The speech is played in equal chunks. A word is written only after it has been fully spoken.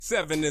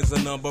7 is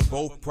a number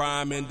both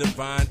prime and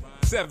divine.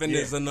 7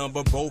 is a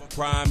number both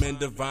prime and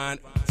divine.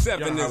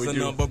 7 is a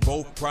number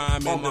both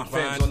prime and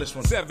divine.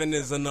 7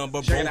 is a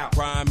number both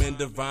prime and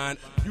divine.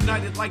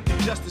 United like the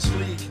Justice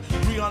League,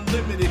 we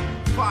unlimited.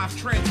 5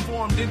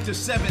 transformed into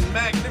 7,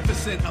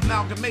 magnificent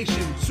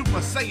amalgamation. Super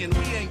Saiyan,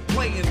 we ain't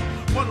playing.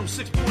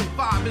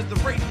 106.5 is the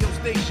radio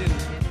station.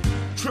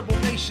 Triple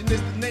Nation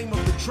is the name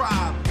of the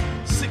tribe.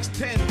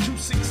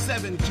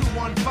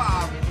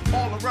 610-267-215.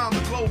 All around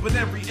the globe in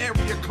every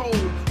area code.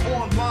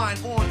 Online,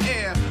 on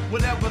air,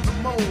 whatever the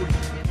mode.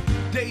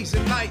 Days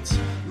and nights,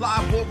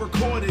 live or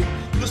recorded.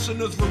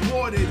 Listeners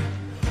rewarded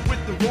with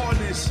the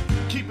rawness.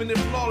 Keeping it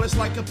flawless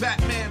like a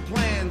Batman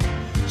plan.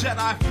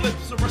 Jedi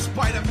flips or a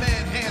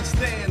Spider-Man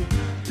handstand.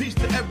 Peace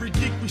to every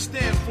geek we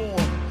stand for.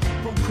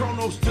 From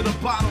Kronos to the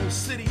bottle,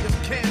 city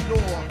of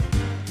Candor.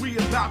 We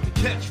about to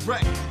catch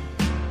wreck.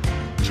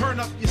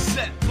 Turn up your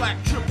set,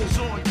 Black Triples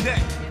on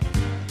deck.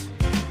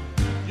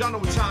 Y'all know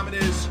what time it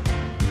is.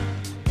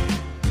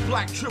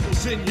 Black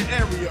Triples in your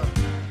area.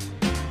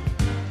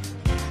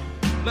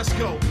 Let's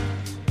go.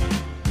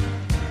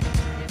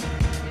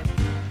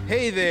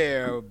 Hey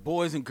there,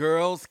 boys and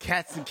girls,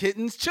 cats and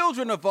kittens,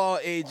 children of all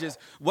ages.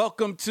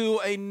 Welcome to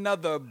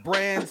another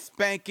brand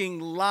spanking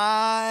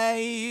live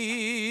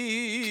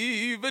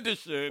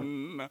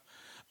edition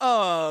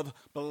of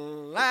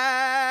Black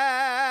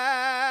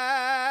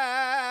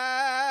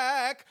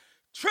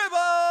Tribble.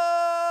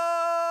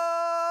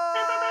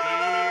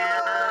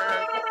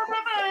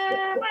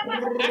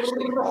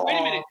 Actually, wait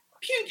a minute.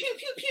 Pew, pew,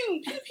 pew,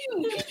 pew, pew,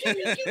 pew, pew,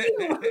 pew,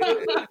 pew, pew.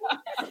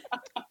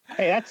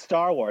 Hey, that's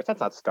Star Wars.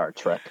 That's not Star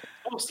Trek.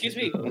 Oh, excuse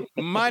me.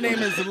 My name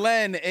is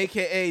Len,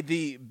 a.k.a.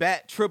 the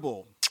Bat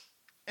Tribble.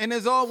 And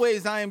as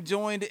always, I am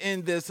joined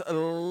in this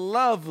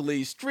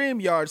lovely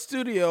StreamYard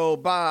studio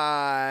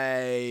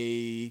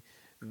by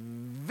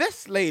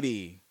this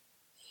lady.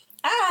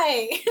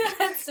 Hi,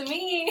 it's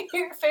me,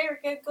 your favorite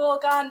good, cool,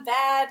 gone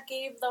bad,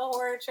 Gabe the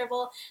Horror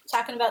Tribble,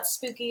 talking about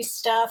spooky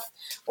stuff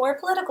or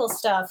political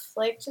stuff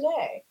like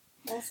today.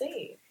 We'll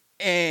see.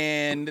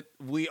 And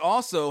we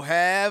also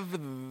have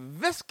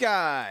this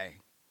guy.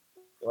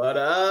 What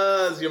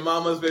up? Your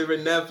mama's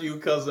favorite nephew,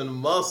 cousin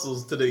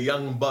Muscles to the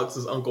Young Bucks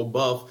is Uncle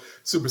Buff.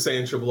 Super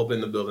Saiyan Triple up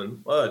in the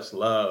building. Much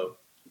love.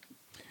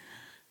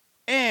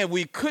 And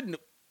we couldn't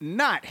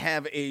not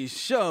have a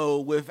show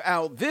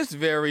without this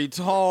very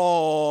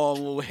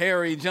tall,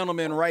 hairy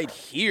gentleman right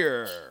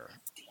here.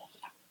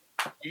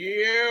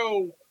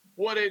 Yo,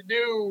 what it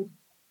do?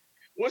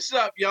 What's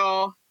up,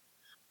 y'all?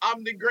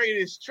 I'm the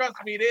greatest. Trust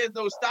me, there's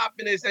no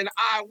stopping this, and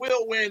I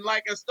will win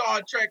like a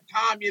Star Trek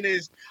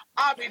communist.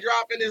 I'll be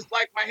dropping this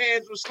like my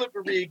hands were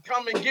slippery.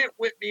 Come and get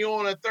with me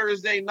on a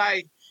Thursday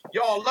night.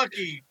 Y'all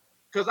lucky,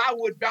 because I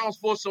would bounce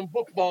for some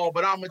football,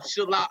 but I'm going to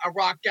chill out and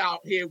rock out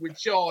here with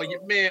y'all.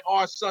 Your man,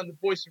 our son, the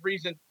voice of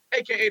reason,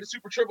 a.k.a. the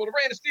Super Triple, the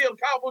Rain of Steel,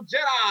 Cowboy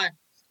Jedi,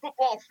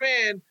 football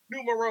fan,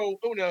 numero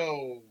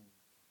uno.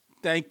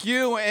 Thank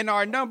you. And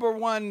our number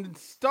one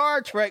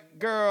Star Trek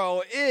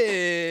girl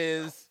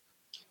is...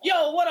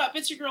 Yo, what up?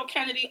 It's your girl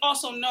Kennedy,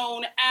 also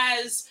known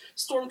as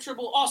Storm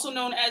Tribble, also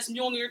known as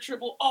Mjolnir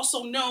Tribble,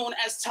 also known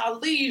as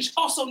Talij,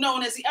 also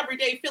known as the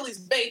Everyday Phillies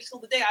Bay till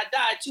the day I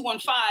die,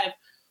 215.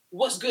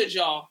 What's good,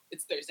 y'all?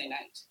 It's Thursday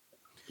night.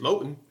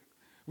 Floating.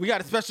 We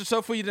got a special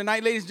show for you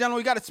tonight, ladies and gentlemen.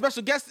 We got a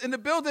special guest in the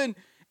building,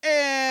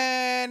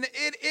 and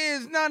it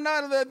is none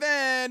other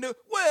than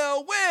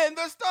Will Win,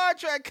 the Star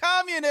Trek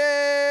communist.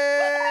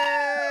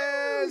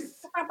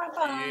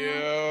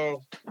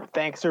 Yo.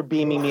 Thanks for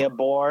beaming me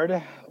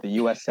aboard the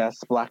USS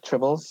Black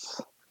Tribbles.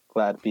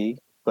 Glad to be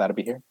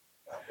here.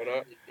 What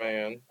up,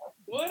 man?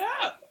 What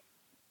up?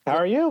 How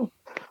are you?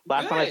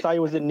 Last time I Good. saw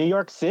you was in New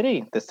York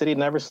City. The city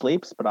never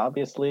sleeps, but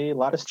obviously a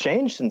lot has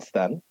changed since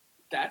then.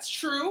 That's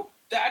true.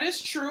 That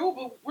is true,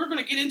 but we're going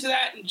to get into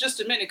that in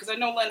just a minute because I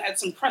know Len had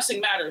some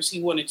pressing matters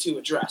he wanted to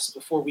address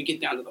before we get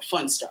down to the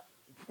fun stuff.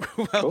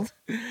 Well,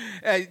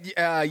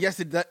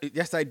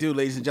 yes, I do,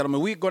 ladies and gentlemen.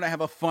 We're going to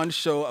have a fun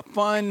show, a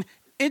fun,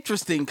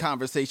 interesting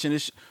conversation.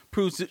 It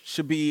proves it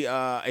should be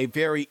a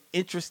very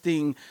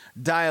interesting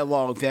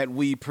dialogue that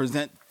we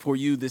present for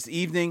you this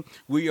evening.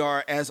 We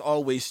are, as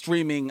always,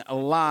 streaming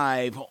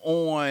live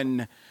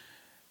on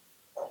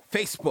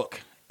Facebook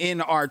in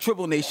our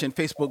Tribble Nation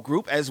Facebook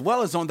group, as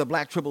well as on the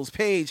Black Tribbles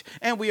page.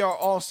 And we are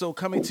also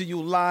coming to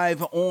you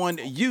live on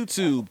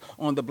YouTube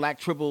on the Black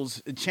Tribbles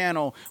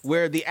channel,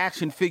 where the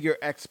action figure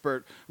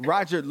expert,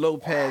 Roger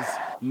Lopez,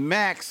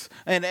 Max,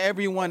 and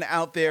everyone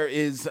out there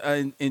is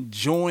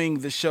enjoying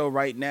the show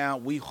right now.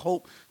 We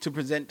hope to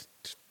present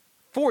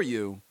for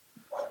you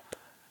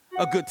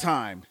a good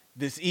time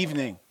this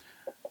evening.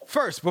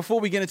 First, before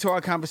we get into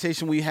our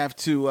conversation, we have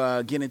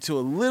to get into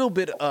a little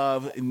bit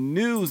of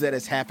news that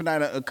has happened.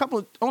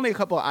 Only a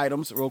couple of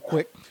items, real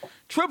quick.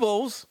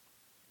 Tribbles,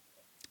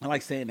 I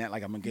like saying that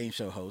like I'm a game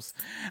show host.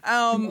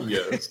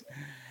 Yes.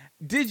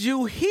 Did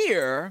you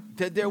hear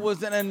that there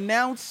was an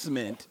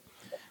announcement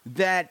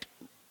that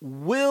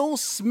Will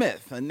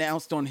Smith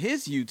announced on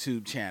his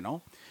YouTube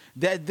channel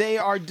that they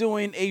are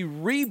doing a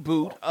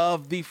reboot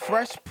of The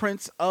Fresh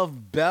Prince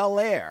of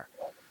Bel-Air?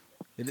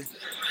 It is.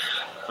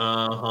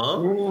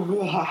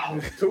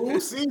 2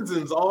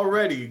 seasons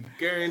already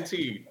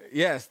guaranteed.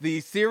 Yes,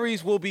 the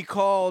series will be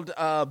called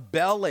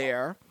Bel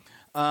Air.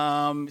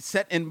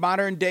 Set in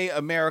modern day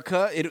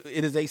America, it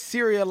is a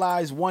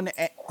serialized one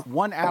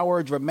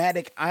hour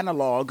dramatic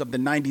analog of the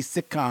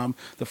 90s sitcom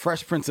The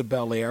Fresh Prince of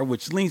Bel Air,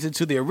 which leans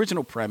into the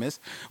original premise,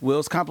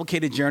 Will's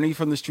complicated journey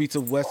from the streets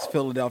of West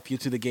Philadelphia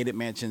to the gated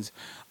mansions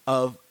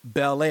of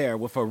Bel Air.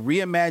 With a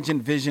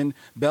reimagined vision,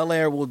 Bel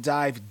Air will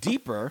dive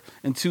deeper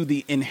into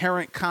the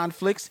inherent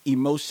conflicts,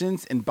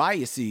 emotions, and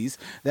biases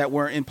that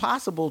were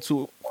impossible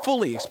to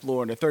fully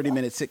explore in a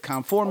 30-minute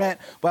sitcom format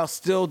while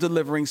still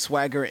delivering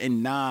swagger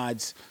and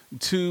nods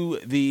to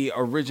the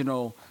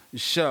original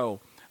show.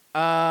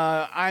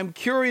 I'm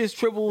curious,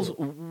 Tribbles,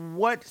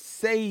 what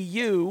say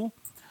you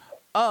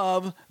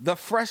of The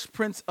Fresh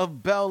Prince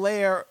of Bel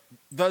Air,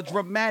 the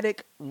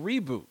dramatic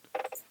reboot?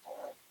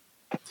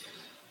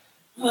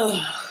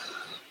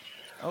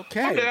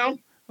 Okay. I'm down.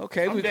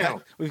 Okay,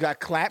 we've got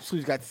claps,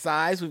 we've got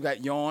sighs, we've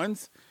got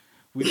yawns.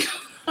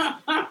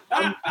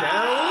 I'm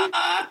down,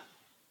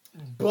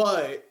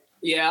 but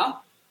Yeah.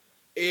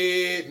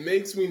 it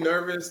makes me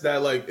nervous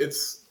that like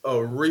it's a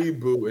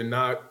reboot and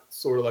not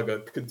sort of like a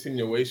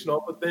continuation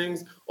of the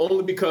things.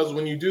 Only because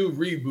when you do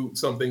reboot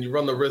something, you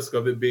run the risk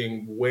of it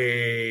being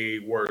way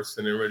worse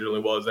than it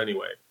originally was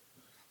anyway.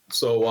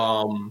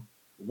 So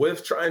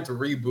with trying to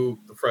reboot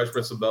The Fresh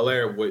Prince of Bel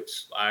Air,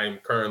 which I'm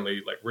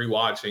currently like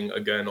rewatching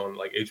again on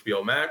like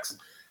HBO Max,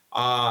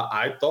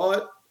 I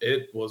thought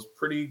it was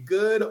pretty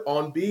good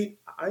on beat.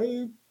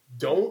 I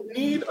don't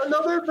need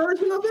another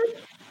version of it,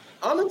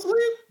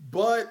 honestly.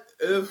 But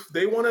if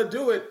they want to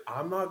do it,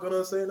 I'm not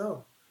gonna say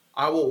no.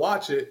 I will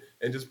watch it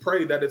and just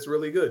pray that it's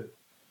really good.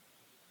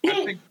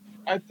 I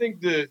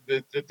think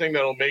the thing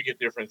that'll make a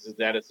difference is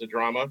that it's a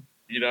drama.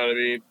 You know what I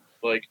mean?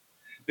 Like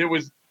there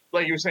was,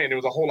 like you were saying, there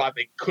was a whole lot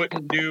they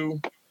couldn't do.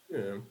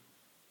 Yeah.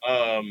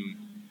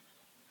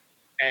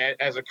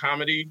 As a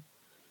comedy,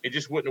 it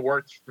just wouldn't have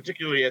worked,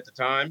 particularly at the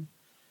time.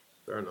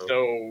 Fair enough.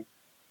 So,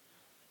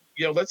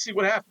 let's see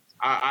what happens.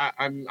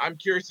 I'm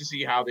curious to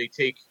see how they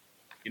take,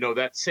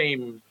 that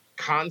same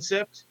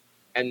concept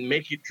and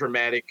make it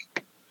dramatic,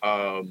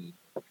 and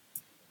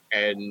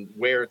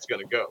where it's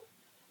going to go.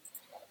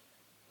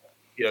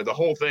 The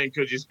whole thing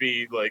could just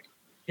be like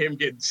him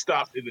getting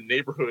stopped in the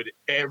neighborhood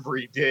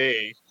every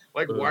day.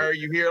 Like, why are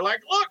you here?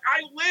 Like, look,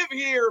 I live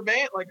here,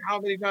 man. Like,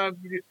 how many times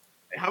can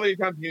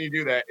you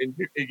do that? And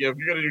if you're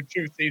going to do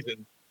 2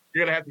 seasons,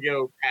 you're going to have to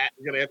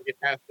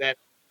get past that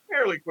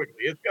fairly quickly.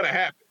 It's going to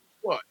happen.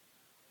 But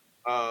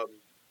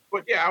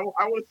yeah, I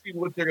want to see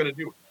what they're going to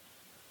do.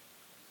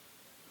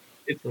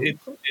 It's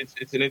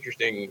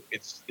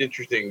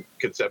interesting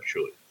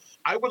conceptually.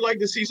 I would like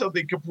to see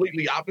something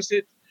completely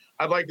opposite.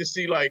 I'd like to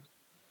see like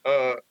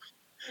a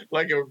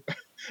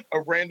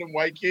random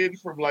white kid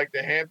from like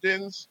the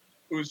Hamptons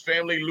whose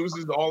family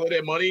loses all of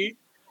their money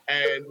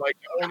and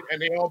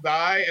they all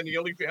die, and the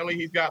only family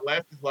he's got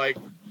left is like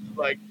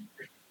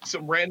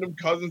some random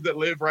cousins that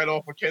live right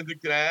off of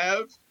Kensington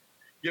Ave.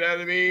 You know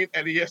what I mean?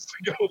 And he has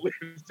to go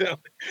live down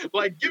there.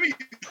 Like, give me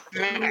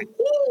that.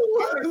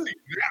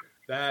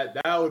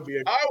 That would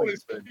be I would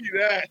see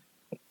that.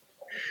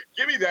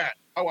 Give me that.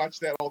 I watch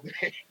that all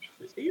day.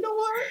 You know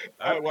what?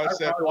 I watch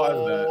that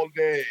all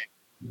day.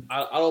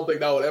 I don't think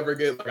that would ever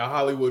get like a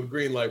Hollywood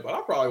green light, but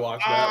I'll probably watch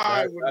that.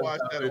 I would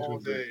watch that all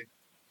day.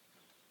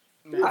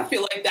 I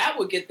feel like that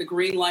would get the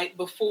green light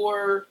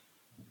before.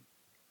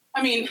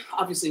 I mean,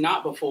 obviously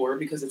not before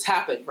because it's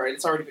happened, right?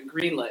 It's already been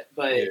greenlit.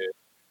 But, yeah.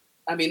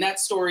 I mean, that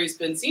story's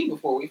been seen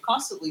before. We've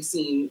constantly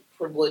seen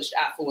privileged,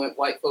 affluent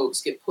white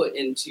folks get put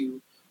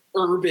into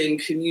urban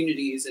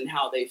communities and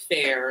how they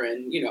fare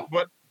and,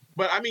 But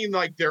I mean,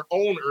 like, their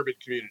own urban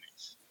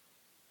communities.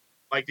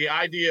 Like, the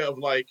idea of,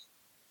 like,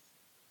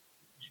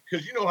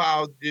 because you know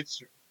how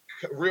it's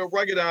real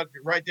rugged out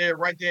right there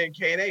in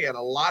K&A, and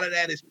a lot of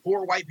that is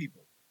poor white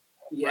people.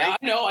 Yeah, right?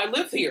 I know. I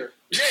live here.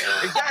 Yeah,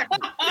 exactly.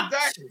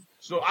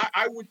 So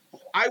I would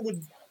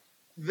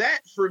that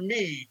for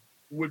me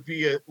would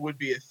be a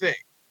thing.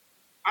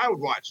 I would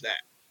watch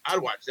that. I'd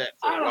watch that.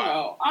 I don't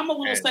know. I'm a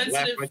little sensitive.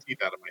 Laugh my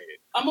teeth out of my head.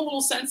 I'm a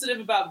little sensitive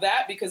about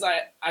that because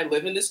I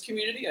live in this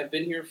community. I've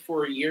been here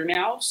for a year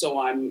now, so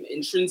I'm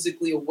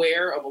intrinsically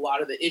aware of a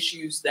lot of the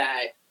issues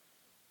that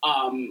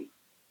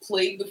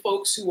plague the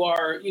folks who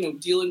are,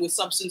 dealing with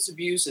substance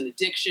abuse and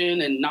addiction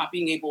and not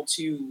being able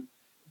to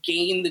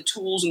gain the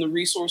tools and the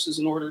resources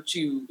in order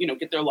to,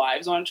 get their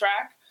lives on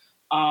track.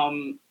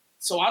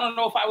 So I don't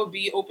know if I would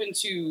be open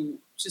to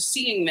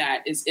seeing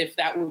that as if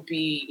that would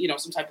be,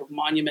 some type of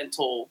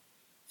monumental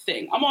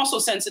thing. I'm also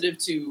sensitive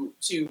to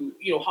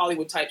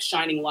Hollywood type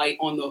shining light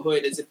on the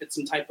hood as if it's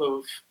some type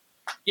of,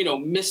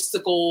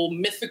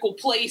 mythical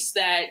place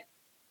that,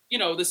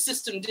 the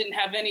system didn't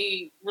have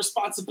any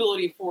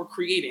responsibility for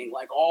creating.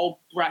 Like all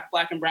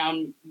black and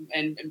brown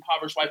and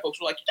impoverished white folks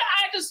were like,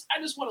 I just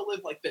want to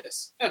live like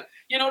this.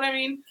 You know what I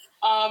mean?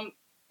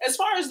 As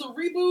far as the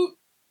reboot,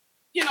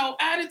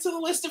 added to the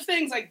list of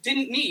things I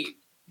didn't need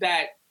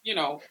that,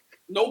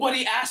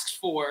 nobody asked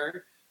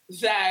for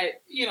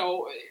that,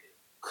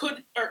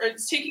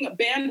 it's taking a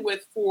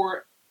bandwidth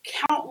for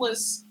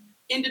countless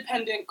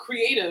independent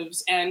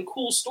creatives and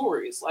cool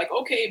stories. Like,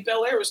 okay,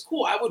 Bel Air is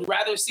cool. I would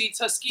rather see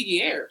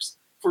Tuskegee Heirs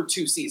for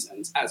 2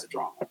 seasons as a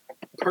drama,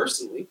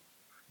 personally.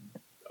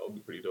 That would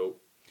be pretty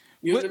dope.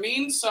 You know what I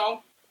mean?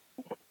 So,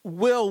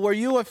 Will, were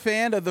you a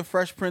fan of the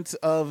Fresh Prince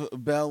of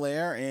Bel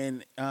Air,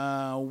 and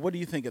what do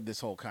you think of this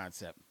whole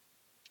concept?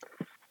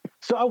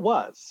 So I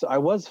was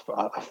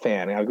a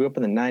fan. I grew up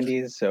in the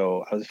 '90s,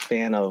 so I was a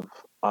fan of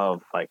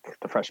like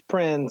the Fresh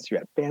Prince. You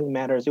had Family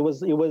Matters. It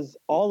was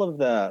all of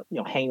the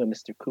Hanging with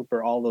Mr.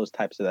 Cooper, all those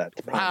types of that.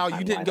 Wow,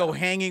 you didn't go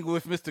Hanging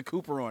with Mr.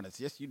 Cooper on us.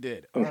 Yes, you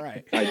did. All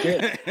right, I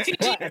did.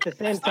 But at the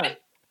same time,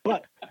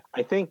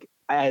 I think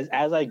as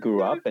I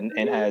grew up and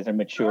as I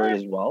matured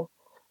as well,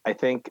 I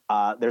think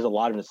there's a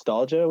lot of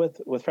nostalgia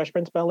with Fresh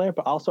Prince of Bel Air,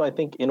 but also I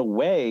think in a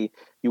way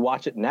you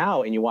watch it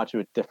now and you watch it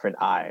with different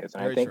eyes.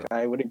 And I think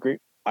I would agree.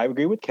 I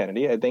agree with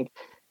Kennedy. I think,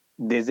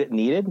 is it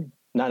needed?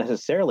 Not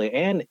necessarily.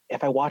 And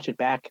if I watch it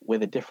back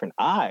with a different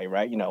eye,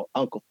 right?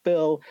 Uncle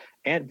Phil,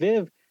 Aunt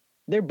Viv,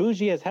 they're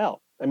bougie as hell.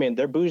 I mean,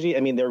 they're bougie. I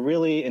mean, they're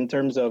really, in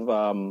terms of,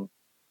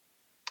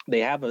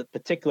 they have a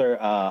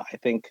particular, I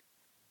think,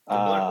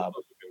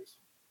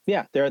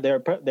 yeah, they're a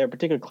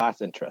particular class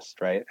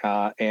interest, right?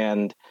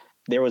 And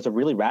there was a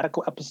really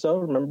radical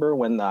episode. Remember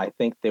when I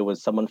think there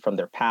was someone from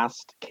their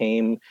past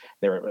came,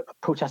 they were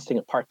protesting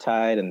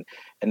apartheid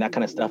and that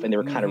kind of stuff. And they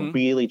were kind of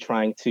really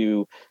trying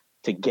to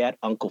get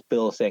Uncle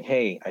Phil, saying,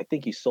 hey, I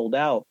think you sold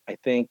out. I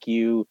think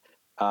you,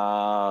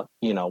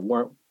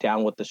 weren't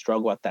down with the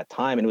struggle at that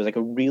time. And it was like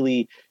a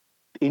really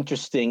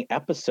interesting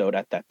episode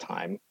at that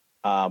time.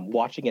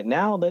 Watching it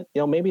now, that,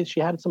 maybe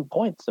she had some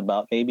points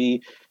about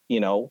maybe,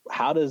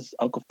 how does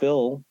Uncle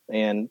Phil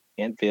and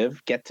Aunt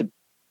Viv get to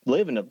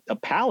live in a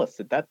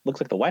palace that looks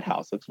like the White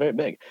House. It looks very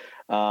big.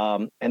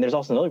 And there's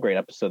also another great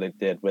episode they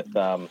did with,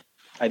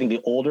 I think,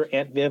 the older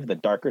Aunt Viv, the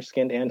darker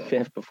skinned Aunt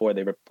Viv before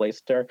they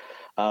replaced her,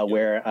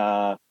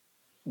 where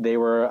they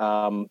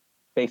were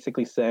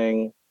basically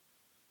saying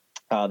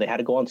they had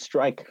to go on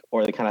strike,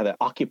 or they kind of had to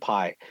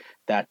occupy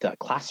that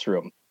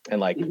classroom,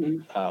 and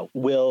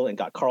Will and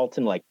Got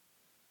Carlton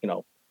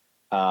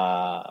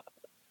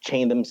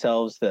chained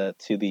themselves to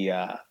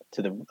the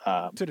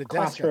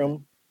classroom.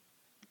 Desk,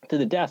 to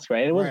the desk,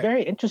 right? And it was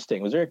very interesting.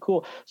 It was very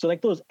cool. So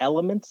those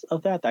elements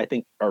of that I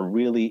think are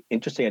really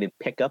interesting. I didn't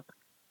pick up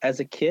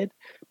as a kid,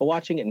 but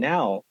watching it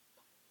now,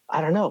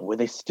 I don't know. Would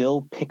they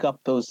still pick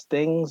up those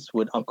things?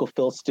 Would Uncle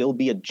Phil still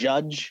be a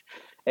judge,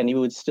 and he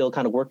would still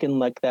kind of work in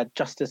that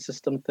justice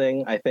system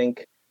thing? I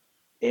think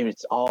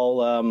it's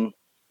all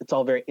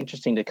very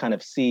interesting to kind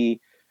of see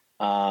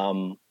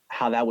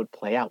how that would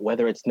play out.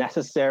 Whether it's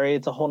necessary,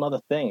 it's a whole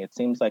other thing. It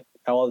seems like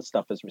all this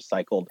stuff is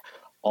recycled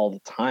all the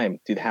time.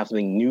 Do they have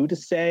something new to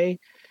say?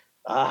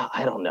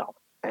 I don't know.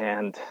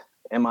 And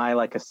am I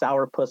like a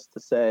sourpuss to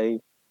say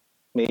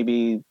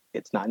maybe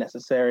it's not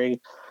necessary?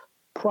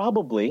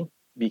 Probably,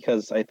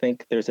 because I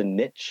think there's a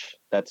niche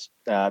that's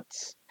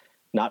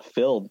not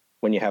filled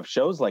when you have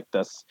shows like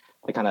this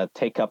to kind of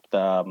take up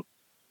the,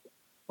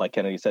 like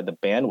Kennedy said, the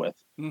bandwidth.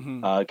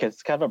 Because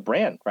it's kind of a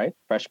brand, right?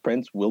 Fresh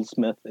Prince, Will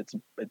Smith. It's a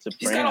brand.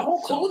 He's got a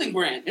whole clothing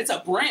brand. It's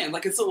a brand.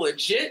 Like, it's a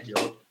legit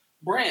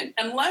brand.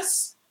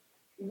 Unless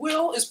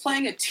Will is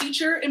playing a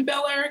teacher in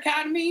Bel Air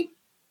Academy,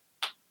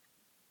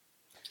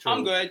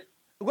 I'm good.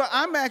 Well,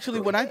 I'm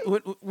actually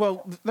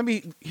well, let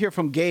me hear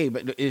from Gabe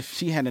if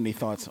she had any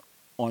thoughts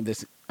on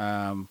this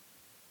whole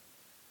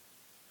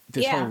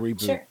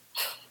reboot. Sure.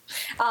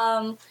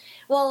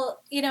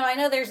 Well, I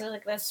know there's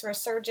this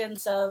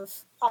resurgence of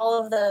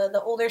all of the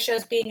older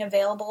shows being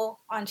available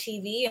on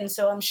TV, and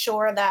so I'm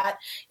sure that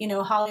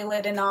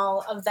Hollywood and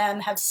all of them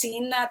have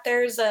seen that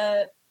there's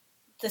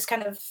this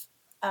kind of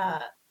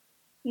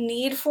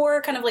need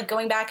for kind of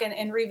going back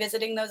and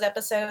revisiting those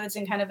episodes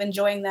and kind of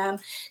enjoying them,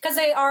 because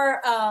they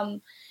are a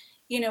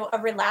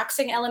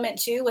relaxing element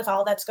too, with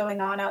all that's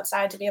going on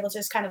outside, to be able to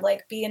just kind of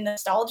be in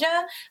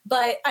nostalgia.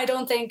 But I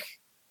don't think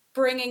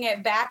bringing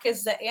it back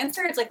is the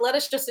answer. It's let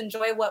us just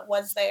enjoy what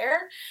was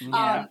there.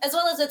 As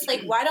well as it's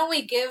why don't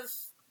we give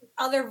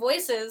other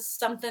voices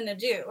something to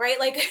do, right?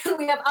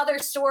 We have other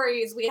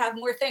stories, we have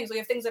more things, we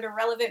have things that are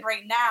relevant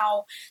right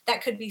now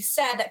that could be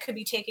said, that could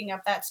be taking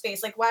up that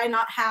space. Why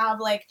not have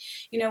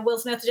Will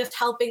Smith just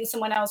helping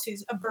someone else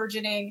who's a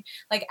burgeoning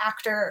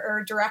actor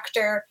or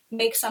director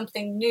make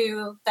something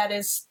new that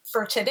is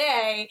for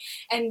today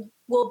and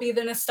will be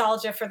the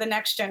nostalgia for the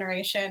next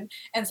generation,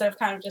 instead of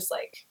kind of just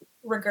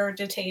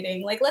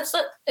regurgitating. Let's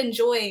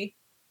enjoy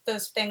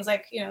those things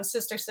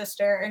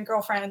Sister and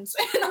Girlfriends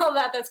and all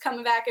that's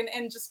coming back,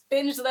 and just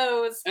binge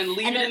those and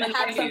leave it in the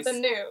have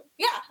something new.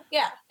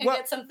 Yeah, and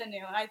get something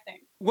new. I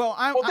think. Well,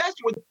 that's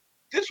what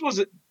this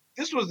was.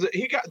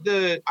 He got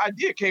the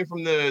idea came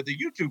from the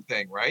YouTube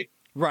thing, right?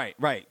 Right.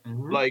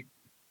 Mm-hmm.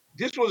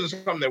 This wasn't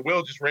something that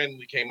Will just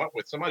randomly came up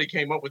with. Somebody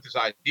came up with this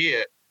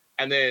idea,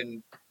 and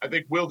then I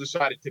think Will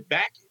decided to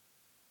back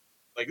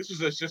it. This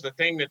was just a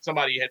thing that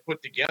somebody had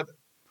put together.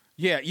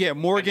 Yeah.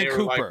 Morgan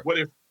Cooper. What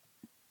if?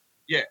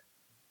 Yeah.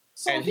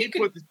 So if he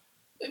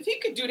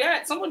could do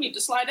that, someone need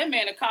to slide that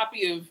man a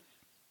copy of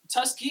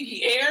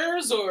Tuskegee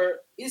Airs or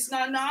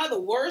Isnana, the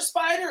War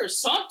Spider, or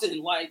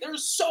something. Like,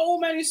 there's so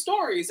many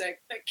stories that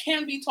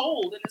can be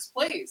told in this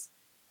place.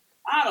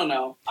 I don't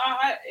know.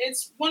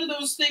 It's one of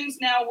those things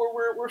now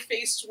where we're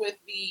faced with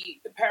the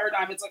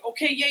paradigm. It's like,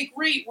 okay, yay,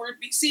 great. We're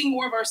seeing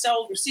more of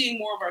ourselves. We're seeing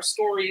more of our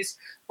stories.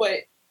 But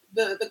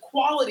the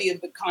quality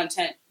of the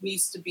content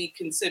needs to be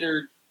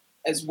considered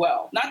as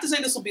well. Not to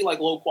say this will be like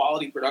low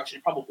quality production.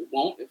 It probably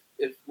won't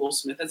if Will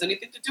Smith has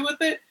anything to do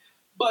with it.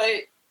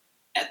 But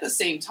at the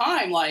same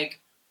time,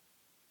 like,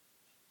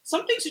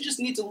 some things you just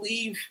need to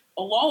leave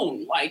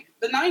alone, like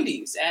the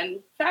 90s and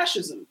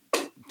fascism.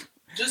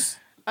 Just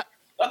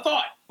a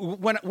thought.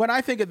 When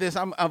I think of this,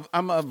 I'm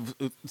of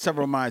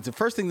several minds. The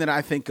first thing that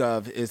I think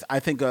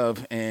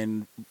of,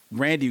 and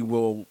Randy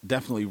will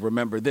definitely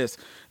remember this.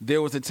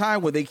 There was a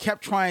time where they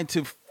kept trying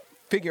to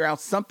figure out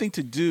something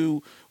to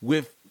do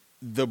with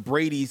the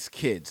Brady's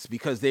kids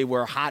because they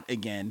were hot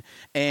again,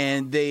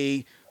 and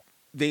they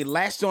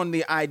latched on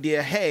the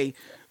idea, hey,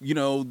 you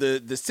know,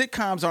 the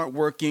sitcoms aren't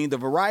working, the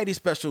variety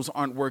specials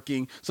aren't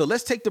working, so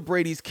let's take the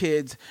Brady's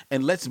kids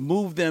and let's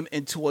move them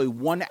into a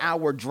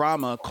 1-hour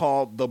drama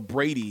called The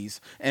Brady's,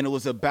 and it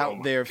was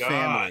about their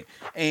family.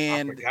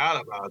 And I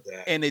forgot about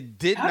that. And it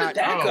did How not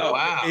did that go?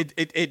 Wow.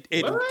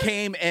 It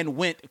came and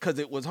went because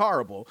it was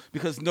horrible,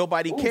 because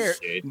nobody cared.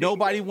 Shit.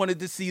 Nobody wanted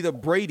to see the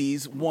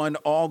Brady's, one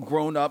all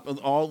grown up and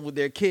all with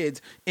their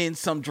kids in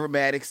some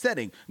dramatic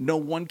setting. No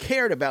one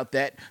cared about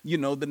that. You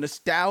know, the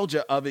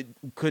nostalgia of it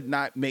could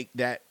not make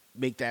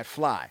that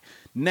fly.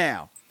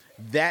 Now,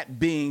 that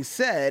being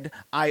said,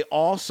 I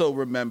also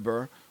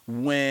remember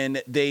when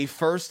they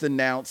first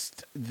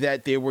announced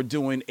that they were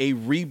doing a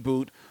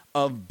reboot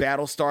of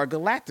Battlestar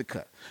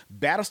Galactica.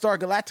 Battlestar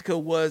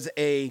Galactica was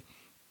a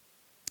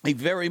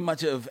very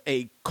much of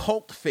a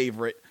cult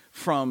favorite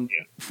from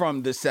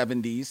the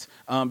 70s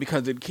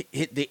because it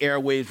hit the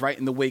airwaves right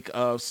in the wake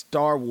of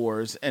Star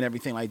Wars and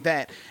everything like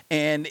that.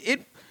 And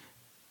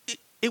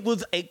it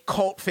was a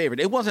cult favorite.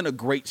 It wasn't a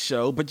great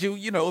show, but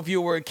you know, if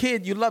you were a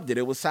kid, you loved it.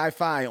 It was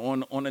sci-fi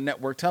on a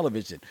network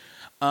television.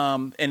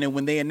 And then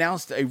when they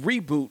announced a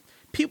reboot,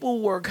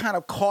 people were kind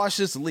of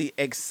cautiously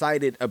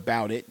excited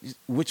about it,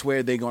 which way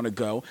are they going to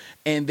go?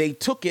 And they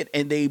took it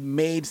and they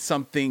made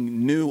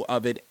something new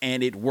of it,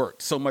 and it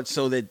worked. So much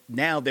so that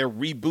now they're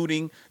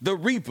rebooting the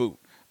reboot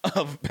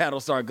of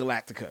Battlestar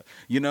Galactica.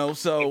 You know,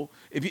 so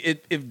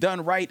if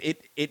done right,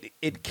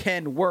 it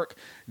can work.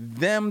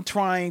 Them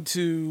trying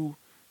to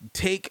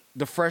take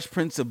the Fresh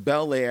Prince of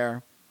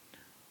Bel-Air,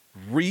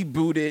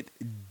 reboot it,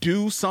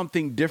 do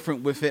something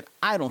different with it.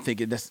 I don't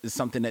think it is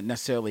something that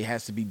necessarily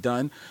has to be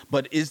done.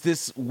 But is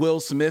this Will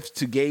Smith,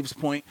 to Gabe's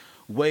point,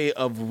 way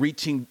of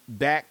reaching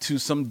back to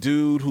some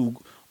dude who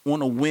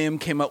on a whim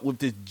came up with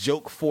this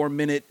joke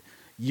 4-minute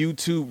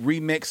YouTube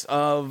remix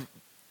of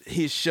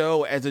his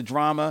show as a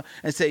drama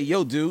and say,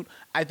 yo, dude,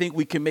 I think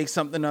we can make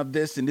something of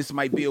this, and this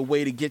might be a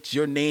way to get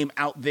your name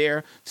out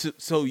there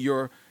so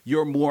your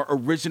more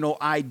original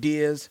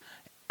ideas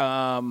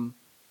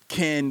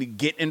can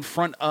get in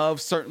front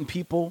of certain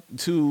people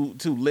to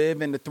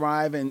live and to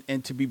thrive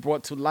and to be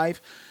brought to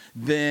life.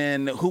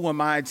 Then who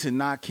am I to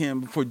knock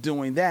him for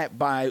doing that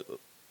by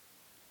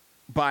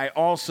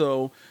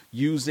also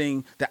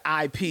using the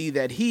IP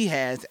that he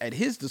has at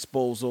his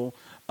disposal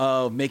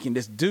of making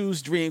this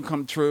dude's dream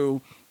come true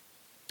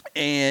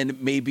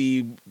and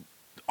maybe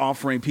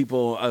offering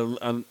people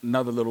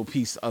another little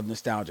piece of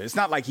nostalgia. It's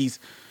not like he's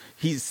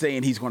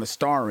saying he's going to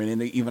star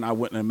in it. Even I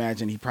wouldn't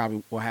imagine he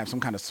probably will have some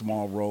kind of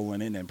small role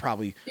in it, and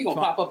probably He's going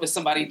to pop up as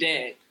somebody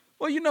dead.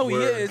 Well, you know, he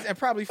is, and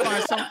probably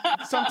find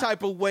some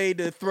type of way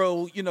to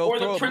throw, you know, or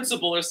the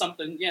principal or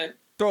something. Yeah.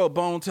 Throw a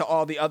bone to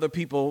all the other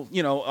people,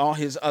 you know, all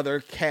his other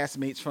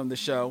castmates from the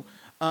show.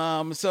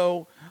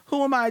 So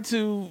who am I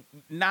to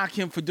knock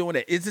him for doing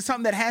that? Is it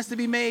something that has to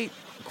be made?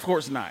 Of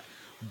course not.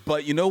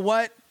 But you know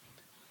what?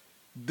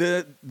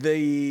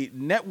 The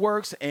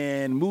networks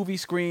and movie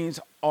screens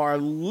are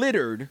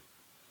littered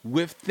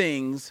with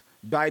things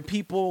by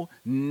people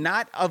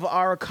not of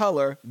our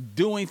color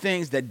doing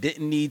things that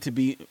didn't need to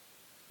be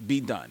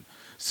done.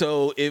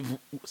 So if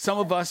some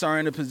of us are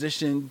in a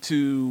position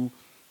to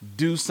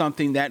do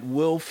something that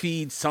will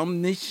feed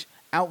some niche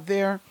out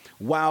there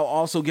while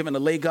also giving a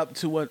leg up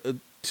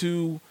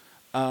to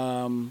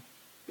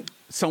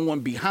someone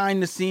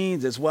behind the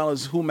scenes as well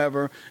as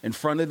whomever in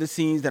front of the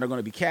scenes that are going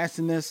to be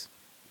casting this,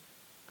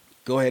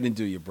 go ahead and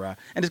do you, bruh.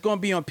 And it's going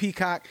to be on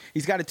Peacock.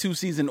 He's got a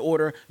 2-season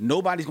order.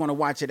 Nobody's going to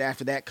watch it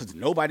after that because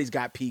nobody's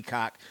got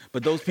Peacock.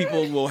 But those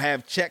people will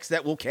have checks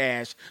that will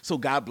cash, so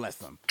God bless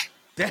them.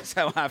 That's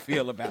how I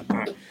feel about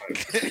that.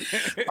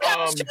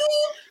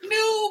 Two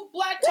new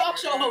black talk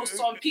show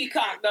hosts on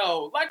Peacock,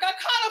 though. Like, I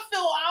kind of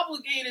feel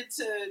obligated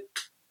to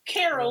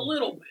care a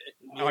little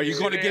bit. Are you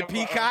going to get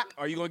Peacock?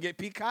 Are you going to get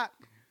Peacock?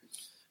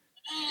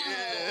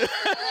 I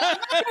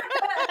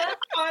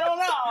don't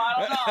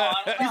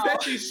know. He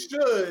said she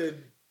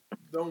should,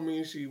 don't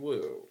mean she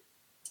will.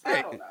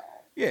 I don't know.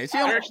 Yeah,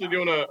 they're actually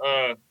doing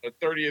a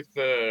 30th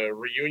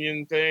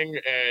reunion thing,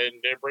 and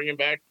they're bringing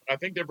back. I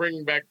think they're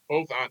bringing back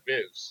both Aunt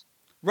Viv.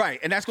 Right,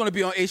 and that's going to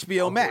be on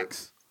HBO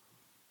Max.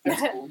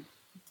 That's cool.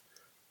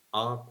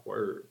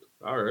 Awkward.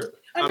 All right.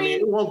 I mean,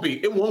 it won't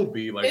be. It won't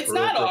be like. It's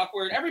not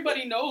awkward.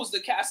 Everybody knows the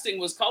casting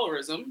was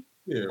colorism,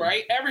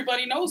 right?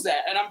 Everybody knows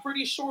that, and I'm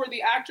pretty sure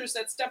the actress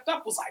that stepped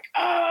up was like,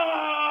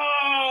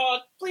 "Oh,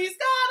 please God,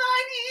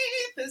 I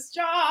need this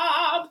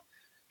job,"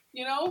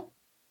 you know.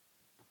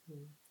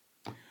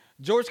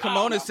 George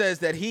Kimona says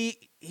that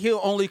he'll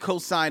only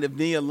co-sign if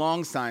Nia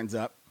Long signs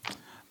up.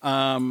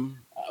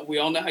 We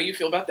all know how you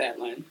feel about that,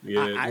 Len.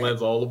 Yeah,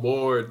 Len's all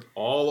aboard.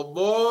 All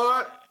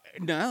aboard.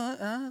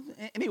 No,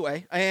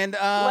 anyway, and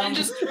Len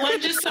just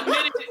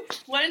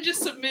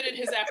submitted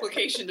his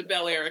application to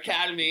Bel Air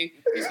Academy.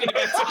 He's going to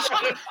be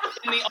teaching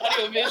in the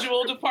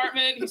audiovisual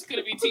department. He's going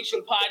to be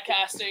teaching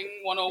podcasting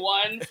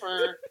 101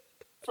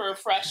 for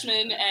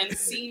freshmen and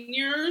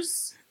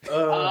seniors.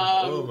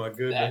 Oh my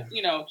goodness!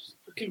 That,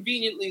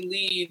 conveniently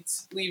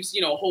leaves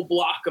a whole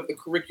block of the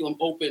curriculum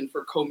open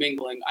for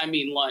commingling. I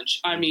mean lunch.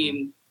 I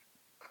mean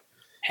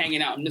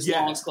hanging out in Miss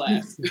Long's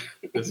class.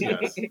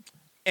 Yes.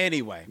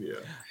 Anyway. Yeah.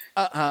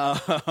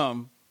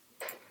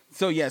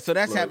 So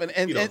that's happened.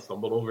 And he don't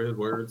stumble over his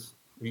words.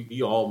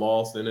 He all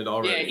lost in it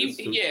already.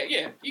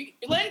 Yeah.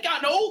 Len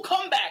got no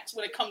comebacks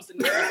when it comes to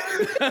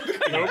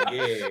Nigga.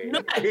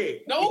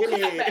 No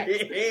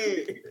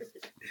comebacks.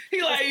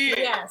 He like,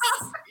 yeah.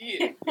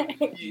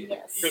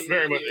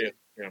 Very much,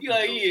 yeah. He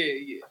like,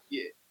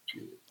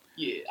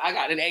 yeah. I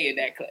got an A in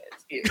that class.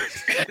 Yeah.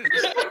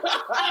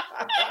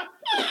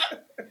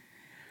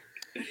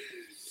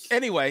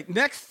 Anyway,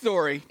 next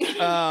story.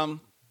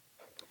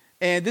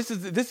 And this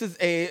is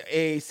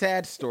a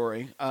sad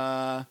story.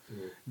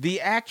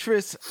 The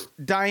actress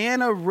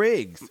Diana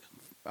Riggs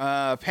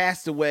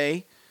passed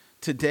away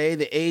today,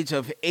 the age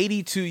of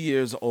 82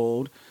 years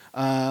old.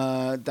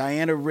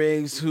 Diana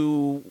Riggs,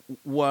 who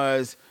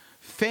was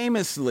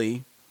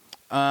famously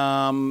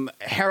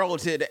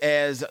heralded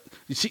as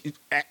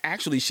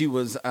she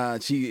was I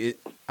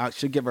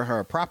should give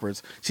her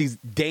propers. She's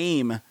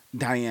Dame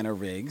Diana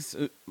Riggs.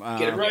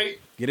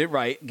 Get it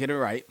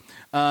right.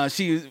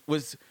 She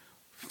was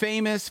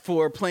famous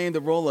for playing the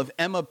role of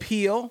Emma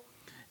Peel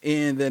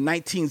in the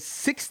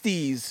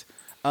 1960s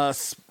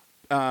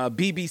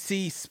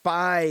BBC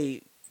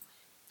spy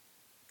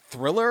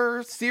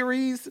thriller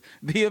series,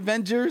 The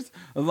Avengers,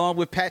 along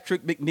with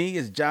Patrick Macnee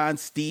as John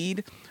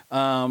Steed.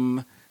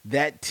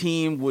 That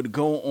team would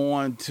go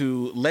on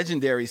to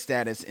legendary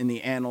status in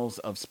the annals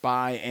of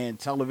spy and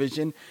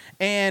television.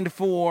 And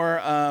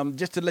for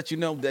just to let you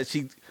know that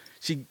she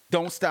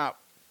don't stop,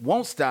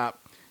 won't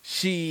stop.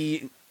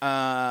 She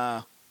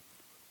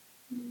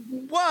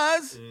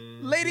was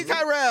Lady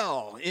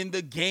Tyrell in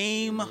the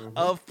Game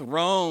of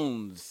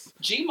Thrones.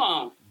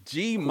 G-Mom.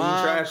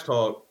 Trash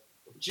talk.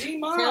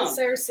 G-Mom. Tell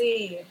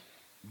Cersei.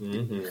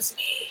 Mm-hmm.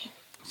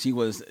 She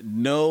was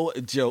no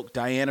joke.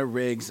 Diana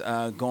Riggs,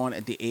 gone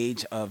at the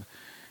age of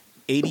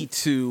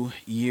 82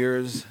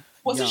 years.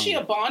 Wasn't she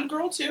a Bond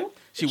girl too?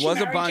 She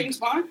was a Bond. James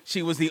Bond.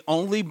 She was the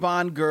only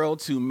Bond girl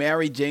to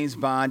marry James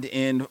Bond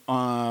in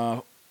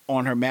on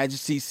Her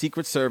Majesty's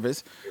Secret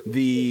Service.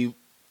 The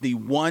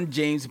one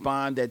James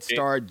Bond that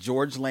starred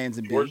George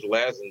Lazenby. George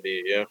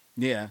Lazenby, yeah.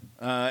 Yeah.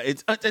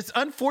 It's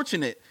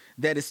unfortunate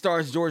that it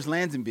stars George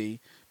Lazenby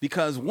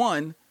because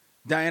one,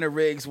 Diana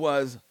Riggs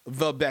was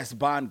the best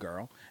Bond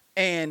girl.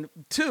 And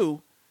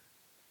two,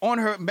 on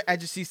Her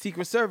Majesty's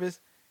Secret Service,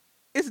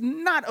 it's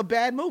not a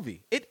bad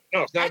movie. It's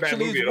not actually a bad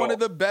movie is one of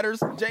the better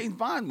James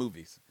Bond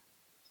movies.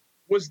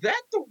 Was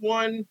that the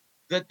one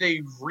that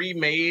they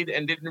remade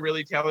and didn't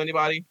really tell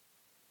anybody?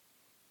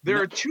 There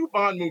are two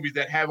Bond movies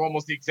that have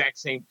almost the exact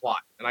same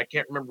plot, and I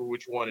can't remember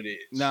which one it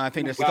is. No, I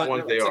think that's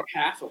ones they are.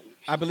 Half of them.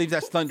 I believe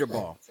that's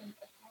Thunderball.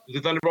 Is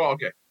it Thunderball?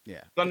 Okay.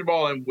 Yeah.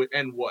 Thunderball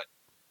and what?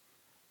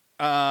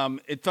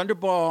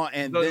 Thunderball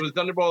and it was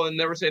Thunderball and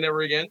Never Say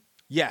Never Again.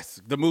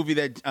 Yes, the movie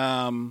that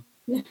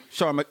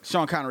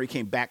Sean Connery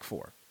came back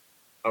for.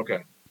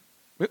 Okay.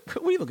 What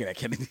are you looking at,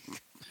 Kennedy?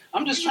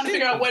 I'm just trying to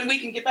figure out when we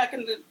can get back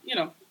into,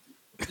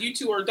 you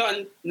two are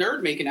done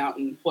nerd making out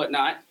and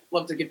whatnot.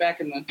 Love to get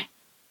back in the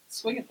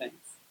swing of things.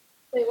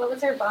 Wait, what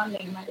was their Bond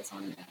name? I just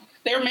want to know.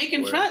 They're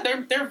making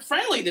they're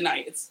friendly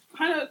tonight. It's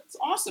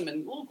awesome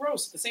and a little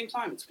gross at the same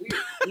time. It's weird.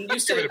 I'm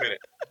used to Give it a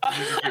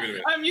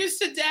minute. I'm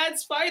used to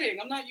dads fighting.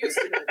 I'm not used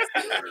to this.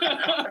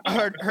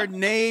 her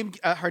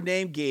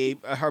name,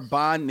 Gabe. Her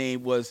Bond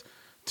name was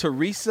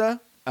Teresa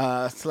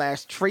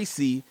 /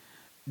 Tracy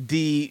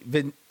Di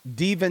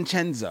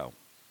Vincenzo.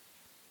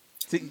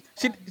 See,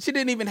 she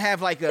didn't even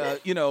have like a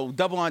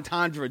double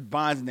entendre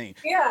Bond's name.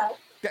 Yeah,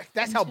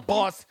 that's how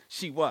boss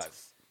she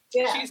was.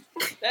 Yeah,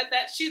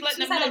 she's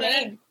letting them know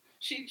that.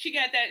 She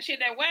had that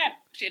whap.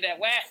 She had the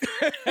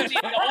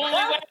only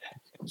whap.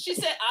 She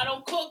said, I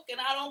don't cook and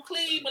I don't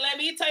clean, but let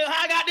me tell you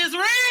how I got this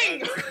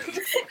ring.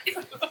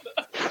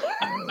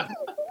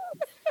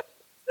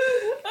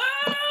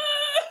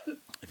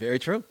 Very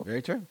true.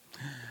 Very true.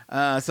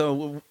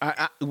 So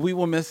we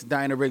will miss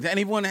Diana Riggs.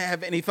 Anyone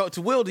have any thoughts?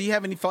 Will, do you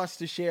have any thoughts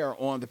to share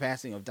on the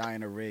passing of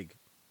Diana Rigg?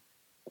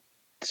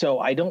 So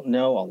I don't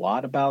know a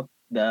lot about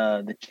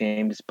the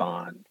James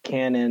Bond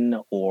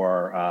canon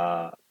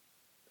or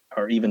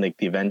or even like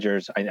the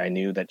Avengers. I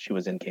knew that she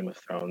was in Game of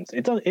Thrones.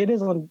 It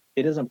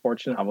is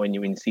unfortunate when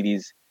you see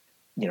these,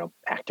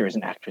 actors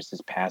and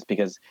actresses pass,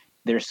 because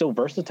they're so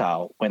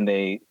versatile when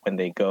they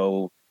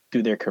go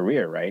through their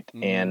career, right?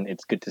 Mm-hmm. And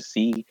it's good to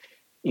see,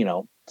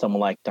 someone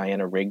like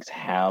Diana Riggs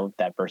have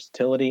that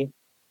versatility.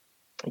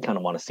 You kind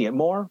of want to see it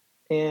more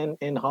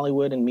in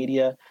Hollywood and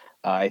media.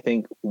 I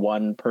think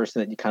one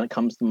person that kind of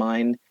comes to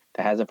mind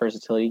that has a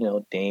versatility,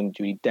 Dame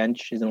Judi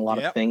Dench is in a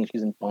lot of things.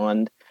 She's in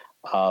Bond.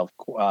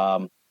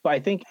 But I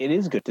think it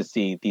is good to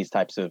see these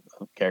types of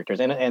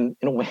characters, and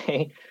in a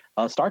way,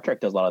 Star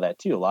Trek does a lot of that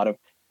too. A lot of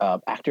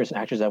actors and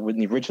actors that were in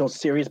the original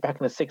series back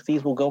in the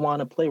 60s will go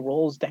on and play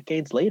roles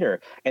decades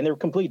later, and they're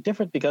completely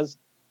different because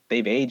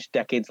they've aged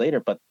decades later.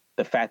 But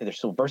the fact that they're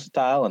so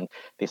versatile and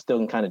they still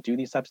can kind of do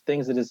these types of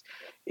things, it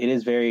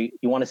is very,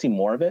 you want to see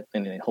more of it,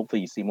 and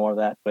hopefully you see more of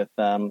that with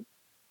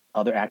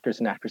other actors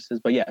and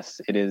actresses. But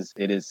yes, it is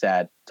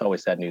sad. It's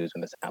always sad news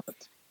when this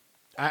happens.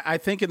 I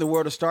think in the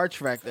world of Star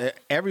Trek,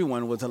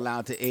 everyone was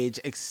allowed to age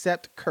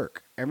except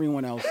Kirk.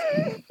 Everyone else.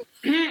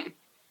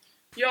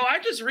 Yo, I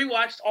just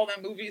rewatched all the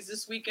movies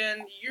this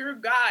weekend. Your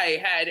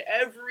guy had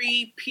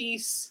every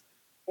piece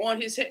on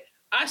his head.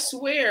 I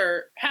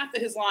swear, half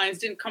of his lines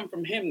didn't come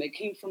from him. They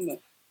came from the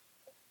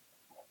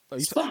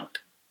spunk.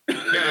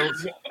 Yeah,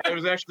 it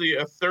was actually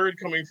a third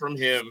coming from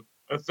him,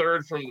 a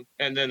third from,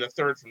 and then a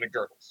third from the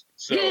Girdles.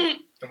 So, the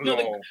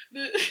Girdles.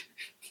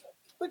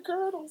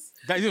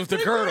 It was the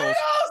Girdles.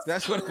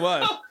 That's what it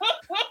was.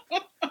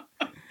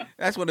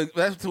 That's what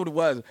it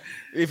was.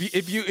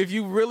 If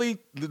you really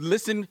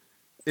listen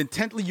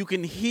intently, you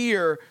can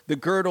hear the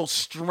girdle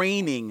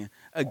straining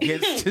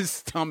against his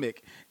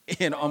stomach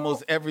in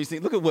almost every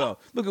scene. Look at Will.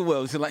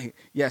 It's like,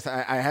 yes,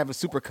 I have a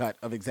supercut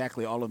of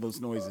exactly all of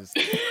those noises.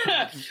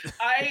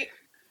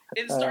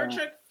 In Star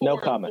Trek 4, no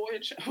comment.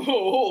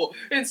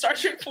 In Star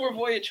Trek 4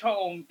 Voyage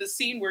Home, the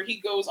scene where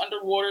he goes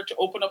underwater to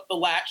open up the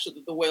latch so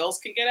that the whales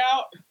can get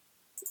out,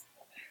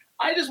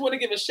 I just want to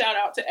give a shout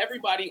out to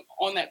everybody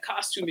on that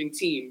costuming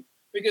team,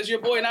 because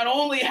your boy not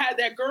only had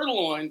that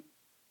girdle on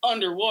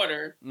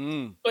underwater,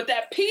 but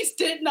that piece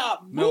did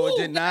not move. No, it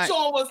did not. That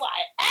song was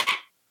like,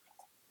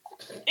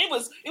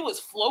 It was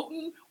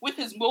floating with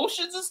his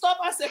motions and stuff.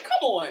 I said,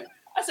 come on.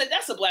 I said,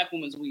 that's a black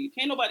woman's weave.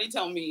 Can't nobody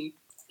tell me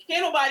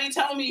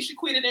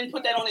Shaquita didn't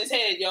put that on his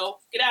head, yo.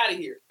 Get out of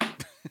here.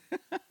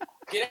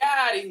 Get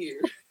out of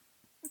here.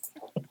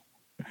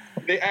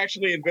 They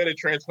actually invented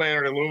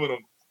transplanted aluminum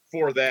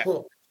for that.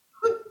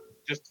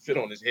 Just to fit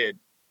on his head.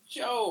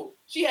 Yo,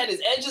 she had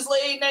his edges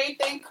laid and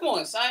everything. Come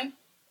on, son.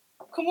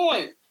 Come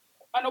on.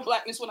 I know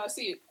blackness when I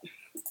see it.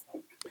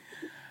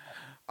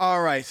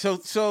 All right, so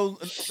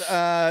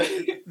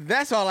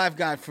that's all I've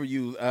got for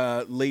you,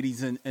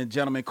 ladies and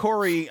gentlemen.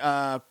 Corey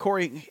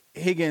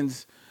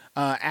Higgins,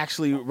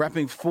 actually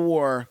repping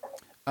for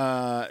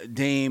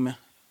Dame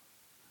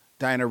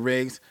Diana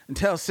Riggs, and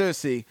tell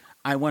Cersei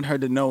I want her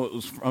to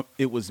know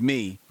it was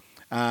me.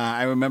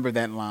 I remember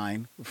that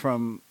line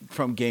from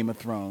Game of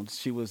Thrones.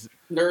 She was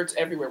nerds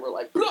everywhere were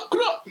like, blah,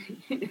 blah.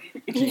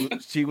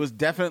 she was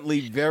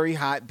definitely very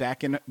hot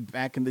back in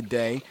the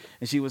day,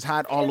 and she was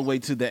hot all the way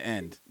to the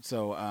end.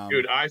 So,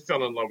 dude, I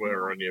fell in love with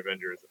her on the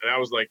Avengers, and I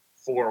was like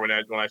 4 when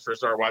I first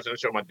started watching the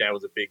show. My dad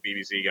was a big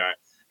BBC guy,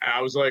 and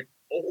I was like,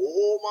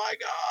 oh my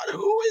god,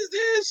 who is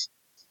this?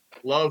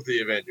 Love the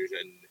Avengers,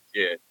 and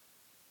yeah,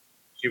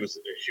 she was.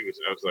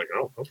 I was like,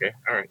 oh, okay,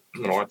 all right,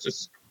 I'm gonna watch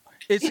this.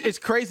 It's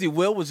crazy.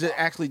 Will was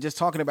actually just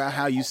talking about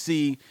how you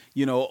see,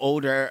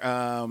 older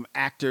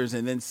actors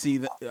and then see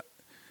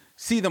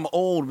them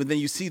old, but then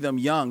you see them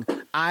young.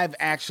 I've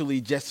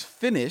actually just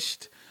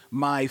finished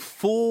my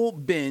full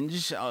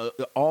binge,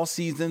 all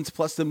seasons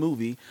plus the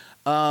movie,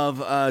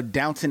 of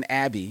Downton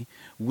Abbey,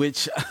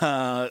 which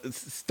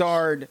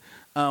starred,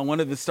 one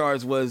of the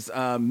stars was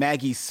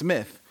Maggie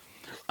Smith.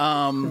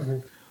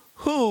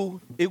 Who,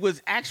 it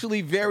was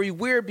actually very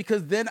weird,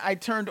 because then I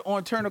turned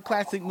on Turner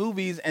Classic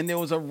Movies and there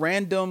was a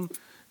random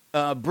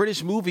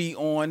British movie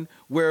on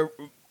where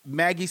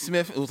Maggie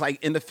Smith, it was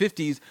like in the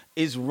 50s,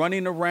 is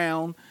running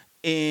around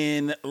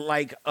in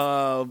like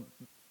a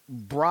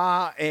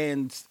bra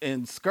and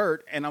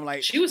skirt, and I'm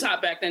like, she was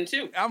hot back then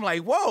too. I'm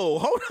like, whoa,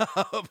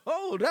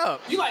 hold up.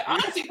 You like,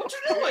 Auntie, what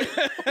you doing?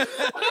 I'm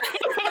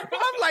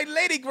like,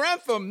 Lady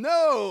Grantham,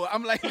 no.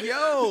 I'm like,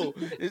 yo.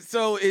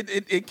 So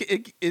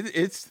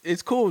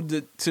it's cool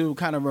to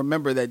kind of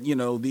remember that,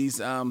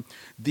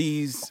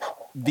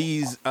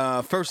 these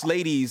first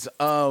ladies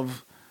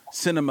of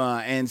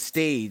cinema and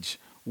stage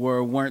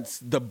weren't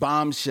the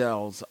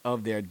bombshells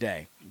of their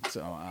day.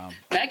 So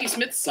Maggie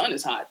Smith's son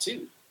is hot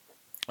too.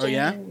 Oh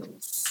yeah,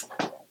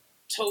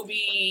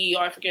 Toby.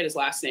 I forget his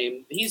last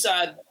name. He's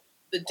the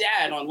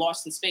dad on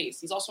Lost in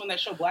Space. He's also in that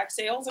show Black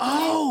Sails.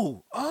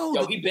 Oh,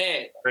 yo, he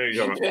bad. He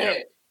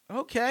bad.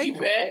 Okay, he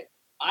bad.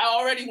 I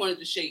already wanted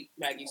to shake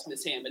Maggie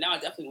Smith's hand, but now I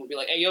definitely want to be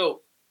like, hey, yo.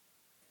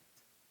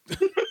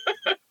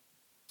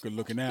 Good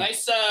looking out.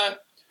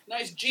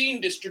 Nice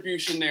gene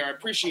distribution there. I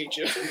appreciate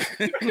you.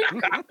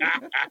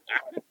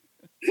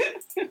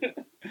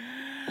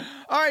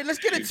 All right, let's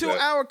get into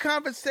our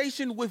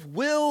conversation with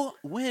Will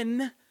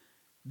Wynn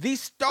the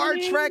Star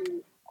Trek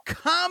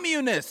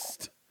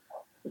communist.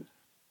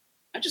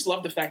 I just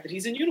love the fact that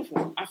he's in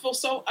uniform. I feel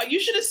so. You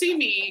should have seen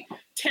me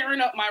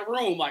tearing up my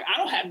room. Like, I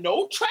don't have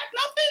no Trek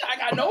nothing. I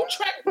got no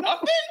Trek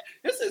nothing.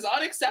 This is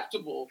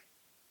unacceptable.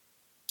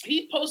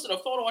 He posted a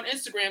photo on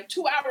Instagram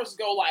 2 hours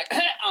ago, like,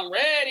 hey, I'm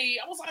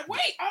ready. I was like,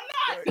 wait, I'm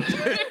not.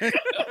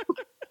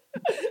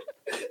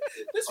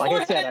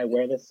 Like I said, I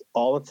wear this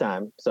all the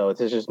time, so it's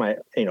just my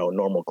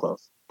normal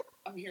clothes.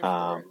 I'm here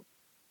for it.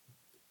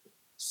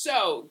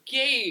 So,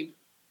 Gabe,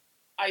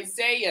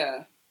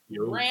 Isaiah,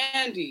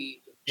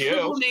 Randy,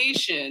 Tribble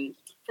Nation,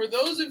 for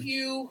those of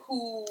you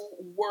who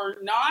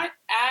were not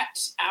at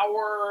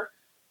our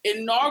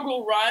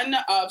inaugural run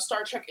of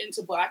Star Trek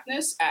Into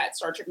Blackness at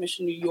Star Trek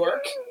Mission New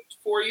York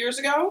 4 years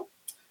ago,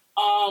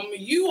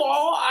 you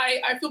all,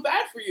 I feel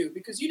bad for you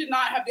because you did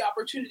not have the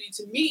opportunity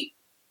to meet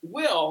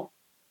Will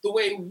the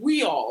way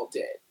we all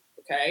did,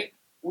 okay?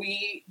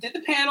 We did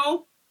the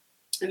panel,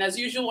 and as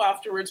usual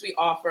afterwards, we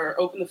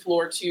open the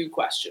floor to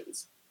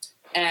questions.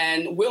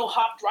 And Will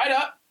hopped right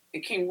up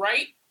and came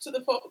right to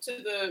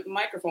the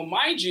microphone.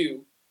 Mind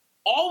you,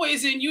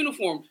 always in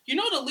uniform. You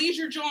know the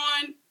Leisure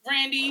John,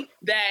 Randy,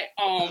 that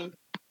the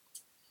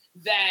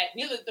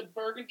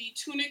burgundy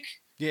tunic?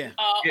 Yeah.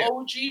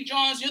 OG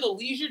Johns, the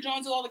Leisure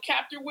Johns that all the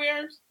captor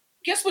wears?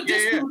 Guess what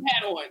this dude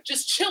had on?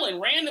 Just chilling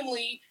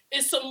randomly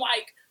is some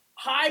like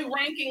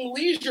high-ranking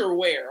leisure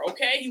wear,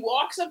 okay? He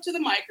walks up to the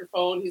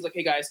microphone. He's like,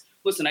 hey, guys,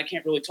 listen, I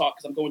can't really talk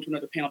because I'm going to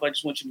another panel, but I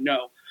just want you to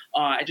know.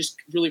 I just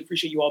really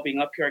appreciate you all being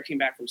up here. I came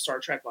back from Star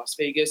Trek Las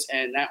Vegas,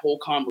 and that whole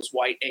con was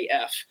white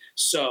AF.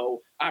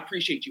 So I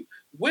appreciate you.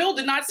 Will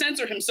did not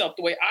censor himself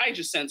the way I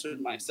just censored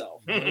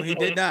myself. No, he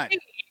did not.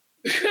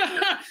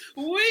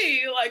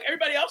 We, like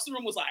everybody else in the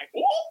room, was like,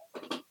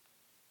 oh.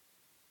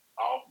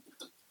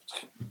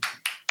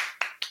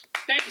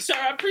 Thank you, sir.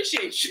 I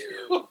appreciate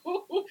you.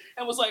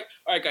 And was like,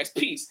 all right, guys,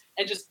 peace.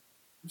 And just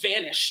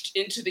vanished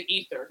into the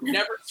ether.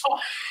 Never saw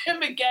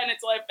him again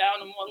until I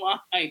found him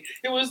online.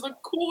 It was the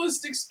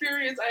coolest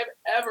experience I've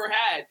ever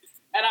had.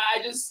 And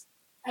I just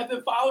have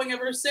been following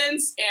ever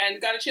since and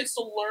got a chance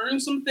to learn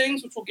some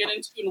things, which we'll get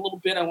into in a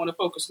little bit. I want to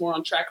focus more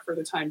on Trek for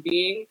the time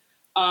being.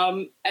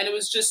 And it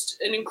was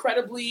just an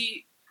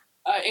incredibly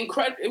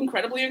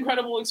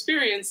incredible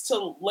experience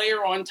to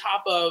layer on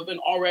top of an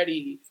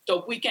already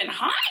dope weekend.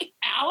 Hi,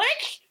 Alec.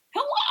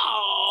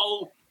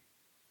 Hello.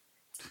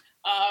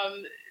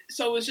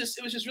 So it was just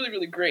really,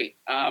 really great.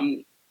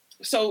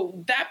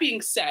 So that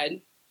being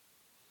said,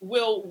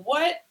 Will,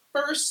 what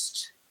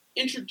first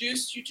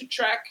introduced you to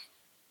Trek,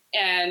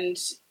 and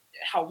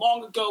how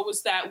long ago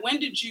was that? When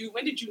did you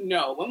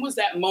know? When was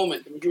that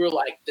moment when you were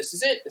like, this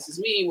is it, this is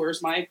me,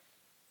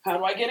 how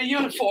do I get a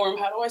uniform?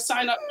 How do I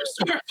sign up for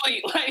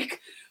Starfleet?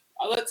 Like,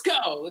 let's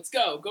go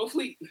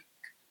Fleet.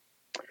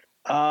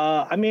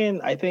 I mean,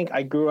 I think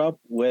I grew up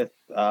with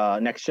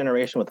Next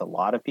Generation with a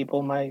lot of people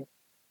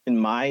in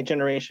my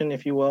generation,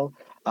 if you will.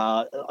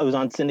 It was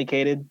on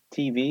syndicated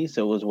TV,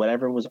 so it was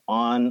whatever was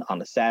on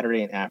a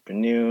Saturday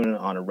afternoon,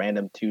 on a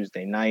random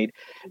Tuesday night.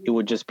 It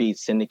would just be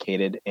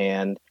syndicated,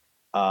 and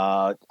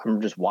I'm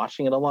just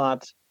watching it a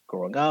lot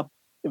growing up.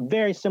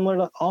 Very similar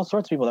to all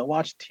sorts of people that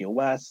watched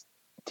TOS,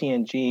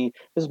 TNG.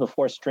 This is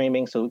before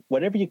streaming, so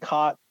whatever you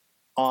caught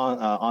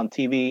on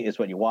TV is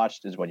what you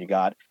watched, is what you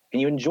got,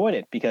 and you enjoyed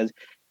it because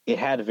it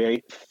had a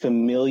very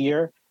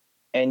familiar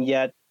and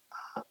yet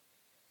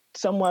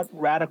somewhat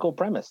radical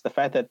premise. The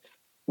fact that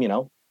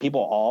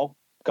people all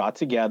got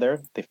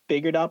together, they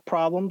figured out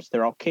problems,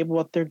 they're all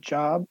capable at their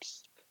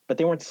jobs, but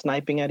they weren't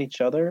sniping at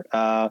each other.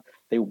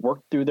 They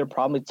worked through their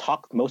problem. They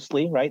talked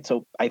mostly, right?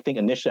 So I think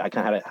initially I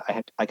kind of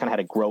had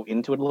to grow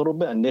into it a little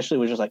bit. Initially,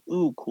 it was just like,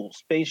 ooh, cool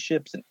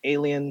spaceships and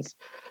aliens,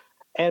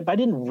 but I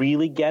didn't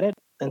really get it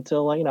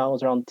until I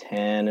was around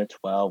 10 or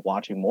 12,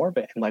 watching more of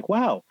it, and like,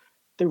 wow,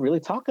 they're really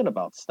talking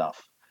about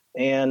stuff,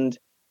 and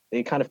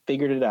they kind of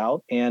figured it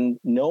out. And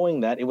knowing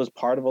that it was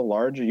part of a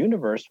larger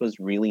universe was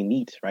really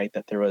neat, right?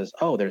 That there's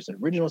an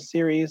original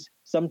series.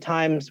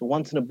 Sometimes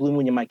once in a blue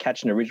moon, you might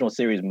catch an original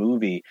series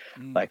movie,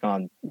 like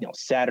on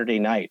Saturday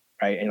night,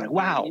 right? And you're like,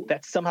 wow,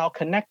 that's somehow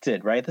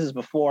connected, right? This is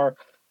before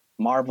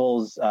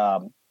Marvel's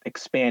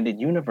expanded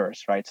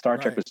universe, right? Star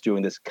Trek was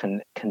doing this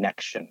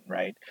connection,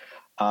 right?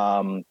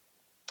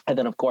 And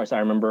then, of course, I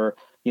remember,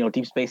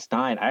 Deep Space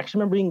Nine. I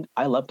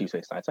love Deep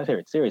Space Nine. It's my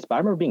favorite series, but I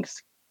remember being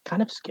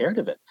kind of scared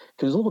of it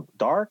because it was a little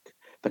dark.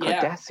 The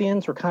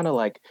Cardassians were kind of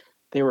like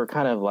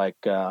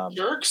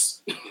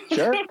jerks,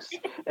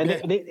 and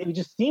they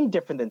just seemed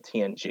different than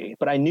TNG.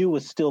 But I knew it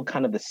was still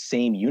kind of the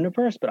same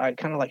universe. But I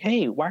kind of like,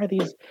 hey, why are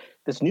this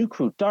new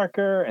crew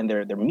darker and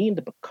they're mean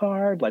to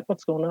Picard? Like,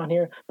 what's going on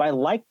here? But I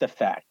like the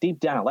fact, deep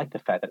down,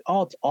 that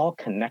it's all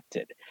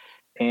connected.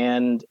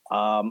 And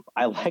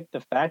I like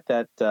the fact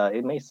that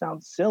it may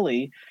sound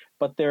silly,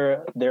 but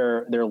their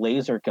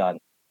laser gun,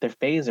 their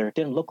phaser,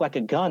 didn't look like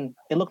a gun.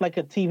 It looked like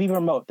a TV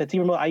remote. The TV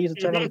remote I used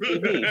to turn on the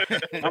TV.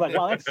 I'm like,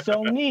 wow, that's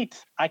so neat.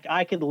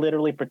 I could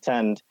literally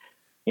pretend,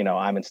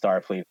 I'm in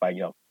Starfleet by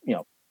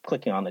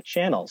clicking on the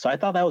channel. So I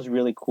thought that was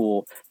really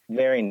cool,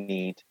 very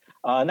neat.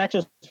 And that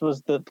just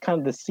was the kind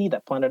of the seed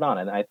that planted on.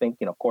 And I think,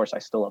 of course, I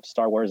still love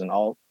Star Wars and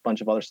a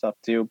bunch of other stuff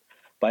too.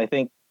 But I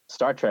think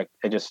Star Trek,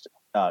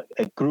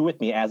 it grew with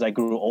me as I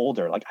grew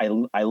older. Like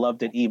I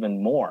loved it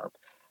even more.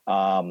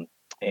 And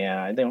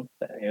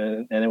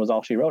it was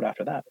all she wrote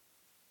after that.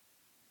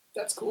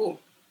 That's cool.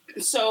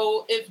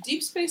 So if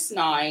Deep Space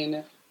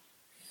Nine,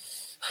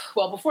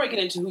 well, before I get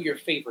into who your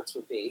favorites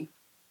would be,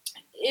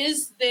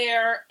 is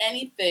there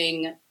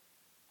anything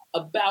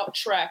about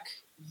Trek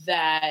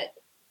that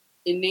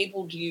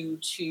enabled you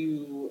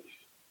to,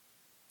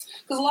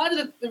 because a lot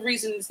of the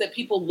reasons that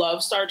people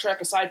love Star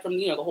Trek, aside from,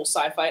 the whole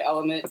sci-fi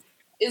element,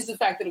 is the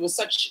fact that it was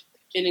such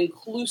an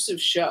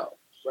inclusive show,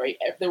 right?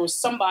 There was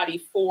somebody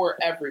for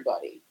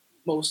everybody,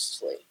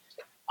 mostly.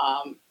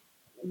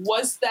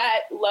 Was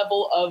that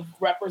level of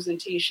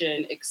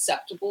representation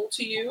acceptable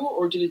to you,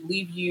 or did it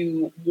leave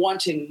you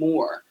wanting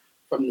more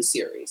from the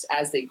series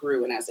as they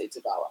grew and as they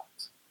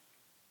developed?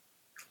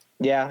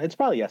 Yeah, it's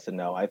probably yes and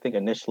no. I think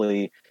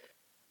initially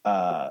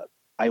I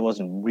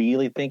wasn't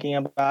really thinking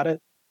about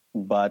it,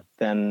 but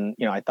then,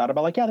 I thought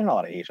about there are not a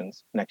lot of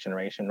Asians, Next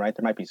Generation, right?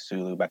 There might be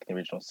Sulu back in the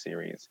original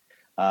series,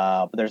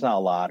 but there's not a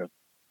lot of,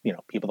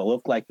 people that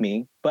look like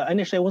me. But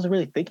initially I wasn't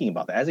really thinking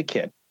about that as a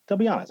kid. To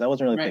be honest, I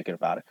wasn't really thinking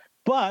about it.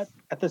 But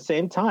at the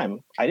same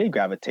time, I did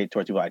gravitate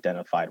towards people I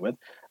identified with.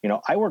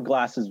 I wore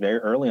glasses very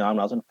early on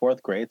when I was in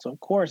 4th grade. So, of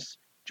course,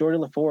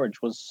 Geordi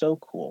LaForge was so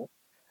cool.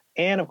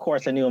 And, of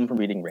course, I knew him from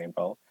reading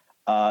Rainbow.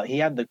 He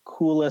had the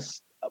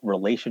coolest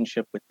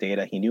relationship with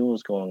Data. He knew what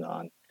was going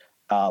on.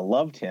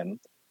 Loved him.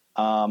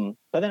 But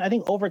then I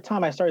think over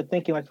time I started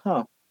thinking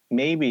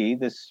maybe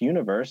this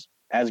universe,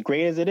 as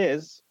great as it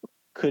is,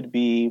 could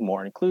be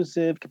more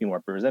inclusive, could be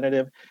more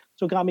representative.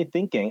 So it got me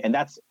thinking. And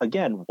that's,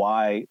 again,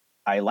 why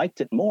I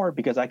liked it more,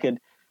 because I could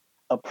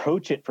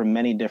approach it from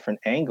many different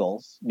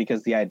angles,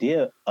 because the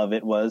idea of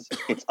it was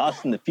it's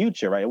us in the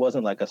future, right? It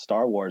wasn't like a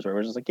Star Wars where it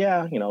was just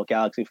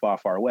galaxy far,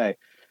 far away.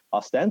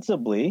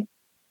 Ostensibly,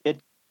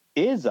 it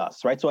is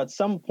us, right? So at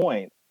some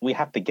point, we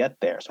have to get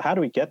there. So how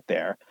do we get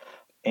there?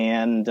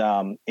 And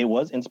it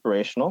was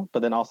inspirational,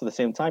 but then also at the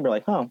same time, you're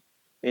like,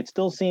 it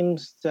still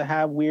seems to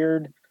have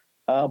weird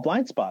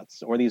blind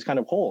spots or these kind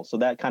of holes. So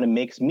that kind of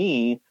makes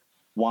me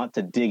want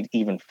to dig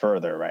even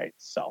further, right?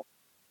 So.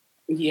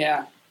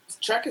 Yeah.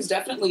 Trek is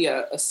definitely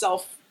a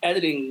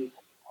self-editing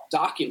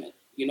document.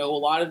 A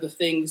lot of the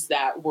things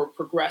that were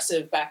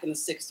progressive back in the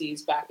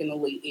 60s, back in the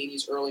late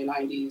 80s, early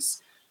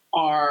 90s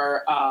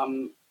are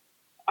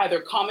either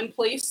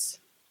commonplace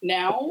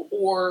now,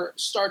 or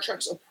Star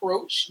Trek's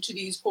approach to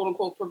these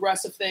quote-unquote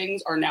progressive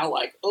things are now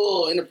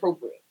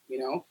inappropriate,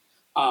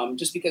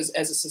 just because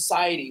as a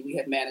society we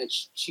have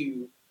managed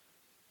to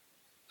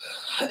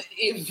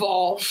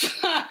evolve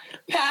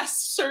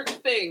past certain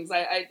things.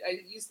 I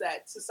use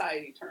that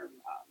society term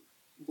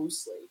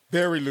loosely.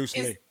 Very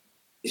loosely.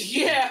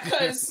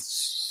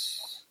 Because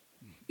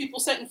people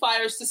setting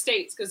fires to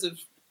states because of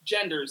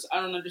genders.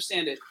 I don't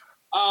understand it.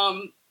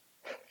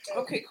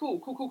 Okay,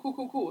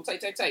 cool.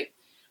 Tight.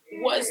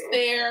 Was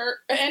there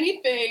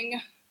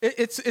anything?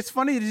 It's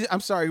funny.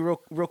 I'm sorry, real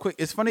quick.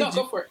 It's funny. No,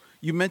 go for it.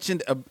 You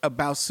mentioned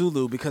about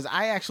Sulu, because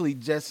I actually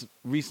just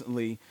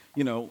recently,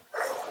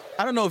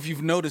 I don't know if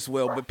you've noticed,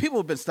 Will, but people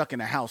have been stuck in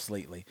the house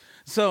lately.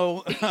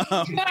 So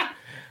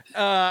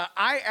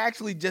I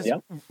actually just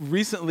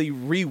recently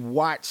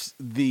rewatched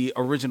the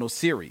original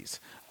series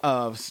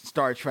of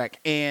Star Trek,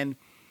 and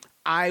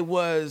I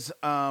was,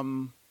 the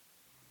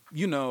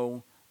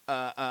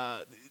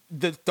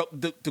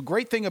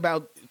great thing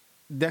about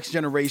Next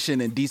Generation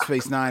and Deep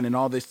Space Nine and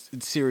all this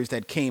series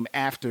that came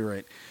after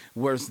it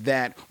was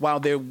that while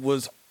there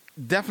was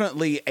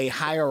definitely a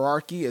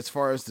hierarchy as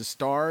far as the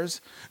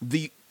stars,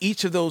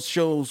 each of those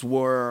shows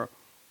were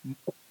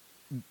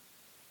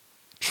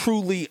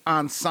truly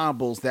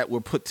ensembles that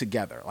were put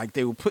together. Like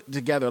they were put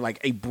together like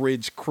a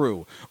bridge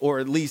crew, or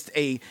at least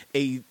a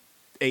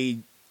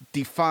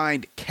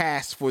defined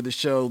cast for the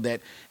show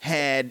that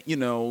had,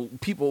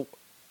 people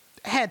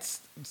had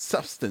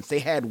substance, they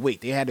had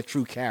weight, they had a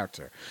true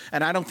character.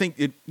 And I don't think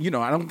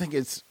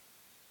it's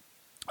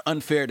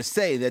unfair to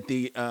say that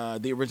the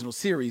original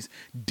series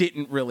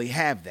didn't really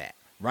have that,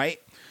 right?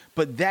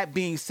 But that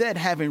being said,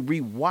 having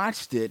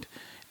rewatched it,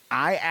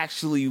 I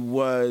actually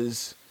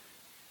was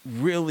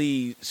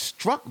really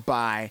struck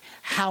by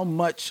how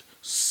much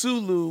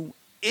Sulu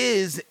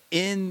is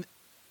in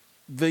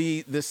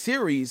the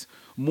series,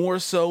 more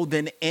so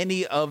than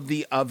any of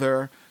the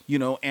other,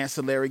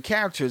 ancillary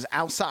characters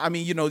outside. I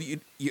mean, you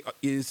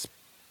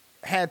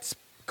had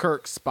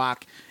Kirk,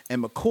 Spock,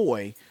 and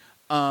McCoy,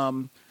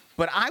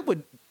 but I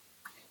would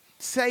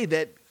say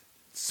that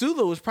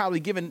Sulu was probably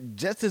given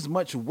just as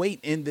much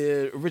weight in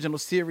the original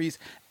series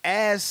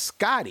as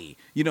Scotty.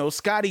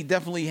 Scotty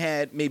definitely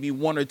had maybe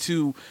one or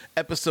two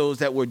episodes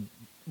that were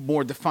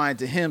more defined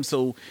to him,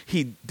 so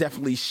he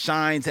definitely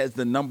shines as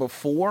the number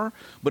 4.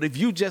 But if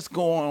you just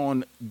go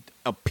on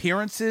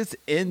appearances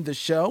in the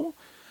show,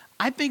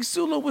 I think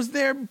Sulu was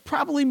there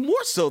probably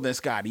more so than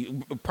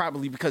Scotty,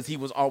 probably because he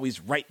was always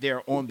right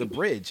there on the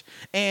bridge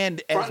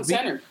and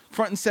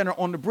front and center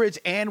on the bridge,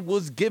 and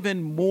was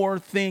given more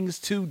things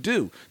to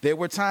do. There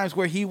were times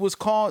where he was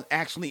called,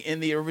 actually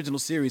in the original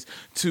series,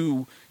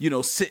 to,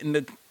 sit in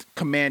the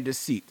commander's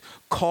seat,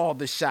 call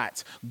the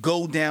shots,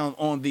 go down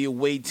on the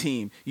away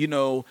team,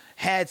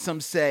 had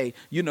some say.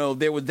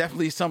 There were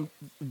definitely some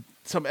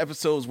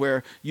episodes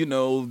where,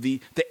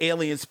 the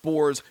alien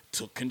spores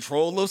took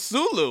control of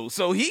Sulu.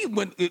 So he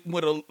went a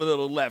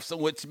little left, so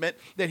which meant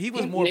that he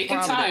was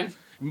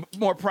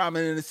more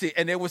prominent in the scene.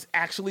 And there was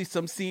actually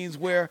some scenes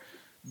where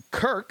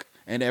Kirk,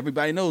 and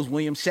everybody knows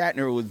William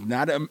Shatner was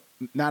not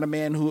a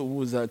man who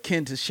was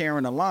akin to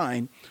sharing a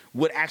line,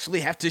 would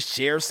actually have to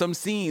share some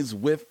scenes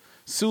with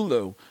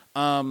Sulu.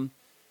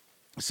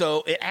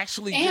 So it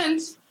actually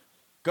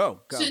go.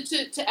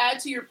 To add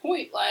to your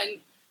point, like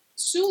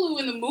Sulu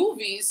in the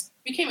movies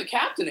became a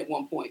captain at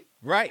one point.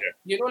 Right.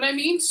 You know what I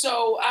mean?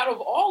 So out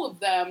of all of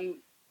them,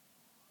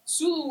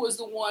 Sulu was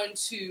the one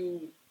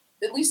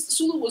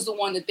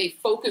that they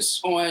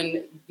focused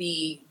on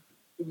the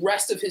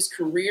rest of his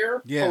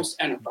career post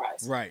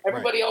Enterprise. Right.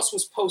 Everybody else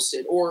was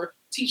posted or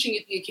teaching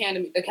at the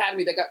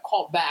academy that got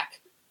called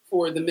back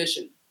for the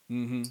mission.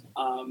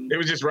 Mm-hmm. It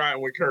was just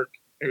riding with Kirk.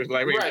 It was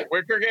like, wait,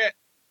 where Kirk at?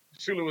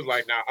 Sulu was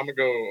like, nah, I'm gonna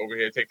go over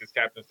here, take this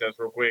captain's test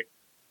real quick,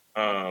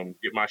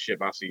 get my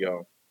ship. I'll see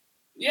y'all.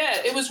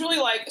 Yeah, it was really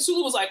like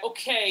Sulu was like,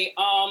 okay,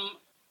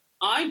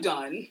 I'm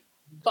done.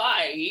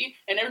 Bye.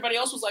 And everybody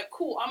else was like,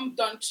 cool, I'm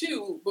done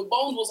too. But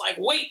Bones was like,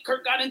 wait,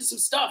 Kirk got into some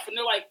stuff, and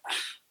they're like,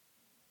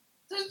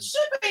 the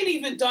ship ain't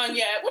even done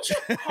yet. What you?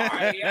 All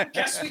right, I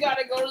guess we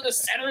gotta go to the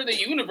center of the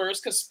universe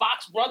because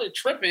Spock's brother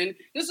tripping.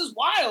 This is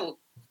wild.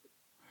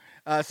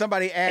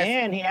 Somebody asked,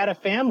 and he had a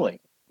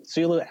family.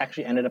 Sulu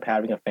actually ended up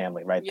having a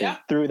family, right? Yeah. They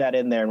threw that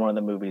in there in one of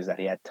the movies that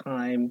he had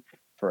time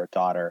for a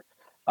daughter,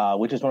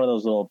 which is one of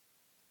those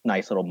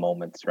nice little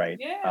moments, right?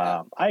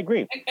 Yeah. I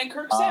agree. And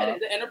Kirk said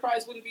the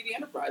Enterprise wouldn't be the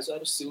Enterprise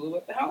without Sulu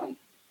at the helm.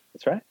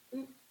 That's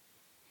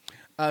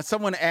right.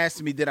 Someone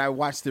asked me, did I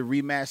watch the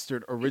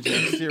remastered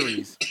original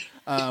series?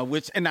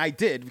 And I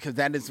did, because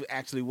that is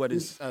actually what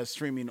is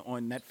streaming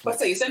on Netflix. Let's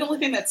say, is that the only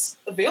thing that's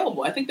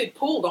available? I think they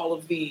pulled all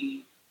of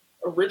the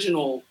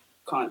original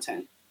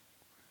content.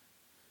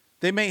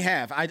 They may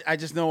have. I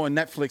just know on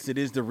Netflix it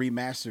is the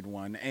remastered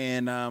one,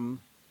 and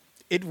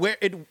it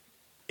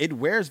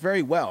wears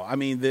very well. I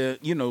mean,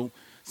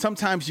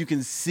 sometimes you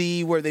can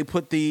see where they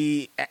put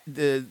the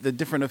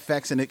different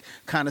effects, and it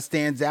kind of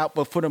stands out.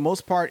 But for the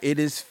most part, it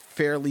is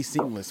fairly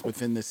seamless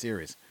within the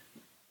series.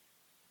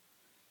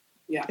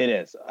 Yeah, it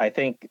is. I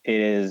think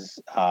it is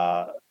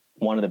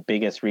one of the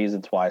biggest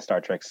reasons why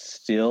Star Trek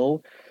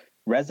still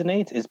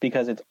resonates is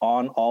because it's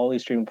on all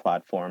these streaming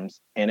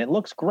platforms, and it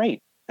looks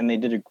great. And they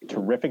did a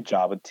terrific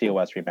job with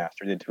TOS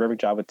Remastered. They did a terrific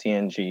job with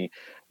TNG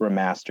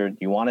Remastered.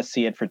 You want to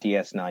see it for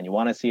DS9. You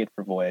want to see it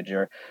for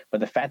Voyager. But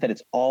the fact that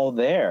it's all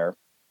there,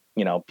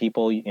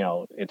 people,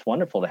 it's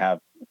wonderful to have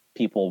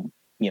people,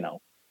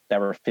 that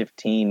were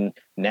 15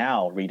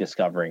 now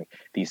rediscovering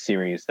these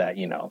series that,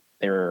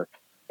 they were,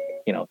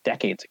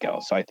 decades ago.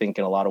 So I think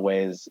in a lot of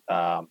ways,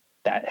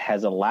 that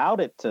has allowed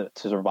it to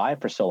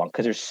survive for so long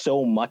because there's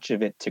so much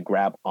of it to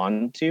grab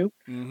onto.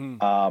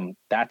 Mm-hmm.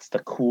 That's the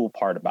cool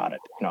part about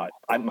it.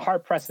 I'm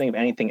hard pressed to think of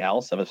anything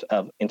else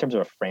of in terms of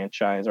a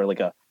franchise or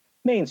like a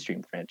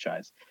mainstream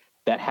franchise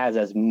that has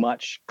as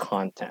much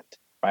content.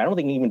 Right? I don't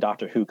think even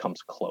Doctor Who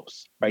comes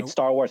close. Right? Nope.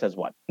 Star Wars has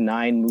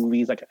 9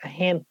 movies, like a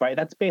hand. Right?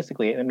 That's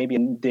basically it. And maybe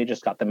they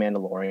just got The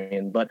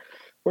Mandalorian, but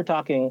we're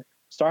talking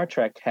Star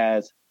Trek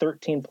has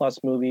 13 plus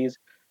movies.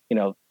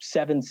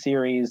 7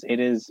 series. It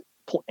is.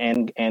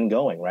 And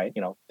going, right?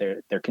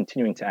 They're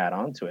continuing to add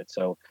on to it.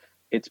 So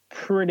it's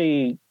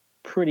pretty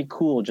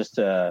cool just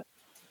to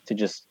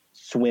just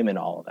swim in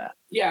all of that.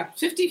 Yeah,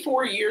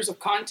 54 years of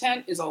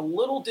content is a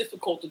little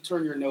difficult to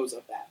turn your nose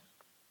up at.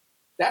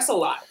 That's a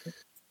lot.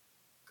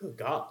 Good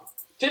God.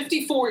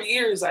 54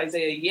 years,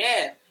 Isaiah.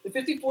 Yeah. The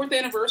 54th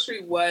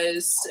anniversary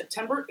was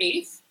September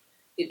 8th.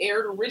 It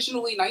aired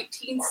originally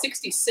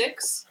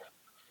 1966.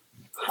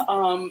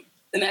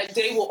 And that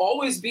day will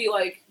always be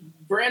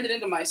branded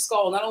into my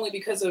skull, not only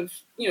because of,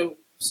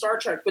 Star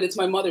Trek, but it's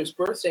my mother's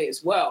birthday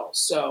as well.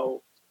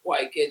 So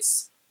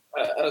it's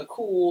a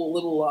cool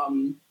little,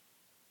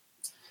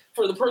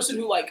 for the person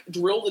who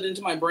drilled it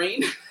into my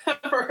brain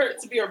for her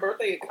to be her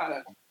birthday,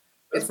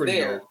 it's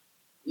there. Dope.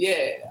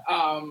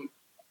 Yeah.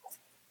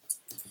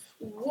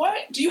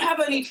 What do you have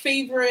any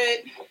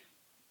favorite?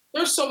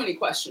 There's so many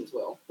questions,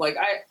 Will.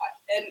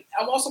 And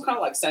I'm also kind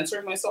of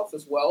censoring myself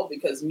as well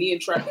because me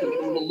and Trek can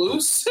get a little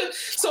loose.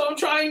 So I'm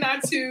trying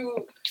not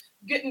to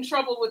get in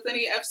trouble with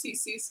any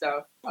FCC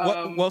stuff.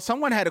 Well,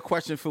 someone had a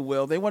question for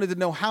Will. They wanted to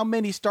know how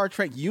many Star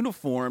Trek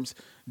uniforms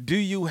do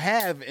you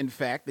have, in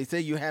fact? They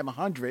say you have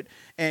 100.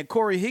 And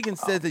Corey Higgins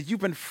says that you've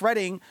been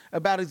fretting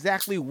about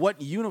exactly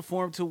what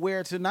uniform to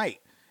wear tonight.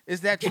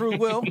 Is that true,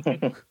 Will?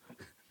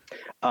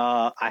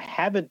 I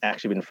haven't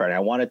actually been frightened.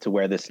 I wanted to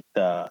wear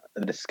the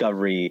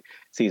Discovery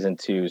Season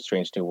 2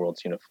 Strange New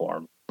Worlds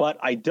uniform, but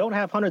I don't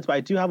have hundreds, but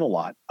I do have a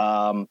lot.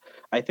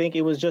 I think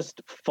it was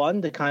just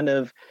fun to kind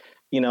of,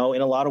 in a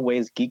lot of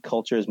ways, geek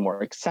culture is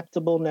more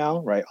acceptable now,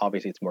 right?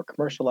 Obviously, it's more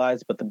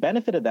commercialized, but the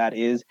benefit of that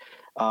is,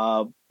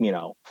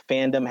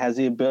 fandom has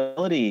the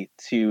ability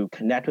to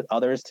connect with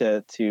others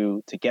to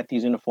get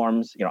these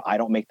uniforms. I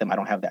don't make them. I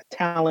don't have that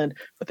talent,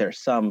 but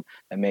there's some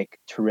that make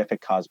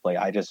terrific cosplay.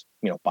 I just,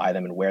 buy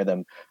them and wear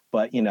them.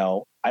 But,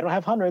 I don't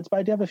have hundreds, but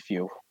I do have a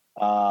few.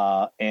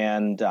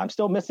 And I'm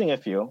still missing a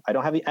few. I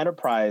don't have the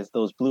Enterprise,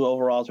 those blue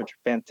overalls, which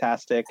are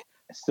fantastic.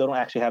 I still don't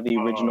actually have the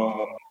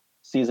original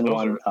season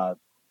 1.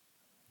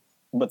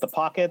 But the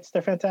pockets,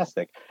 they're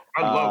fantastic.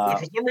 I love them.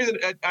 For some reason,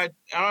 I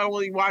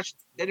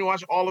didn't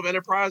watch all of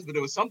Enterprise, but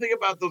there was something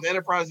about those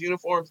Enterprise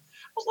uniforms. I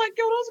was like,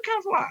 yo, those are kind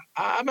of fly.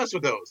 I mess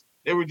with those.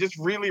 They were just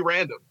really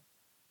random.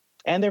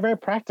 And they're very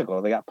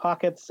practical. They got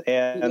pockets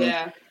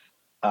and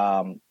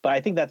but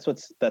I think that's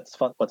what's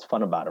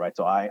fun about it, right?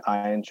 So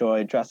I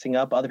enjoy dressing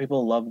up. Other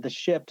people love the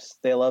ships.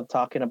 They love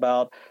talking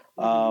about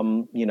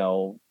their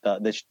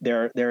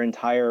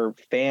entire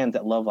fans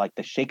that love like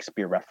the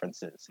Shakespeare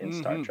references in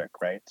Star Trek,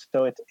 right?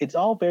 So it's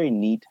all very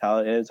neat how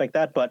it is like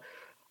that. But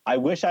I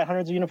wish I had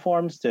hundreds of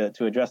uniforms to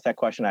address that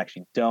question. I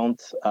actually don't.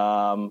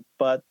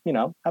 But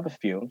have a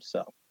few.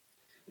 So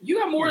you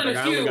got more than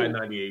a few. I only got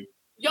 98.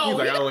 Yo,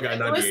 I only got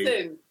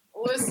 98.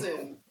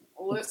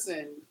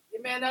 Listen.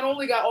 Your man not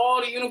only got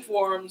all the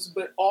uniforms,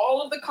 but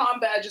all of the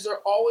comm badges are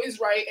always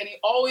right, and he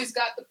always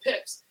got the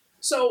pips.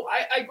 So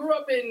I grew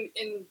up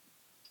in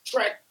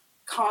Trek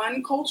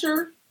con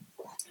culture,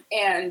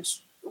 and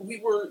we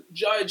were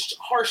judged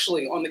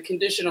harshly on the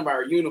condition of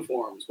our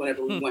uniforms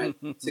whenever we went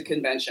to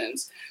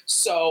conventions.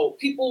 So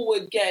people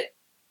would get,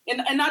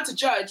 and not to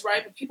judge,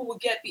 right, but people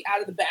would get the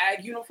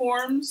out-of-the-bag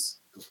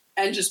uniforms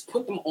and just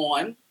put them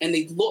on, and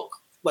they'd look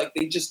like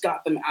they just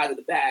got them out of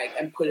the bag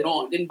and put it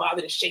on. Didn't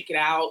bother to shake it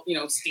out,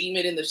 steam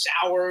it in the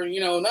shower,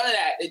 none of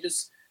that. They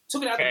just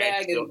took it out the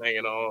bag and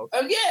hanging on.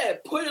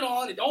 Put it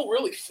on. It don't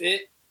really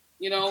fit,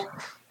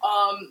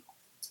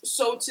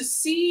 So to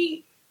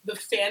see the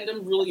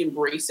fandom really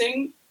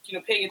embracing,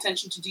 paying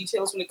attention to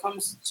details when it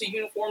comes to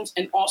uniforms,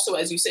 and also,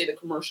 as you say, the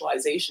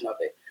commercialization of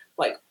it.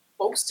 Like,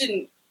 folks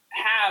didn't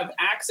have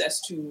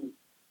access to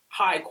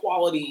high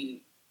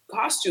quality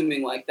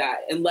costuming like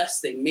that unless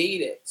they made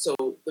it. So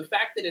the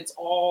fact that it's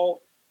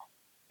all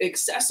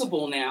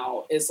accessible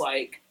now is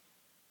like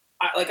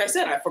I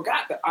said, I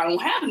forgot that I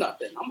don't have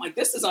nothing. I'm like,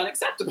 this is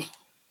unacceptable.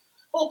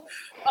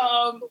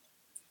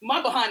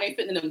 My behind ain't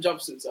fitting in them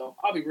jumpsuits, though.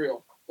 I'll be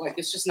real. Like,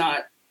 it's just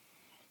not.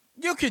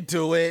 You could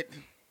do it.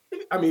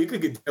 I mean, you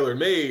could get tailor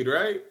made,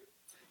 right?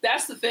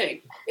 That's the thing.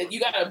 You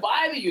got to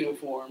buy the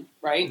uniform,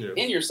 right,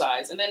 in your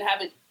size, and then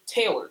have it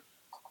tailored.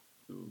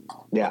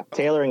 Yeah,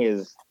 tailoring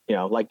is,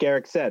 like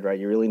Garrick said, right?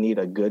 You really need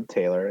a good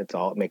tailor. It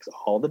makes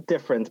all the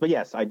difference. But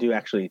yes, I do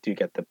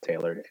get them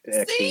tailored.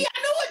 See,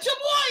 I know what your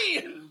boy.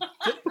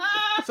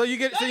 So you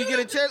get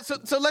a chance.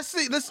 So let's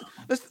see.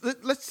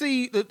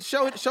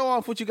 Show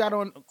off what you got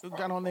on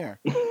there.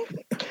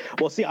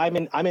 Well, see,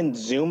 I'm in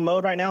Zoom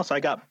mode right now, so I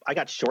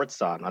got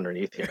shorts on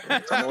underneath here.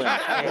 I'm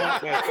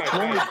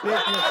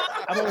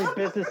only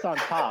business on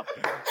top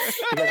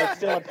because it's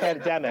still a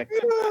pandemic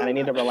and I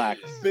need to relax.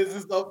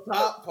 Business up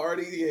top,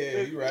 party,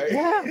 yeah, you right.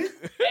 Yeah.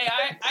 Hey,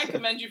 I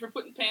commend you for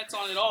putting pants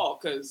on at all,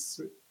 because.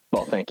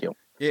 Well, thank you.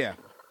 Yeah,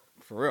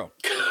 for real.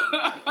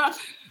 I've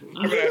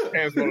been had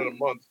pants on in a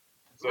month.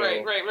 So.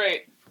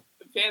 Right.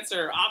 Pants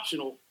are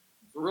optional,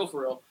 for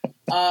real.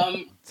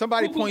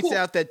 Somebody points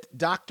out that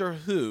Doctor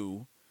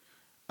Who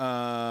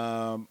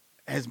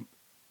has,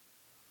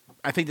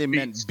 I think they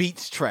meant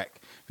beats Trek,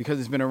 because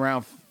it's been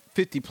around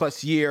 50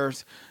 plus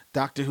years.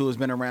 Doctor Who has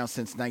been around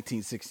since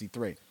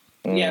 1963.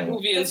 Yeah,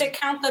 does it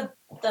count the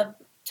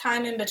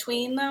time in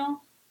between though,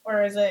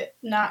 or is it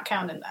not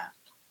counting that?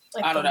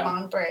 Like I don't know.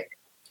 Long break.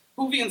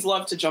 Whovians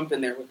love to jump in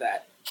there with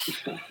that.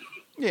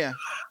 Yeah.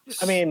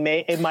 I mean,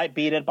 it might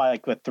beat it by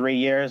 3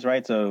 years,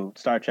 right? So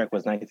Star Trek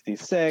was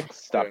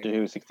 1966, Doctor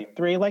Who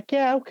 63.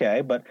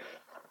 Okay, but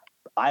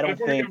I don't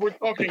think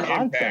the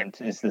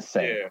content is the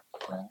same. Yeah,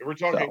 if we're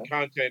talking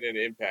content and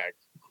impact.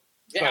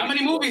 Yeah, how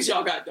many movies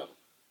y'all got though?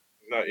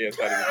 It's not even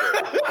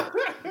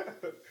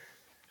good.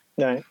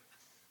 Right.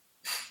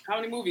 How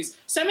many movies?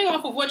 Stemming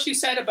off of what you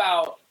said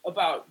about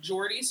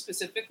Geordi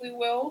specifically,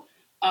 Will,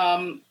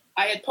 I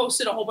had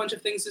posted a whole bunch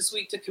of things this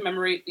week to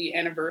commemorate the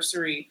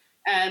anniversary,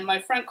 and my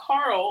friend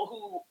Carl,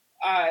 who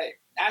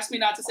asked me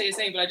not to say his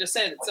name, but I just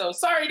said it, so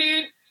sorry,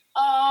 dude,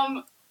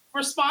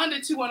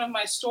 responded to one of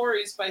my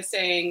stories by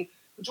saying,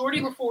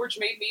 Geordi LaForge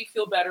made me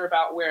feel better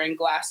about wearing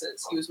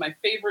glasses. He was my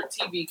favorite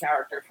TV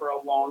character for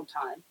a long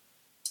time.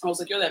 I was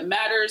like, yo, that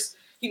matters.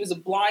 He was a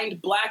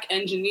blind black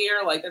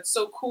engineer. Like, that's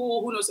so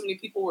cool. Who knows how many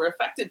people were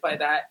affected by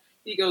that?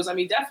 He goes, I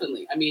mean,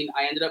 definitely. I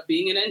ended up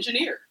being an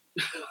engineer.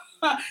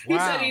 He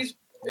said he's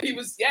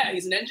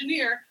an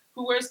engineer.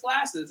 who wears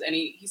glasses. And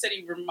he said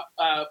he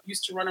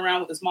used to run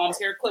around with his mom's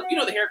hair clip. You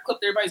know, the hair clip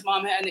that everybody's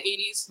mom had in the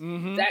 80s?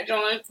 Mm-hmm. That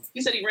John.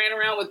 He said he ran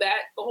around with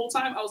that the whole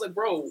time. I was like,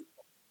 bro,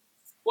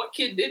 what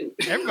kid didn't?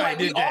 Everybody like,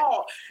 did that.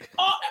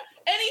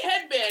 Any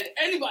headband,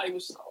 anybody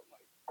was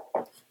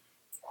like,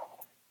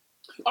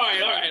 all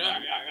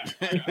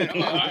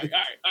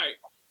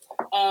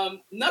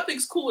right.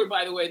 Nothing's cooler,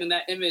 by the way, than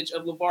that image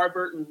of LeVar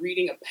Burton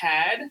reading a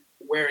pad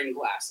wearing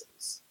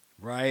glasses.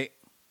 Right.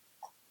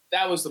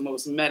 That was the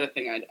most meta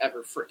thing I'd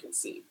ever freaking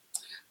seen.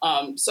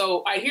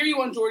 So I hear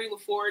you on Geordie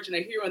LaForge, and I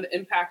hear you on the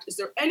Impact. Is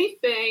there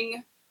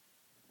anything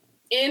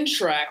in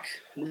Trek,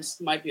 and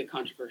this might be a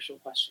controversial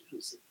question,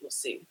 we'll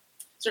see.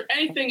 Is there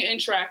anything in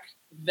Trek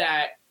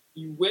that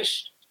you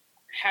wish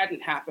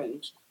hadn't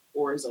happened,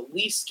 or is a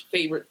least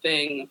favorite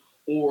thing,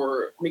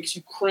 or makes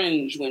you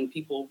cringe when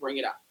people bring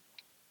it up?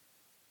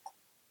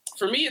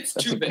 For me, it's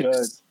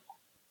Tuvix.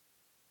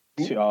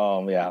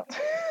 Yeah.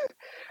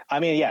 I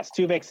mean, yes,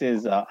 Tuvix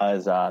is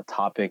a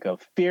topic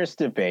of fierce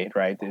debate,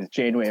 right? Is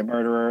Janeway a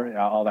murderer?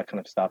 All that kind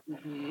of stuff.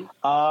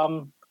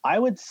 Mm-hmm. I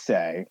would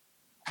say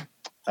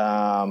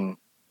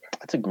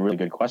that's a really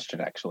good question,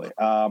 actually.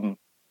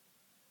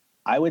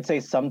 I would say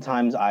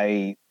sometimes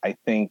I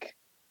think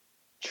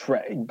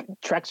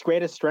Trek's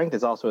greatest strength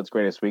is also its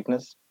greatest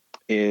weakness,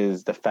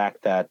 is the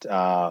fact that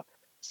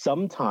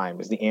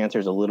sometimes the answer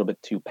is a little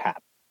bit too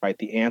pat, right?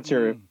 The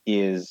answer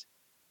is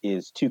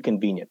too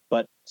convenient,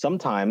 but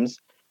sometimes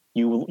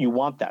you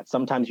want that.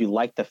 Sometimes you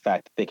like the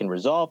fact that they can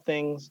resolve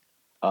things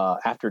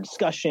after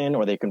discussion,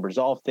 or they can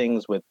resolve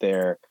things with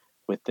their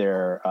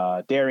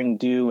daring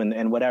do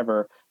and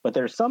whatever. But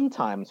there's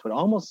sometimes what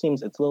almost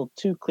seems it's a little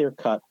too clear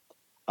cut.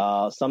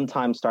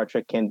 Sometimes Star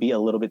Trek can be a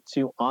little bit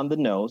too on the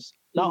nose.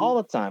 Not all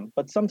the time,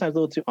 but sometimes a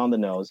little too on the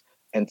nose.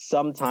 And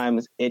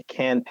sometimes it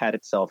can pat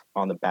itself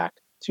on the back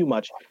too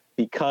much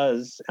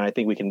because, and I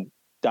think we can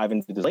dive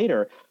into this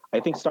later, I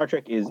think Star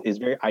Trek is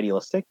very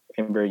idealistic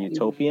and very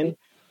utopian.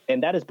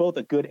 And that is both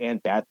a good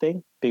and bad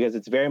thing, because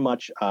it's very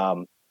much,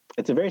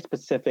 it's a very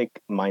specific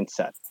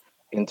mindset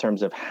in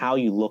terms of how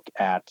you look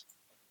at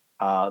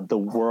the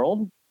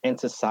world and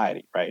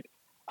society, right?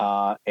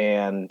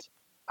 And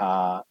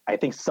I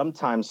think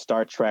sometimes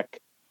Star Trek,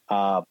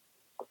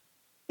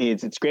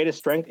 its greatest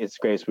strength, its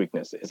greatest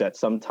weakness is that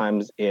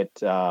sometimes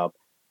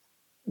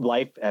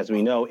life, as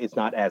we know, is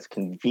not as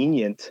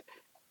convenient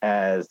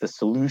as the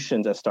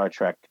solutions that Star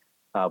Trek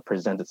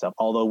presents itself.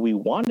 Although we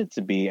want it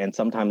to be, and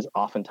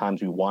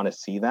oftentimes we want to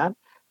see that.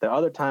 There are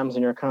other times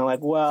when you're kind of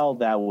like, well,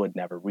 that would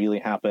never really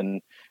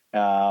happen.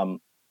 But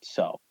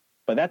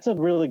that's a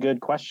really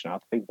good question.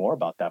 I'll think more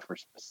about that for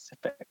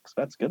specifics.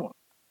 That's a good one.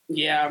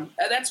 Yeah,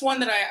 that's one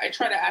that I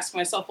try to ask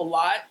myself a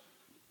lot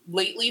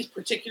lately,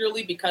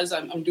 particularly because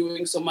I'm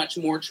doing so much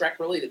more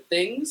Trek-related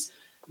things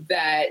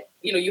that,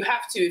 you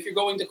have to, if you're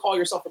going to call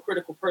yourself a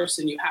critical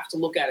person, you have to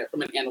look at it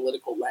from an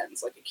analytical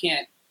lens. Like, it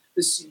can't,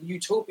 this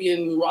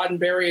utopian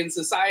Roddenberryan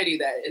society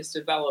that is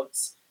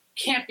developed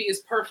can't be as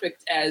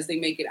perfect as they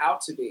make it out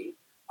to be.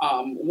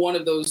 One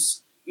of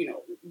those,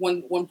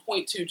 one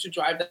point to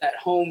drive that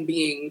home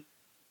being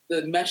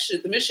the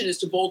mission is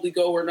to boldly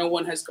go where no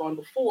one has gone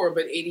before,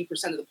 but 80%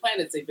 of the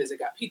planets they visit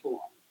got people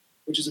on,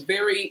 which is a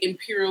very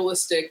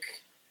imperialistic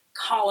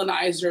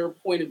colonizer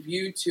point of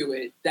view to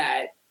it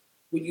that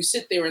when you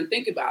sit there and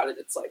think about it,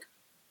 it's like,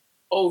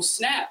 oh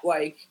snap,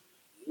 like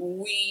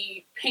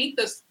we paint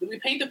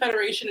the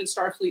Federation and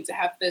Starfleet to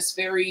have this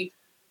very,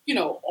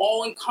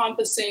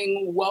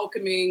 all-encompassing,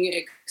 welcoming,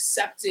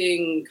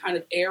 accepting kind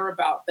of air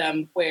about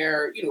them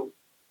where,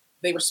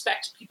 they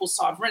respect people's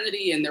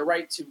sovereignty and their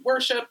right to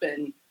worship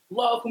and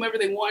love whomever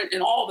they want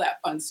and all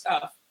that fun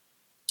stuff.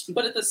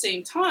 But at the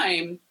same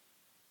time,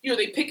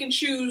 they pick and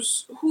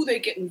choose who they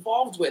get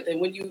involved with.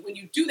 And when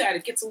you do that,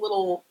 it gets a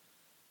little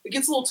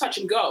touch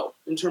and go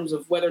in terms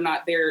of whether or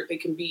not they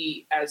can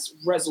be as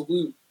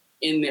resolute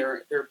in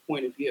their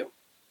point of view.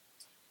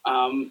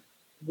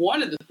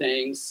 One of the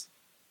things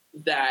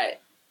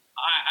that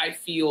I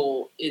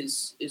feel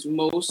is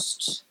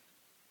most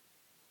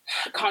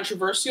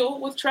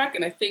controversial with Trek,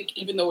 and I think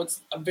even though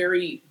it's a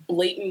very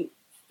blatant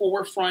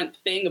forefront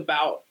thing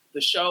about the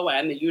show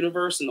and the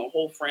universe and the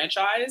whole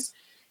franchise,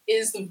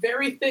 is the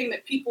very thing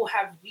that people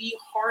have the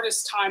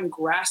hardest time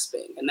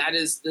grasping. And that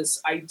is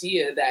this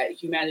idea that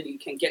humanity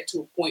can get to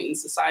a point in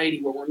society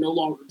where we're no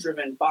longer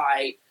driven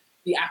by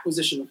the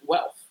acquisition of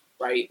wealth,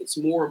 right? It's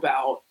more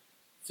about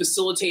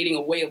facilitating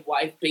a way of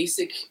life,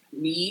 basic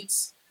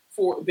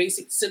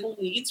civil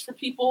needs for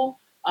people,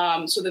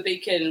 so that they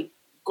can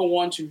go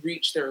on to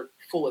reach their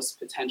fullest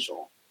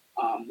potential.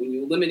 When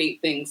you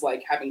eliminate things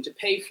like having to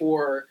pay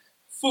for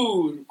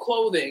food,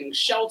 clothing,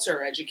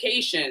 shelter,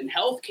 education,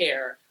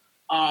 healthcare,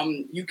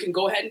 you can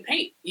go ahead and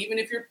paint, even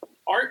if your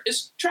art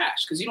is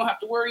trash, because you don't have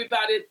to worry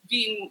about it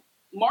being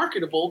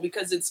marketable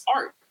because it's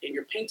art, and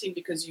you're painting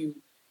because you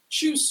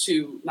choose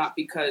to, not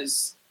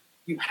because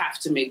you have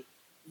to make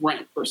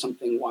rent or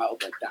something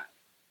wild like that.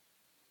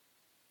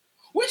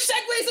 Which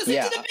segues us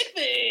into the big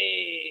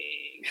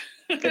thing.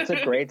 It's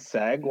a great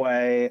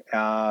segue.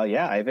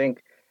 I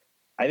think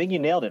I think you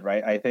nailed it,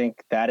 right? I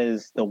think that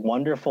is the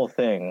wonderful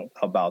thing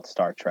about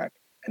Star Trek.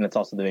 And it's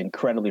also the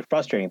incredibly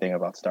frustrating thing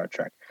about Star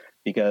Trek.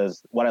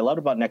 Because what I loved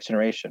about Next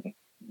Generation,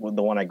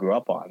 the one I grew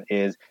up on,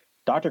 is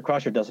Dr.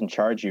 Crusher doesn't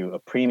charge you a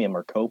premium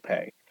or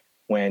copay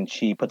when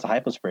she puts a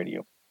hypospray to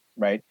you,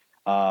 right?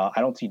 I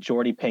don't see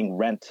Geordi paying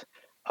rent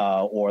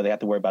or they have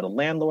to worry about a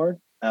landlord.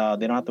 They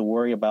don't have to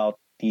worry about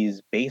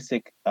these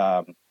basic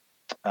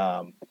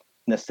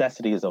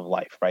necessities of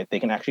life, right? They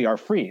can actually are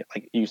free,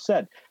 like you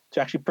said,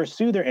 to actually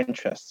pursue their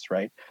interests,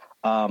 right?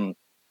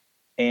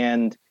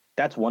 And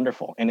that's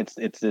wonderful. And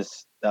it's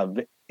this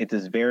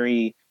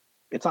very,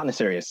 it's not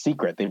necessarily a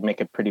secret. They make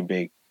a pretty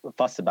big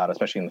fuss about it,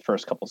 especially in the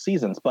first couple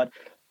seasons. But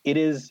it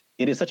is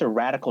such a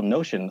radical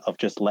notion of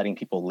just letting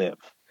people live,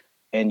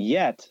 and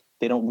yet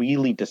they don't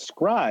really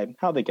describe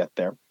how they get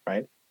there,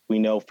 right? We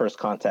know first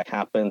contact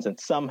happens, and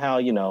somehow,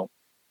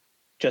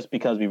 just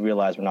because we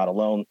realize we're not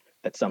alone,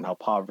 that somehow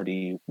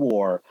poverty,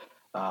 war,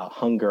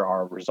 hunger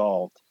are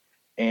resolved.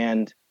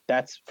 And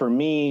that's, for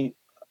me,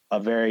 a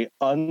very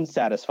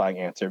unsatisfying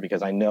answer,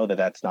 because I know that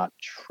that's not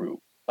true.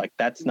 Like,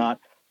 that's not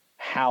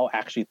how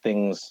actually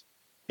things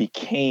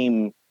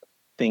became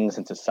things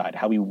in society,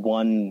 how we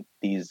won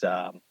these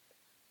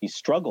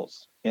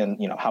struggles, and,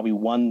 how we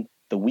won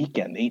the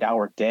weekend, the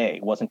 8-hour day.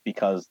 It wasn't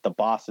because the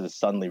bosses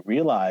suddenly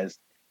realized,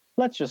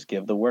 let's just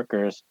give the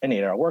workers an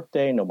 8-hour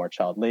workday, no more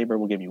child labor,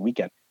 we'll give you a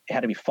weekend. It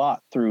had to be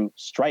fought through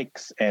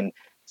strikes and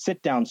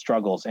sit-down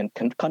struggles and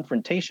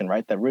confrontation,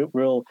 right? That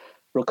real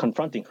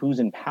confronting who's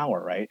in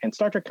power, right? And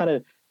Star Trek kind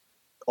of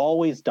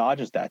always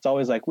dodges that. It's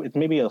always like,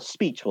 maybe a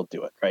speech will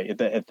do it, right?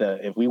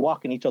 If we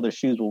walk in each other's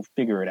shoes, we'll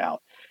figure it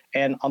out.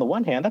 And on the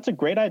one hand, that's a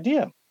great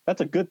idea.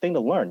 That's a good thing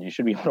to learn. You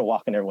should be able to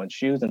walk in everyone's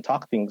shoes and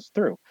talk things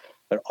through.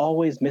 But it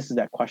always misses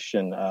that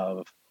question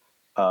of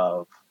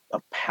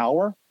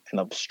power and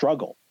of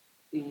struggle,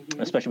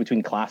 especially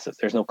between classes.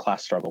 There's no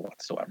class struggle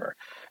whatsoever.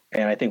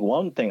 And I think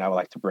one thing I would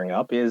like to bring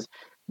up is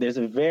there's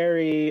a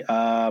very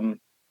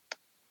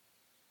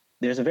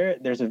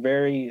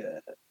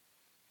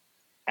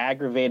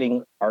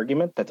aggravating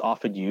argument that's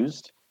often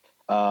used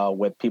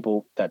with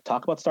people that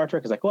talk about Star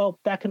Trek. Is like, well,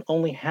 that can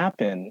only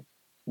happen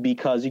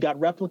because you got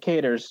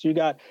replicators.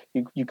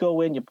 You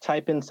go in, you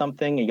type in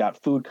something, you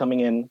got food coming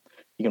in,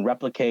 you can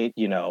replicate,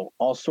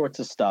 all sorts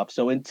of stuff.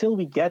 So until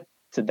we get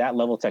to that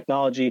level of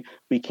technology,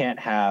 we can't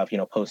have,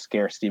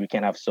 post-scarcity, we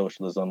can't have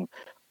socialism,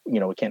 we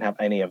can't have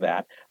any of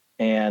that.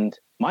 And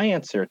my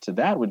answer to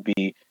that would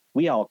be,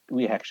 we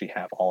actually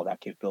have all of that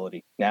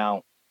capability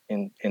now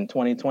in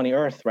 2020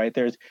 Earth, right?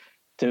 There's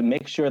to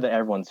make sure that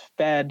everyone's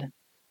fed,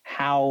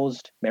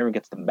 housed, everyone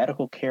gets the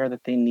medical care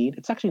that they need.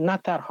 It's actually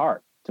not that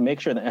hard to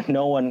make sure that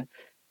no one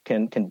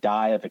can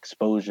die of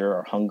exposure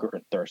or hunger or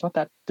thirst. Not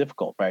that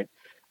difficult, right?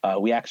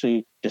 We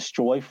actually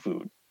destroy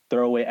food,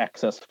 throw away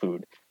excess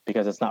food,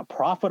 because it's not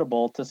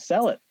profitable to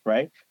sell it,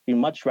 right? You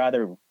much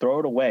rather throw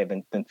it away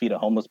than feed a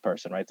homeless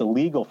person, right? It's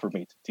illegal for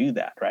me to do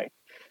that, right?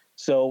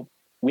 So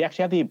we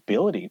actually have the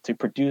ability to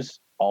produce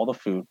all the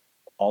food,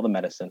 all the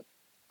medicine,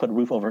 put a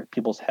roof over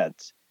people's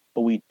heads,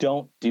 but we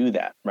don't do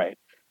that, right?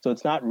 So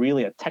it's not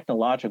really a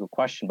technological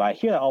question, but I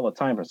hear that all the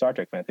time from Star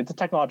Trek fans. It's a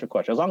technological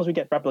question. As long as we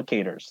get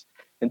replicators,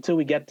 until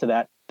we get to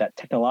that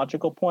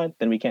technological point,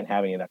 then we can't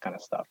have any of that kind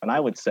of stuff. And I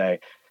would say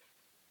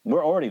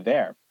we're already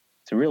there.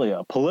 It's really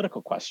a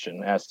political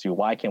question as to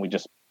why can't we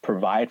just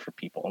provide for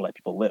people and let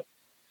people live.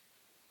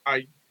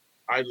 I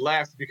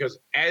laughed because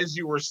as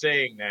you were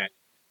saying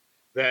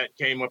that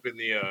came up in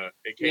the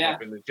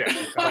up in the chat.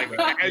 Like,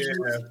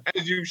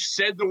 as you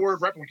said the word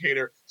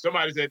replicator,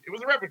 somebody said it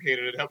was a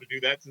replicator that helped to do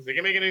that, since they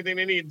can make anything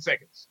they need in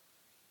seconds.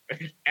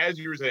 As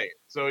you were saying.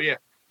 So yeah.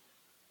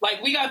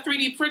 Like, we got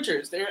 3D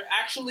printers. They're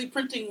actually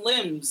printing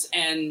limbs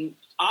and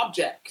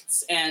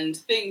objects and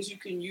things you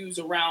can use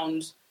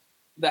around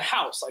the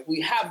house. Like,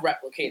 we have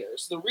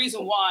replicators. The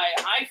reason why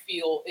I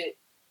feel it,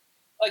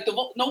 like,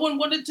 no one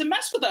wanted to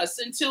mess with us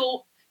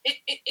until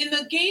in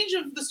the gauge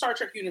of the Star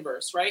Trek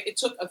universe, right? It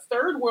took a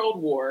third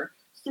world war,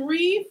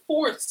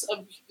 3/4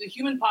 of the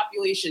human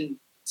population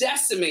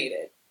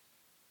decimated.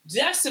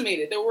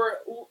 There were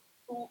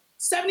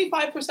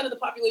 75% of the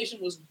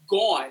population was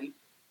gone,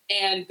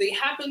 and they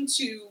happened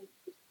to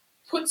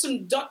put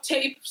some duct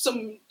tape,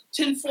 some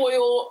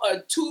tinfoil,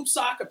 a tube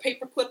sock, a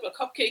paper clip, a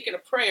cupcake, and a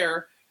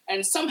prayer,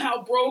 and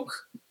somehow broke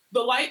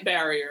the light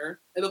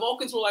barrier. And the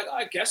Vulcans were like,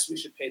 I guess we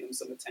should pay them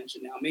some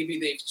attention now. Maybe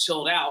they've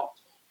chilled out.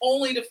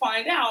 Only to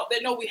find out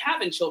that, no, we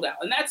haven't chilled out.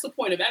 And that's the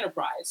point of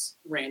Enterprise,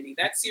 Randy.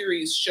 That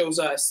series shows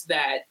us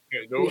that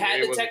we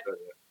had the tech.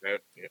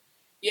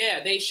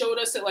 Yeah, they showed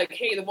us that, like,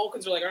 hey, the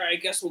Vulcans are like, all right, I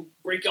guess we'll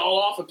break y'all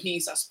off a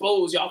piece. I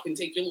suppose y'all can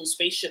take your little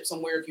spaceship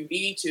somewhere if you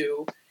need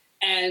to.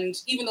 And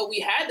even though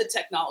we had the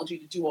technology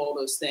to do all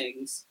those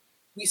things,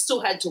 we still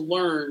had to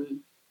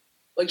learn.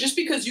 Like, just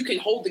because you can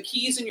hold the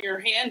keys in your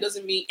hand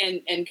doesn't mean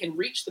and can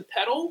reach the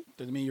pedal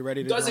doesn't mean you're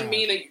ready to doesn't drive.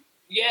 mean that.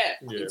 Yeah,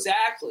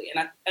 exactly.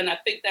 And I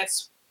think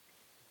that's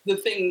the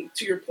thing,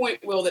 to your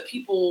point, Will, that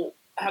people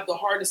have the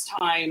hardest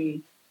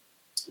time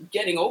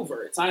getting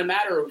over. It's not a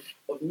matter of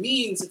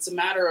means, it's a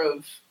matter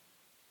of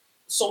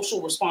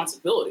social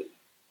responsibility.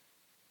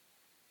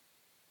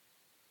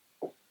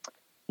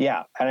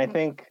 Yeah, and I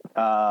think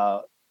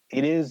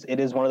it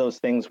is one of those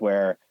things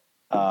where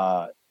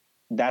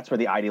that's where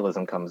the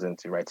idealism comes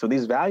into, right? So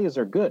these values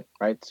are good,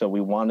 right? So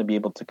we want to be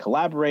able to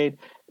collaborate,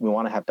 we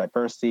want to have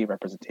diversity,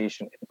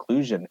 representation,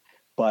 inclusion,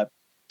 but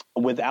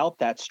without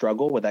that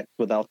struggle,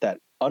 without that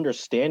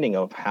understanding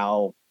of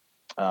how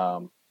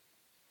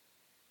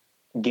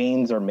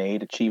gains are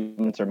made,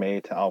 achievements are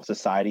made, how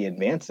society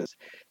advances,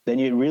 then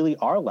you really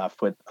are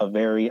left with a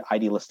very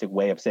idealistic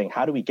way of saying,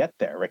 how do we get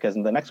there? Because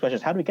the next question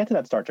is, how do we get to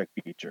that Star Trek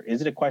future?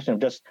 Is it a question of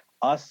just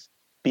us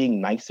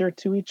being nicer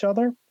to each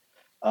other,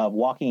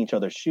 walking each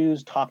other's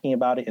shoes, talking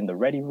about it in the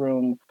ready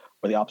room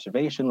or the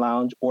observation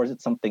lounge, or is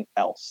it something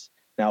else?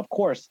 Now, of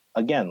course,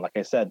 again, like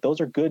I said, those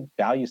are good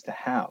values to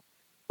have.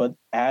 But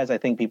as I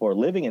think people are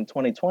living in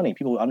 2020,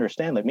 people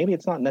understand that maybe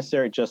it's not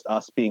necessarily just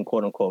us being,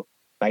 quote unquote,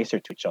 nicer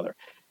to each other.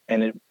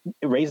 And it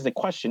raises the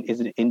question, is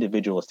it an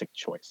individualistic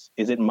choice?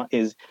 Is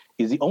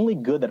the only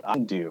good that I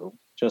do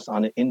just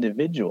on an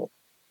individual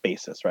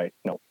basis, right?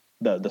 You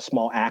know, the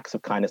small acts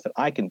of kindness that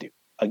I can do.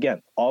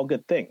 Again, all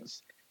good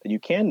things that you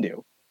can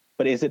do.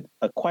 But is it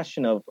a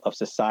question of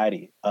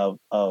society, of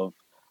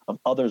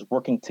others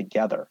working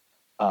together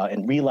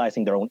and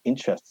realizing their own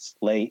interests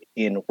lay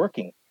in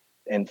working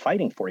and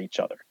fighting for each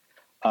other?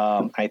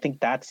 I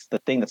think that's the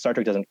thing that Star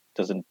Trek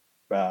doesn't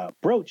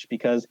broach,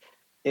 because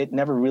it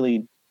never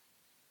really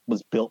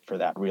was built for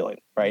that, really,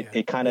 right?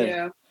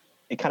 Yeah.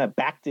 It kind of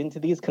backed into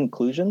these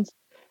conclusions,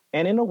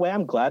 and in a way,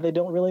 I'm glad they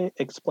don't really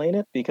explain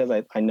it, because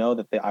I know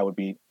that I would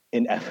be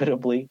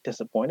inevitably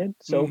disappointed.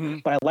 So,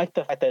 but I like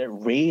the fact that it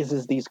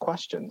raises these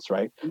questions,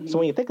 right? So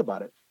when you think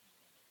about it,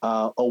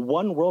 a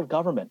one world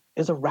government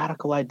is a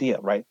radical idea,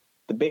 right?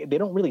 They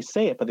don't really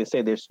say it, but they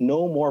say there's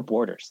no more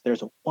borders.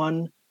 There's a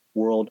one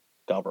world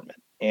government.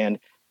 And,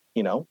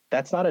 you know,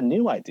 that's not a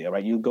new idea,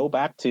 right? You go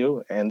back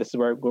to, and this is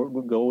where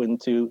we'll go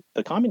into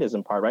the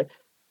communism part, right?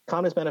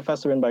 Communist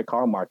Manifesto written by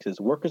Karl Marx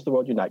is, workers of the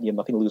world unite, you have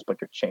nothing to lose but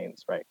your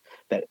chains, right?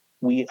 That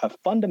we are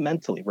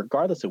fundamentally,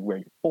 regardless of where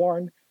you're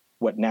born,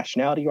 what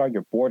nationality you are,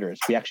 your borders,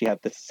 we actually have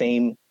the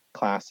same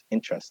class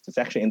interests. It's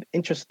actually in the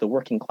interest of the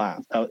working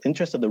class,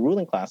 interest of the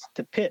ruling class,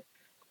 to pit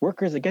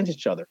workers against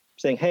each other,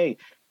 saying, hey,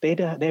 they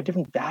have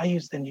different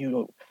values than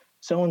you,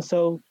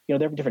 so-and-so, you know,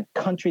 they have a different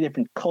country,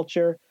 different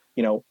culture,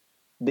 you know,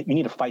 that you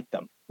need to fight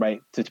them, right,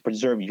 to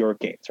preserve your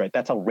gains, right?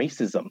 That's how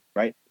racism,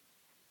 right?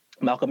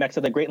 Malcolm X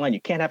said the great line,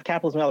 you can't have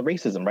capitalism without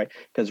racism, right?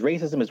 Because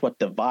racism is what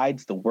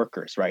divides the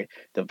workers, right?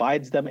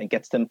 Divides them and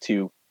gets them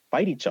to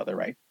fight each other,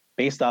 right?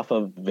 Based off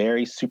of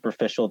very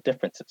superficial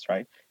differences,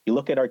 right? You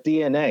look at our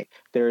DNA,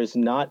 there is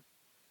not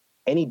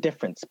any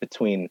difference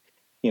between,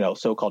 you know,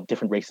 so-called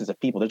different races of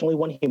people. There's only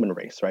one human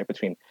race, right?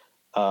 Between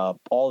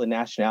all the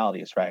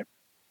nationalities, right?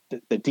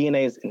 The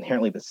DNA is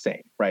inherently the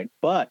same, right?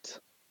 But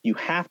you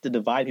have to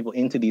divide people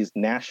into these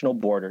national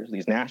borders,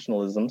 these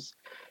nationalisms,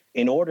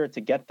 in order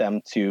to get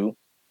them to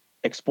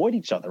exploit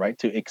each other, right?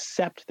 To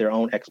accept their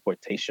own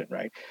exploitation,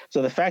 right?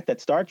 So the fact that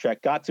Star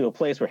Trek got to a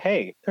place where,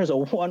 hey, there's a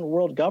one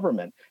world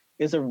government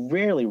is a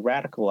really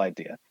radical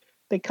idea.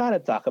 They kind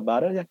of talk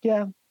about it, like,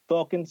 yeah,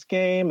 Vulcans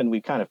came and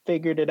we kind of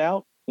figured it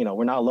out. You know,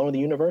 we're not alone in the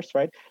universe,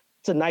 right?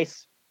 It's a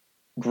nice,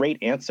 great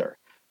answer,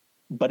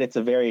 but it's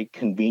a very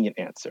convenient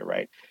answer,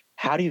 right?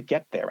 How do you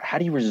get there? How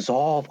do you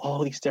resolve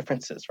all these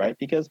differences, right?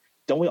 Because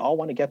don't we all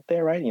want to get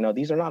there, right? You know,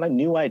 these are not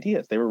new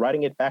ideas. They were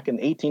writing it back in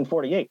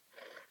 1848.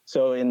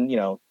 So in, you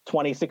know,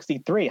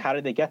 2063, how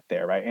did they get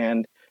there, right?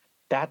 And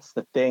that's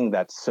the thing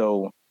that's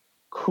so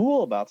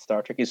cool about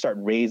Star Trek. You start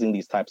raising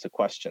these types of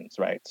questions,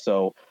 right?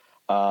 So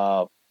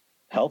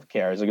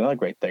healthcare is another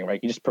great thing, right?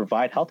 You just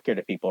provide healthcare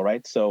to people,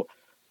 right? So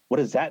what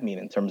does that mean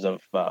in terms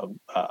of,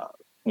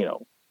 you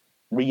know,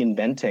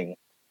 reinventing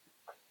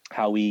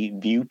how we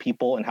view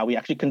people and how we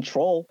actually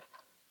control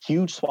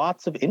huge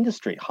swaths of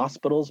industry,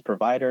 hospitals,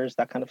 providers,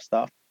 that kind of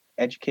stuff,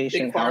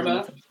 education. Big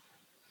pharma.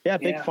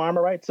 Big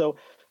pharma, right? So,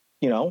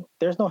 you know,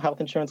 there's no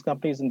health insurance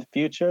companies in the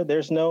future.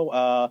 There's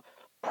no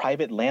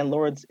private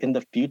landlords in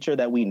the future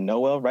that we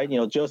know of, right? You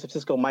know, Joseph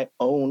Sisko might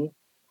own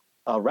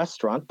a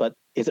restaurant, but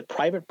is it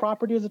private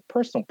property or is it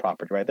personal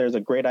property, right? There's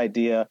a great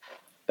idea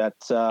that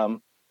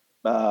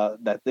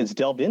that is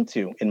delved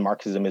into in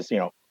Marxism is, you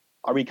know,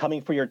 are we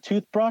coming for your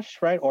toothbrush,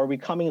 right? Or are we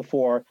coming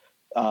for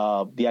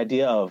the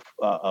idea of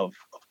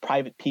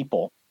private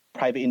people,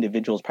 private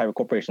individuals, private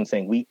corporations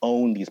saying we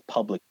own these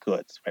public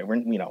goods, right? We're,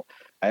 you know,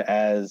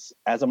 as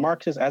a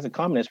Marxist, as a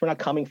communist, we're not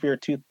coming for your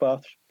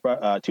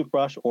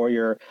toothbrush or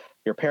your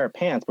pair of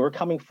pants, but we're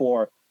coming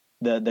for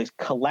the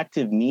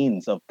collective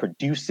means of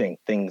producing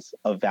things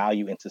of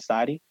value in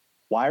society.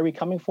 Why are we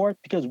coming for it?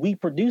 Because we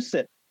produce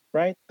it,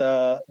 right?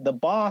 The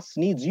boss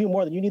needs you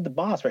more than you need the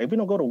boss, right? If we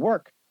don't go to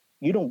work,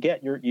 you don't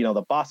get your, you know,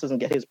 the boss doesn't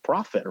get his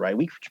profit, right?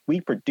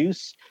 We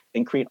produce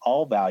and create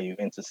all value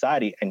in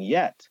society, and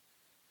yet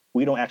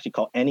we don't actually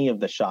call any of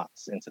the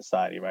shots in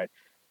society, right?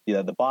 You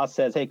know, the boss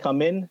says, hey,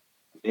 come in.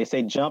 They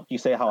say jump, you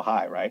say how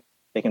high, right?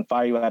 They can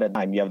fire you out at a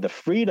time. You have the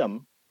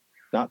freedom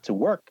not to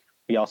work,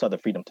 but you also have the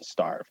freedom to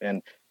starve.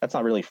 And that's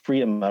not really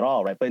freedom at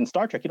all, right? But in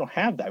Star Trek, you don't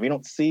have that. We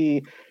don't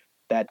see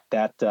that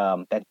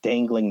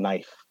dangling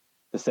knife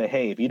to say,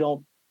 hey, if you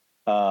don't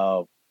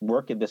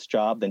work at this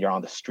job, then you're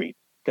on the street.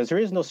 Because there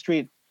is no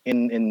street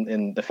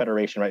in the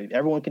Federation, right?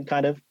 Everyone can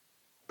kind of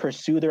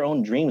pursue their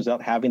own dreams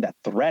without having that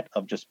threat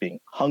of just being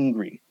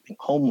hungry, being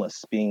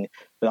homeless, being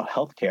without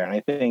healthcare. And I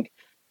think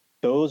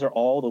those are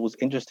all those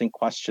interesting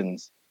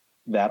questions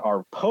that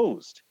are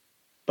posed,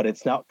 but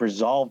it's not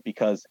resolved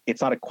because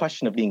it's not a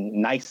question of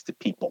being nice to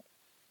people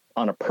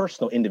on a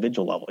personal,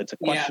 individual level. It's a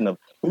question of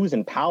who's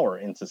in power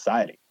in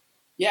society.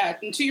 Yeah,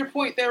 and to your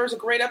point, there was a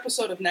great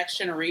episode of Next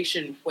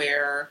Generation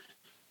where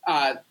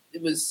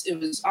it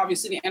was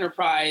obviously the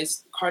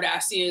Enterprise,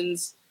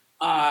 Cardassians,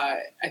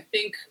 I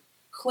think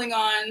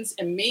Klingons,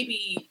 and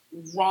maybe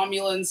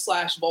Romulans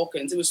 /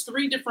 Vulcans. It was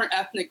 3 different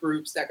ethnic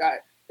groups that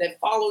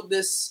followed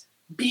this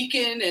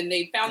beacon, and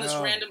they found this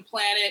random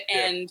planet,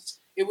 and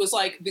it was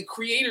like the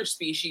creator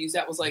species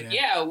that was like,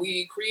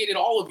 we created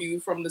all of you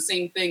from the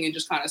same thing and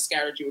just kind of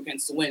scattered you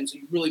against the wind, so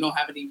you really don't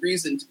have any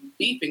reason to be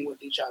beefing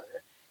with each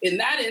other. In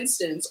that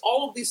instance,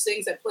 all of these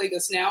things that plague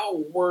us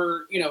now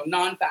were,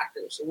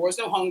 non-factors. There was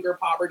no hunger,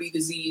 poverty,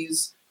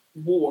 disease,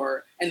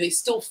 war, and they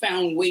still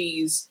found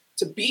ways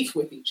to beef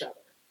with each other.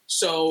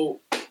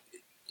 So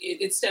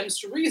it stems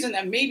to reason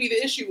that maybe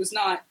the issue is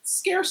not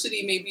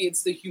scarcity, maybe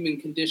it's the human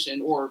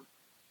condition, or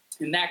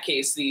in that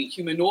case, the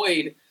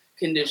humanoid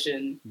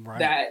condition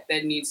that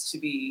needs to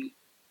be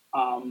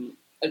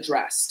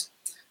addressed.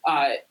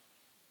 I'm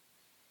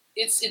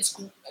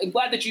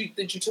glad that you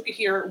took it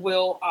here,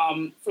 Will.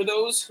 For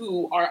those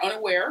who are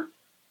unaware,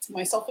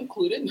 myself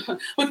included,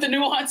 with the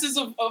nuances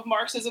of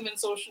Marxism and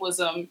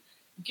socialism,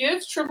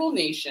 give Tribble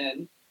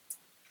Nation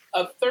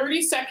a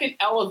 30-second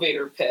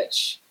elevator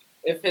pitch,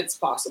 if it's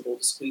possible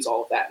to squeeze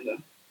all of that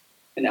into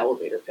an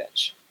elevator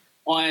pitch,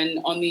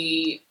 on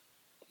the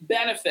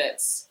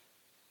benefits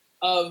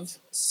of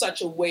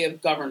such a way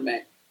of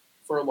government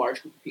for a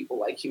large group of people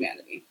like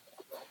humanity.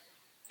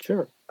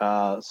 Sure.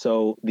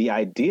 So the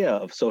idea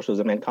of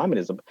socialism and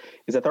communism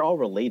is that they're all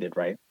related,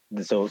 right?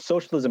 So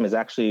socialism is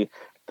actually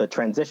the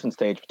transition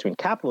stage between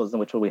capitalism,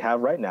 which we have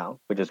right now,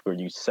 which is where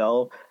you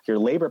sell your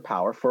labor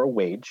power for a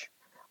wage.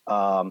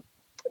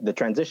 The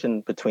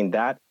transition between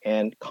that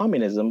and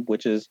communism,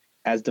 which is,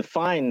 as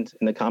defined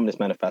in the Communist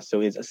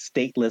Manifesto, is a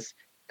stateless,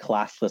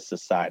 classless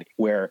society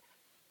where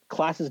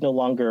classes no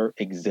longer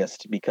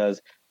exist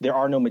because there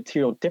are no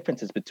material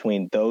differences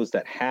between those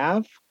that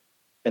have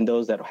and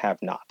those that have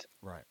not.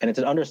 Right. And it's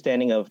an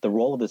understanding of the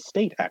role of the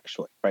state,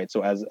 actually, right?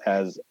 So as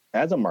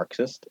a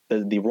Marxist,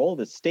 the role of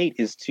the state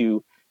is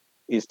to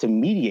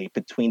mediate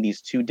between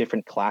these two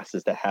different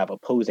classes that have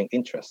opposing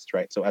interests,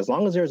 right? So as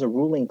long as there's a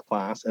ruling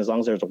class, as long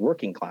as there's a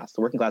working class,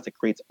 the working class that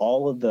creates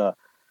all of the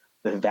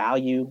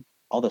value,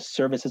 all the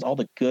services, all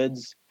the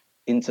goods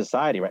in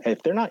society, right?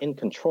 If they're not in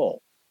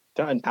control,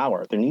 they're not in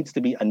power, there needs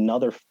to be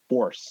another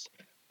force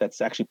that's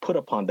actually put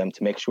upon them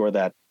to make sure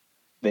that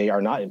they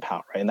are not in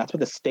power, right? And that's what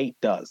the state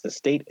does. The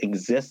state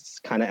exists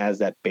kind of as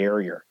that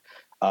barrier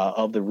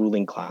of the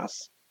ruling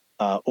class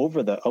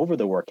over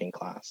the working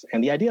class.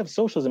 And the idea of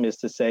socialism is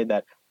to say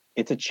that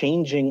it's a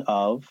changing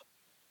of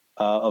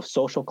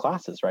social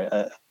classes, right?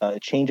 A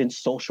change in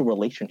social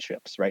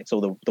relationships, right?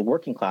 So the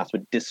working class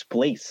would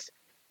displace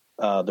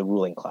the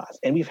ruling class.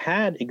 And we've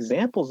had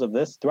examples of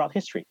this throughout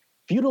history.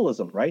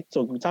 Feudalism, right?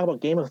 So we talk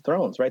about Game of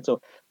Thrones, right? So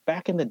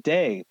back in the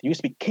day, there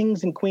used to be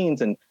kings and queens,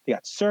 and they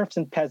got serfs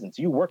and peasants.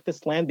 You work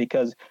this land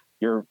because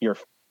your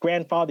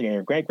grandfather and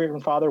your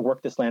great-grandfather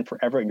worked this land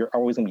forever, and you're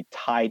always going to be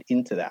tied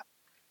into that.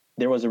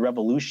 There was a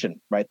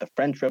revolution, right? The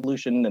French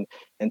Revolution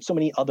and so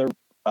many other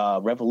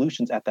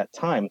revolutions at that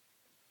time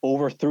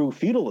overthrew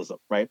feudalism,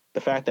 right?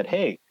 The fact that,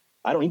 hey,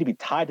 I don't need to be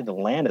tied to the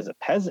land as a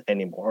peasant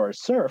anymore or a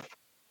serf.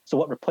 So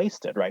what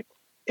replaced it, right?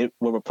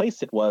 What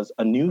replaced it was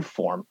a new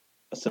form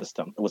of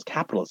system. It was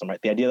capitalism, right?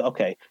 The idea that,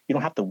 okay, you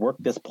don't have to work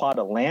this plot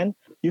of land.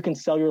 You can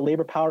sell your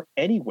labor power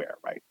anywhere,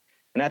 right?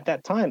 And at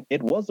that time,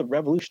 it was a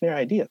revolutionary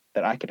idea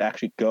that I could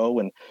actually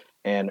go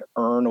and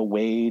earn a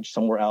wage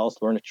somewhere else,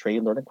 learn a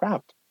trade, learn a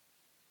craft.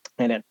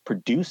 And it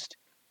produced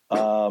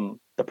the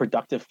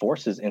productive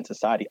forces in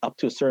society up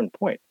to a certain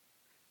point.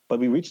 But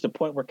we reached a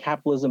point where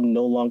capitalism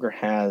no longer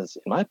has,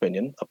 in my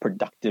opinion, a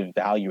productive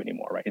value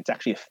anymore, right? It's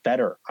actually a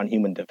fetter on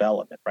human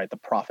development, right? The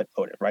profit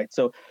motive, right?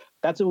 So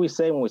that's what we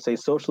say when we say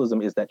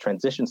socialism is that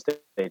transition stage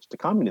to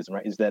communism,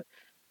 right? Is that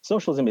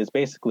socialism is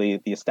basically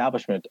the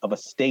establishment of a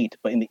state,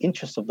 but in the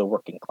interests of the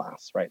working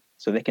class, right?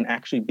 So they can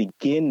actually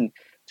begin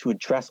to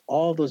address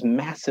all those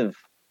massive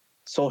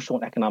social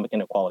and economic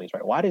inequalities,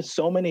 right? Why do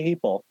so many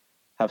people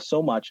have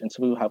so much and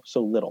some people have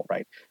so little,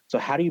 right? So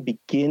how do you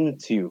begin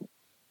to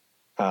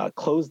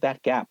close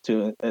that gap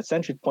to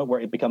essentially the point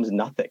where it becomes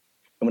nothing?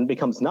 And when it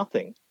becomes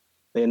nothing,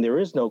 then there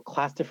is no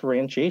class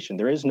differentiation.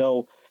 There is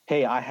no,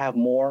 hey, I have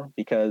more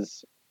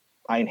because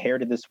I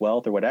inherited this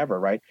wealth or whatever,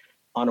 right?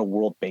 On a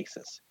world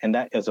basis. And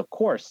that is, of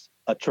course,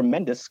 a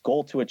tremendous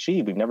goal to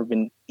achieve. We've never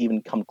been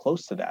even come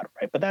close to that,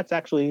 right? But that's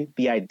actually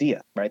the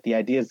idea, right? The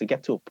idea is to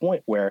get to a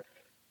point where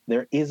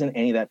there isn't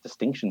any of that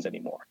distinctions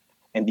anymore.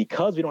 And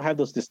because we don't have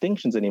those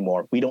distinctions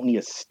anymore, we don't need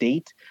a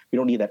state, we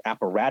don't need that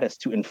apparatus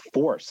to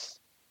enforce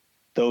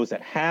those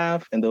that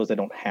have and those that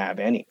don't have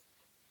any.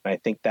 And I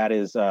think that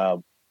is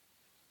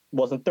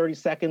wasn't 30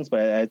 seconds,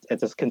 but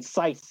it's as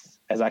concise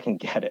as I can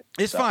get it.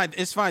 It's fine.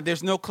 It's fine.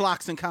 There's no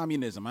clocks in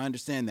communism. I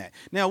understand that.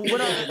 Now,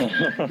 what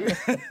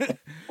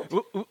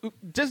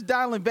just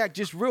dialing back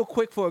just real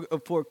quick for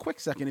a quick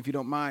second, if you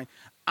don't mind.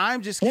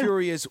 I'm just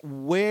curious,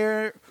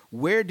 where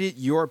did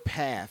your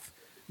path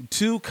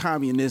to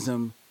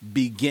communism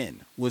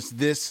begin? Was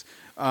this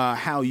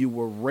how you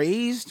were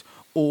raised,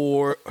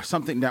 or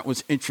something that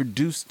was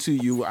introduced to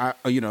you,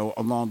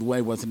 along the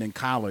way? Was it in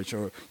college,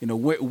 or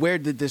where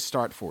did this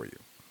start for you?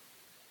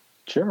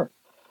 Sure.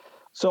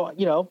 So,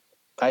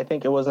 I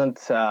think it wasn't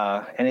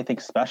anything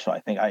special. I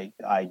think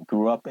I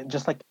grew up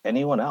just like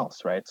anyone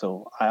else, right?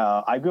 So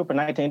I grew up in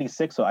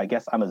 1986, so I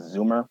guess I'm a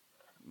Zoomer.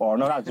 Or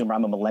no, not Zoomer,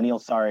 I'm a millennial,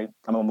 sorry.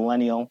 I'm a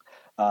millennial.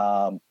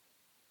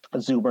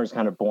 Zoomers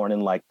kind of born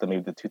in like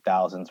maybe the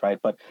 2000s, right?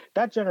 But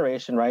that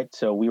generation, right?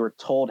 So we were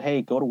told,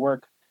 hey, go to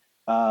work.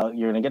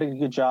 You're going to get a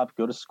good job,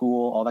 go to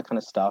school, all that kind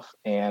of stuff.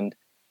 And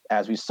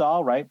as we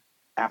saw, right,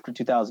 after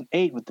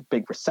 2008 with the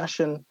big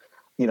recession,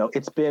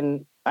 it's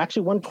been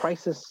actually one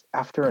crisis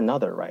after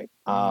another, right?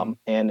 And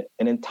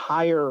an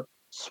entire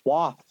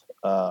swath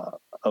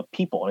of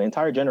people, an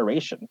entire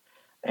generation.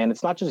 And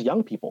it's not just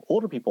young people,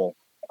 older people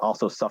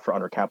also suffer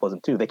under capitalism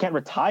too. They can't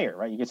retire,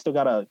 right? You still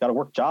gotta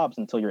work jobs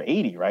until you're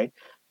 80, right?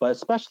 But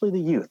especially the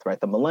youth, right?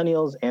 The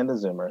millennials and the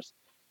Zoomers,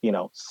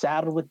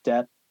 saddled with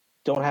debt,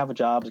 don't have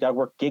jobs, got to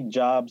work gig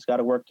jobs, got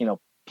to work,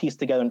 piece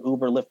together an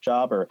Uber, Lyft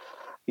job, or,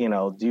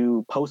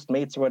 do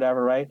Postmates or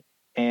whatever, right?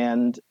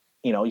 And,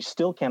 you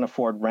still can't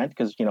afford rent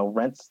because,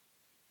 rent's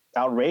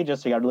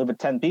outrageous. So you got to live with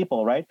 10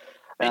 people, right?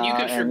 And you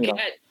could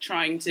forget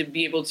trying to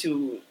be able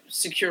to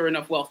secure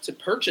enough wealth to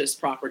purchase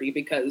property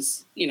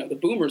because, the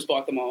boomers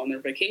bought them all in their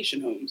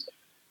vacation homes.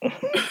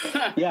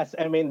 Yes.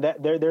 I mean,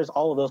 there's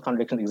all of those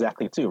contradictions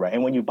exactly too, right?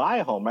 And when you buy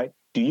a home, right,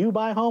 do you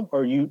buy a home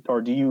or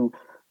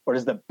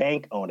does the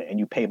bank own it and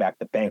you pay back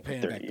the bank for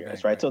 30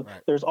 years, right? So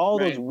there's all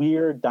those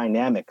weird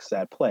dynamics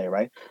at play,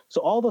 right?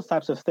 So all those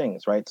types of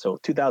things, right? So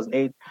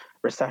 2008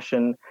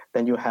 recession,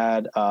 then you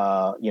had,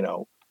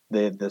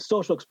 the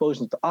social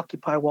explosions to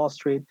Occupy Wall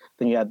Street.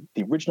 Then you had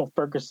the original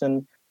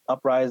Ferguson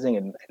uprising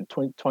in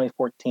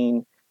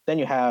 2014. Then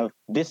you have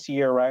this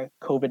year, right?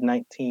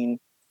 COVID-19,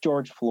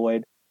 George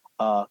Floyd,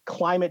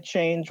 climate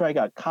change, right?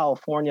 Got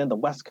California, the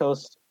West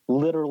Coast,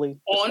 literally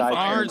on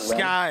fire. Orange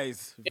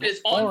skies. It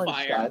is on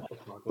fire.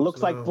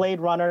 Looks like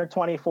Blade Runner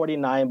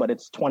 2049, but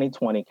it's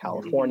 2020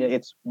 California.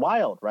 It's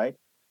wild, right?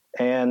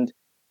 And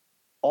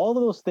all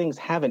of those things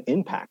have an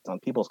impact on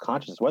people's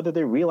consciousness, whether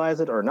they realize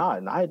it or not.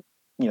 And I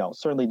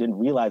certainly didn't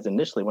realize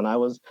initially when I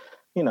was,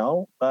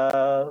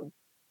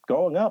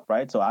 growing up,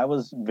 right? So I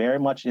was very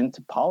much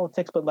into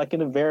politics, but like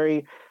in a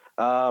very,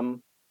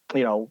 go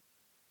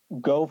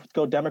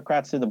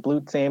Democrats to the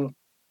blue team,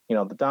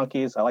 the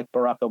donkeys. I like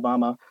Barack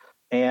Obama.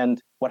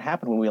 And what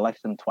happened when we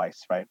elected him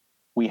twice, right?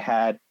 We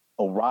had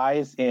a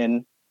rise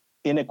in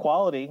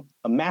inequality,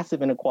 a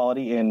massive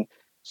inequality in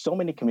so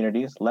many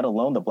communities, let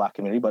alone the Black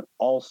community, but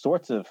all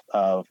sorts of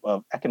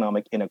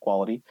economic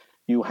inequality.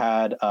 You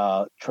had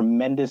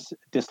tremendous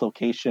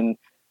dislocation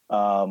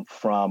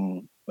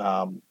from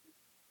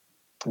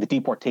the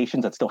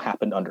deportations that still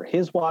happened under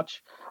his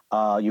watch.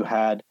 You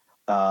had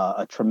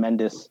a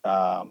tremendous,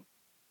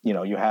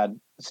 you had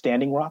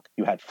Standing Rock,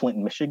 you had Flint,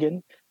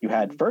 Michigan, you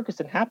had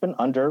Ferguson happen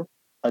under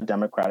a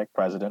Democratic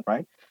president,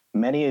 right?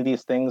 Many of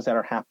these things that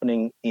are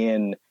happening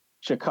in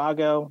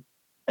Chicago,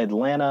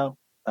 Atlanta,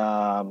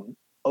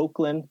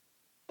 Oakland,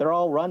 they're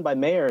all run by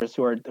mayors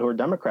who are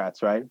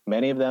Democrats, right?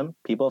 Many of them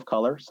people of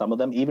color, some of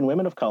them even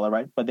women of color,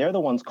 right? But they're the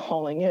ones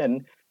calling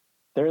in.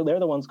 They're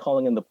the ones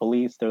calling in the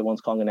police. They're the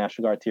ones calling in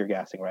National Guard tear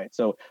gassing, right?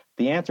 So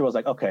the answer was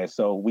like, okay,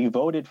 so we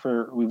voted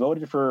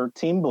for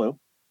Team Blue,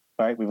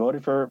 right? We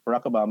voted for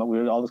Barack Obama. We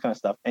did all this kind of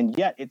stuff, and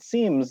yet it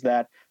seems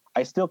that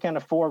I still can't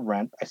afford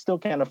rent. I still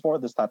can't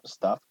afford this type of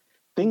stuff.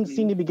 Things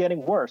seem to be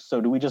getting worse. So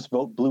do we just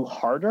vote blue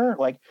harder?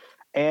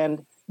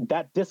 And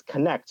that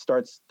disconnect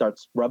starts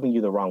rubbing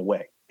you the wrong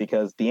way,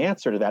 because the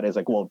answer to that is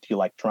like, well, do you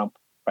like Trump,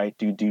 right?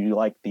 Do you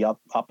like the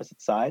opposite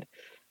side?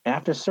 And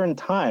after a certain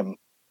time,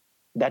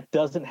 that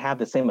doesn't have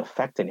the same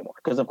effect anymore.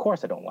 Because of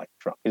course I don't like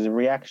Trump. He's a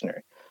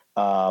reactionary.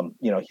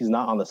 He's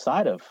not on the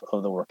side of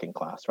the working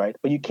class, right?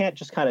 But you can't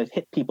just kind of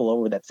hit people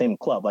over that same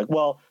club. Like,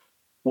 well,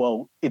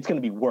 it's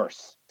going to be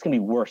worse. It's going to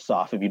be worse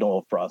off if you don't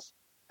vote for us.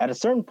 At a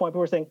certain point,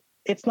 people are saying,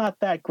 it's not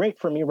that great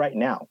for me right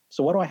now.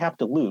 So what do I have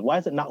to lose? Why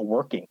is it not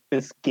working?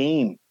 This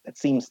game that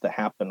seems to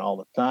happen all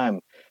the time,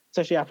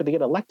 especially after they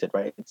get elected,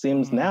 right? It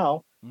seems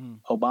now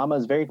Obama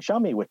is very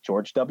chummy with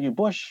George W.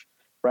 Bush,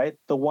 right?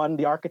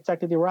 The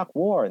architect of the Iraq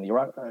War and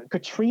the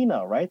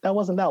Katrina, right? That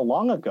wasn't that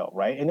long ago,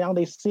 right? And now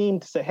they seem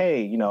to say,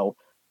 hey,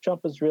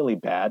 Trump is really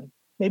bad.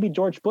 Maybe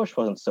George Bush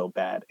wasn't so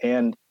bad.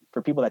 And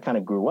for people that kind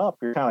of grew up,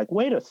 you're kind of like,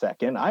 wait a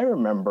second. I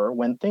remember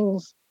when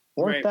things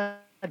weren't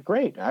that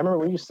great. I remember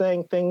when you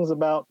saying things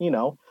about,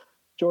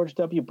 George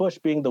W. Bush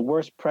being the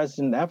worst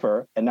president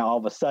ever. And now all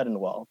of a sudden,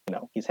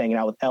 he's hanging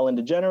out with Ellen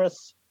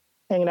DeGeneres,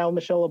 hanging out with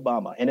Michelle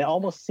Obama. And it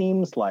almost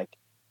seems like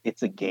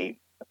it's a game.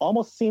 It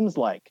almost seems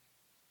like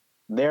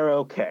they're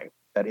okay.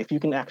 that if you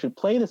can actually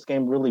play this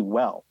game really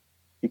well,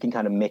 you can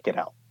kind of make it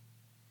out.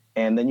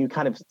 And then you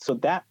kind of, so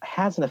that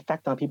has an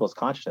effect on people's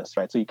consciousness,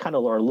 right? So you kind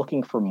of are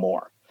looking for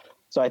more.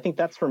 So I think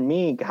that's for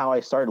me how I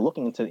started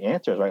looking into the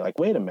answers, right? Like,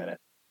 wait a minute,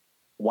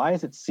 why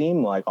does it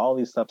seem like all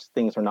these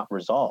things are not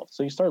resolved?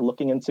 So you start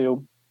looking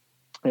into,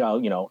 I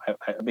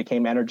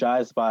became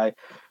energized by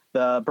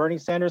the Bernie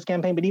Sanders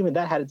campaign, but even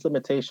that had its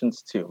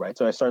limitations too, right?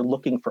 So I started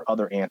looking for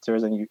other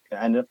answers, and you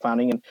ended up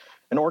finding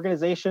an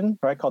organization,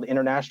 right, called the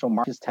International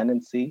Marxist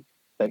Tendency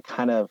that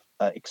kind of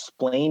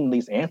explained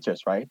these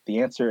answers, right?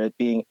 The answer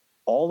being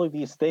all of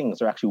these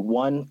things are actually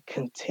one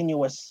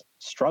continuous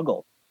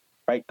struggle,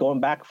 right? Going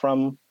back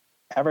from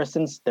ever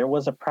since there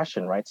was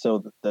oppression, right?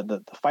 So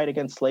the fight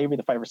against slavery,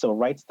 the fight for civil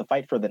rights, the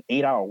fight for the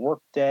 8-hour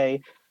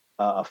workday,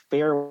 a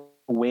fair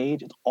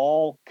wage, it's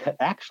all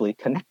actually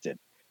connected.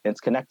 It's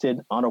connected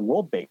on a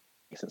world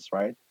basis,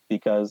 right?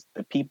 Because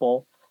the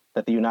people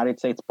that the United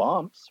States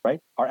bombs, right,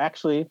 are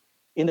actually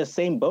in the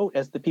same boat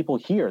as the people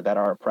here that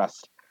are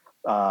oppressed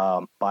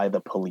by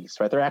the police,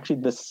 right? They're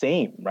actually the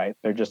same, right?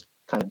 They're just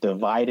kind of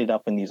divided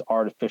up in these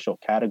artificial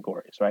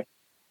categories, right?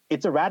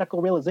 It's a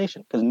radical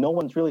realization because no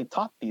one's really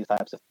taught these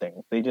types of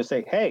things. They just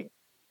say, hey,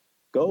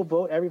 go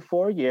vote every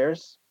 4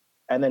 years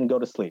and then go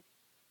to sleep.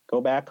 Go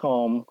back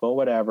home, go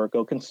whatever,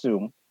 go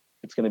consume.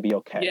 It's going to be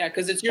okay. Yeah,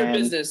 because it's your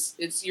business.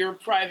 It's your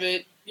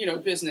private,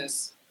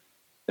 business.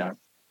 Yeah,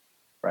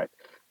 right.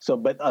 So,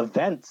 but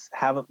events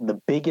have the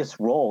biggest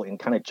role in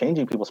kind of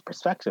changing people's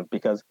perspective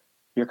because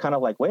you're kind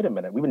of like, wait a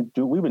minute, we've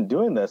been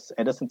doing this.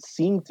 It doesn't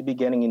seem to be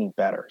getting any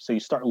better. So you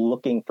start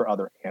looking for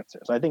other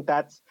answers. I think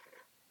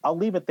I'll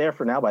leave it there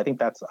for now, but I think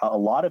that's a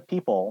lot of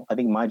people. I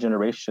think my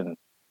generation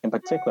in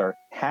particular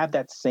have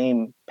that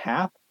same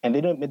path, and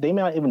they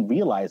may not even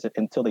realize it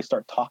until they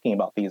start talking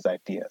about these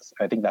ideas.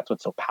 I think that's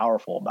what's so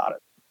powerful about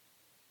it.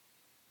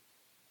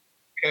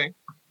 Okay,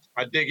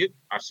 I dig it.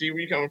 I see where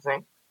you're coming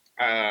from,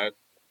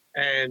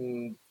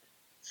 and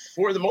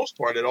for the most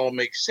part, it all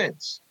makes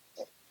sense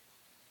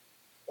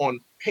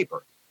on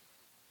paper.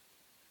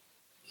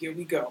 Here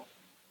we go.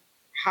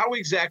 How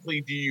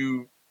exactly do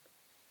you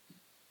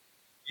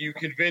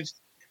convince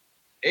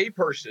a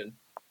person?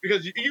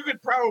 Because you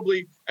could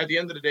probably, at the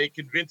end of the day,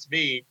 convince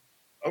me,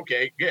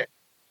 okay, yeah,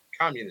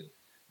 communism.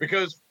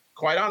 Because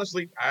quite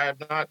honestly, I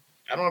don't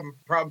have a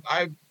problem.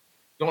 I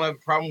don't have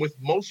a problem with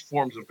most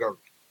forms of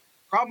government.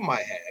 Problem I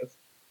have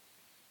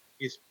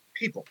is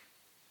people.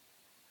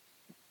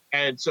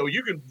 And so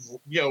you can,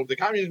 the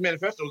Communist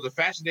Manifesto is a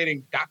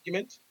fascinating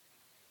document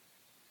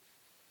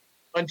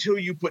until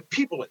you put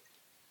people in it.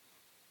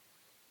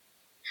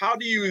 How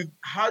do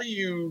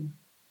you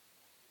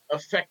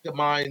affect the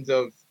minds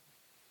of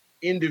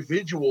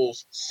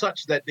individuals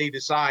such that they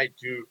decide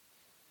to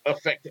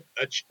affect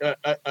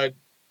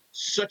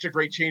such a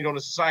great change on a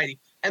society?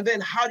 And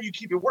then how do you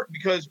keep it working?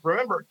 Because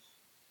remember,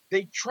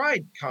 they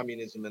tried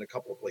communism in a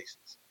couple of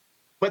places,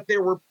 but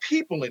there were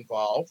people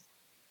involved.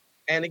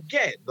 And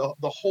again, the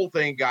whole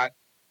thing got,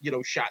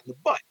 shot in the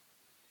butt.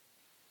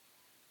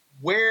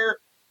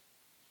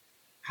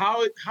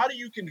 How do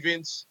you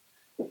convince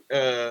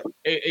a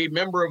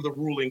member of the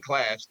ruling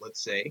class,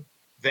 let's say,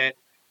 that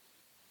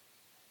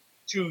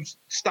to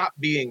stop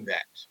being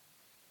that?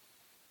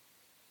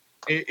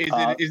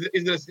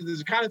 Is this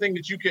the kind of thing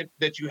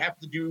that you have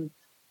to do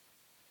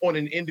on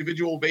an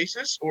individual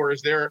basis, or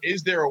is there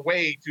a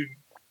way to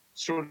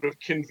sort of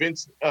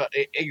convince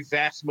a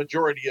vast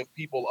majority of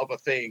people of a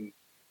thing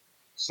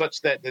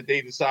such that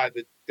they decide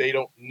that they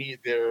don't need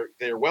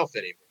their wealth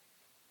anymore,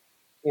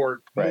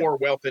 or more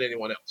wealth than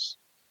anyone else?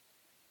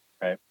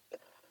 Right.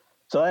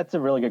 So that's a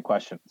really good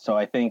question. So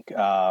I think,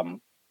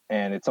 and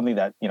it's something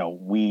that,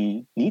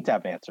 we need to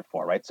have an answer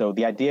for, right? So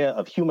the idea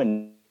of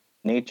human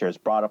nature is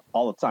brought up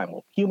all the time.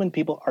 Well, human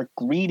people are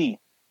greedy,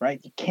 right?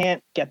 You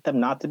can't get them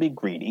not to be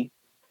greedy,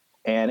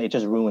 and it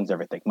just ruins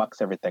everything,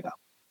 mucks everything up.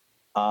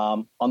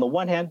 On the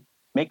one hand,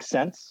 makes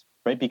sense,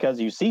 right? Because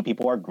you see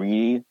people are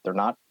greedy. They're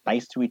not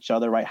nice to each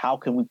other, right? How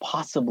can we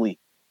possibly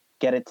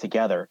get it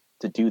together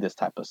to do this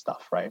type of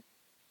stuff, right?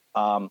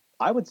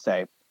 I would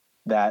say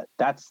that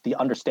that's the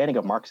understanding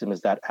of Marxism,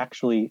 is that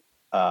actually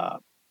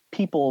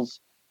people's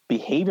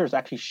behavior is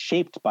actually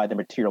shaped by the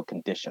material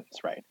conditions,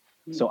 right?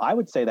 Mm-hmm. So I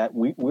would say that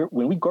when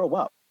we grow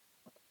up,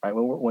 right,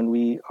 when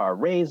we are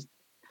raised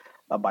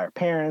by our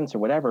parents or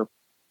whatever,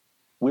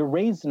 we're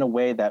raised in a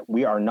way that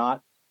we are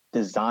not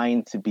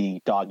designed to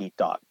be dog eat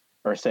dog,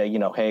 or say,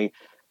 hey,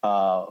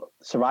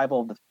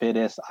 survival of the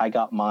fittest, I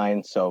got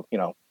mine, so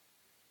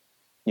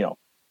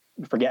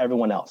forget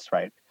everyone else,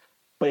 right?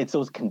 But it's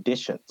those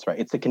conditions, right?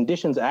 It's the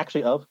conditions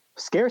actually of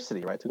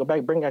scarcity, right? To go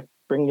back, bring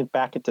it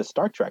back into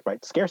Star Trek,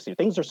 right? Scarcity.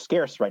 Things are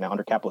scarce right now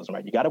under capitalism,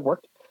 right? You got to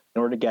work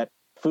in order to get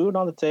food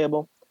on the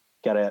table.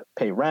 You got to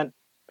pay rent,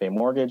 pay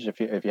mortgage if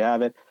you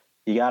have it.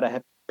 You got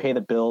to pay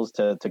the bills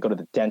to go to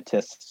the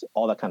dentist,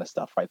 all that kind of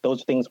stuff, right?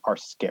 Those things are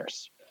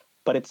scarce,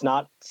 but it's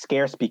not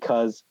scarce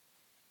because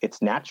it's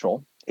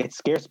natural. It's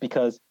scarce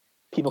because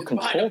people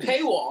control behind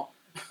a paywall.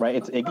 Right,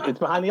 it's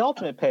behind the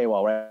ultimate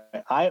paywall,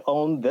 right? I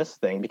own this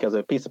thing because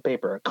of a piece of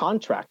paper, a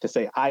contract to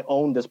say I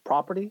own this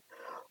property,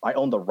 I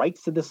own the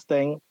rights to this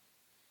thing,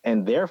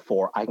 and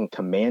therefore I can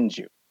command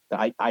you.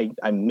 I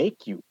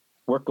make you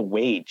work a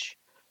wage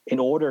in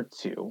order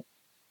to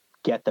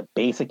get the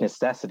basic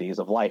necessities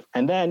of life.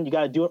 And then you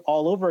got to do it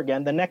all over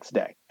again the next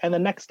day and the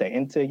next day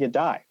until you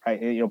die,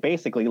 right? You know,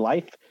 basically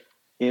life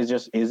is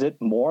it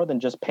more than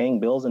just paying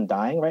bills and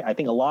dying, right? I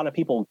think a lot of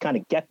people kind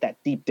of get that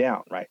deep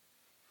down, right?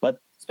 But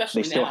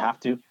Especially they still now. have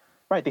to,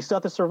 right? They still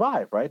have to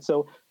survive, right?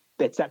 So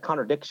it's that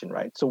contradiction,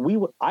 right?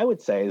 So I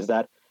would say is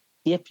that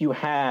if you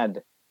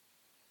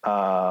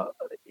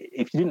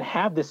didn't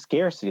have this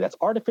scarcity that's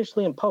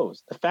artificially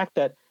imposed, the fact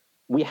that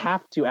we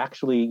have to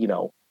actually, you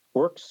know,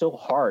 work so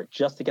hard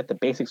just to get the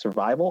basic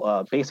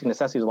survival, basic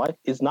necessities of life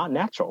is not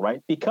natural, right?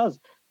 Because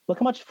look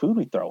how much food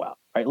we throw out,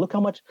 right? Look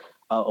how much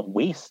of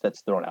waste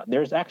that's thrown out.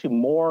 There's actually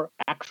more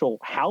actual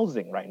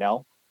housing right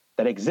now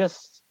that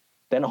exists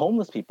than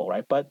homeless people,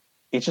 right? But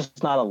it's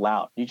just not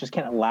allowed. You just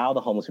can't allow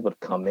the homeless people to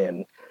come in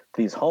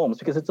to these homes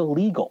because it's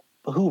illegal.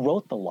 But who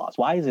wrote the laws?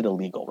 Why is it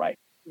illegal, right?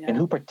 Yeah. And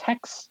who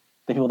protects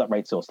the people that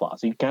write those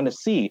laws? So you kind of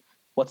see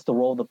what's the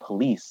role of the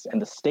police and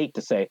the state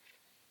to say,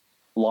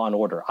 law and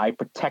order, I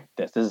protect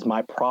this. This is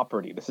my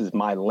property. This is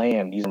my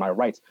land. These are my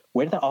rights.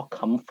 Where did that all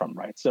come from,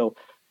 right? So,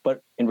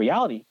 but in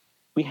reality,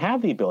 we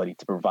have the ability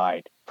to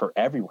provide for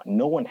everyone.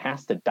 No one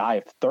has to die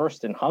of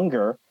thirst and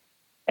hunger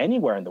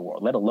anywhere in the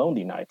world, let alone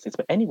the United States,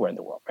 but anywhere in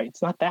the world, right?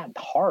 It's not that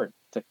hard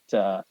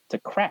to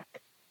crack.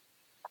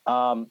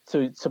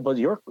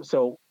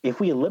 So if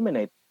we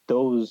eliminate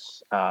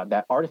those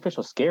that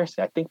artificial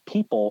scarcity, I think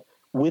people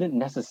wouldn't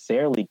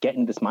necessarily get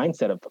in this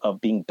mindset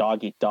of being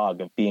dog eat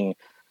dog, of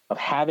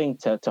having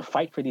to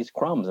fight for these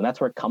crumbs. And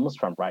that's where it comes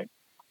from, right?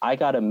 I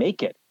got to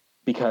make it,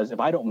 because if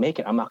I don't make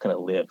it, I'm not going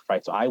to live,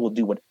 right? So I will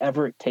do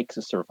whatever it takes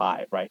to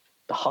survive, right?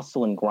 The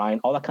hustle and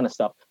grind, all that kind of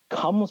stuff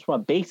comes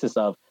from a basis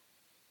of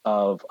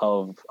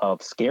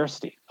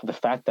scarcity, of the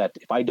fact that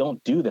if I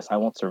don't do this, I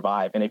won't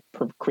survive. And it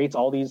creates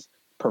all these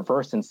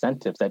perverse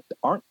incentives that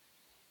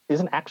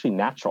isn't actually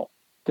natural,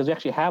 because we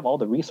actually have all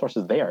the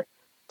resources there.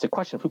 It's a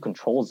question of who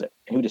controls it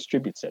and who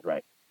distributes it,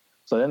 right?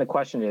 So then the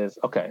question is,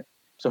 okay,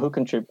 so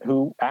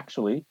who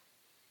actually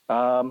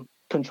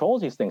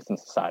controls these things in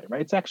society,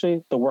 right? It's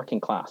actually the working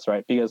class,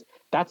 right? Because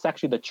that's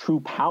actually the true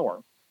power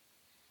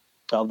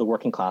of the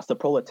working class, the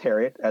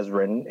proletariat, as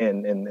written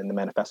in the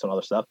manifesto and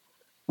other stuff.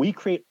 We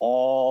create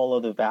all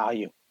of the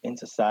value in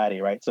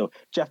society, right? So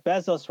Jeff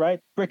Bezos, right,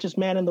 richest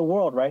man in the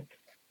world, right,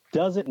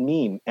 doesn't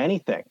mean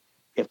anything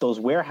if those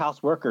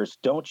warehouse workers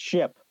don't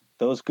ship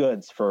those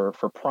goods for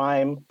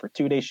Prime, for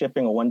 2-day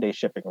shipping or 1-day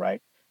shipping,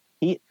 right?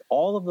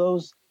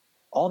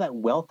 All that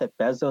wealth that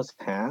Bezos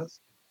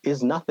has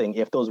is nothing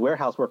if those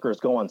warehouse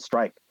workers go on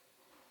strike,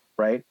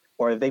 right?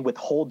 Or if they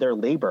withhold their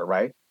labor,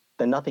 right?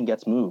 Then nothing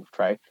gets moved,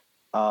 right?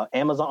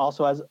 Amazon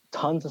also has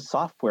tons of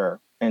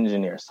software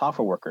engineers,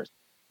 software workers.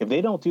 If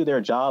they don't do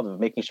their job of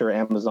making sure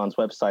Amazon's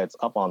website's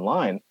up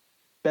online,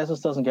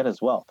 Bezos doesn't get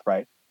his wealth,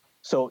 right?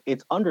 So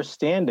it's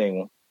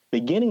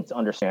beginning to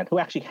understand who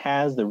actually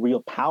has the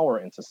real power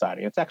in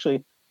society. It's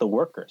actually the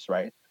workers,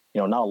 right?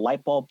 You know, not a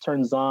light bulb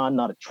turns on,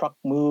 not a truck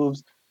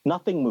moves,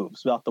 nothing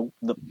moves without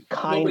the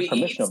kind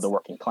permission of the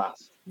working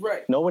class.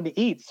 Right. Nobody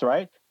eats,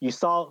 right? You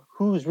saw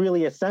who's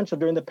really essential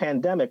during the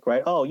pandemic,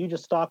 right? Oh, you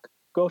just stock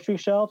grocery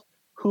shelves?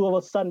 Who all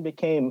of a sudden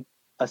became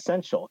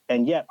essential?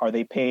 And yet, are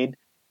they paid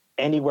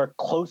anywhere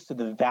close to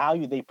the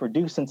value they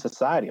produce in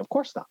society? Of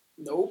course not.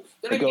 Nope.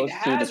 It goes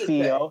to the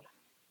CEO.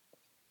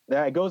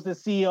 It goes to the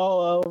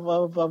CEO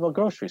of a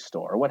grocery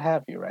store or what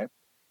have you, right?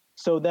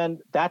 So then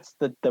that's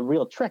the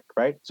real trick,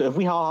 right? So if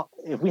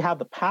we have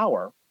the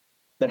power,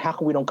 then how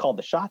come we don't call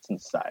the shots in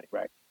society,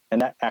 right?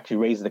 And that actually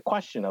raises the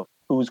question of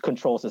who's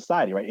controls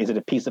society, right? Is it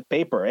a piece of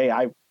paper? Hey,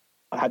 I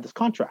had this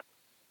contract.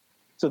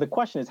 So the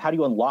question is, how do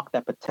you unlock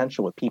that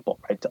potential with people,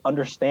 right? To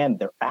understand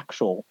their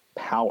actual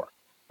power.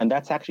 And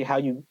that's actually how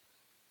you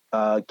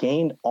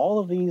gained all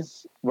of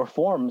these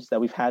reforms that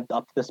we've had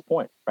up to this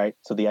point, right?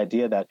 So the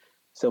idea that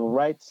civil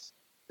rights,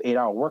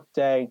 8-hour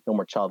workday, no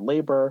more child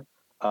labor,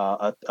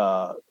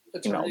 the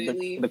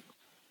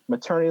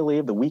maternity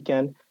leave, the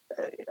weekend.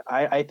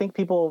 I think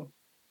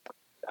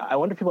I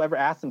wonder if people ever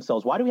ask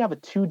themselves, why do we have a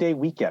 2-day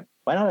weekend?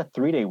 Why not a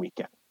 3-day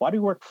weekend? Why do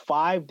we work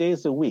 5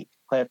 days a week?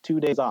 I have 2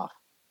 days off,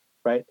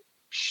 right?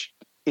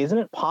 Isn't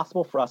it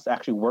possible for us to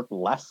actually work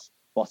less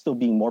while still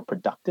being more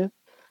productive?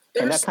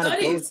 There and are that kind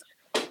studies.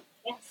 of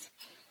goes.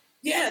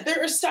 Yeah,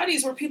 there are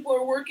studies where people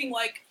are working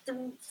like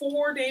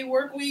 4-day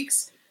work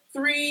weeks,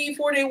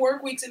 3-4-day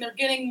work weeks, and they're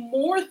getting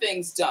more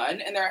things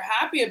done, and they're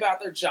happy about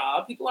their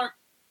job. People aren't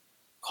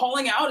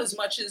calling out as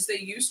much as they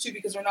used to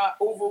because they're not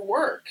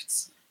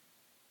overworked.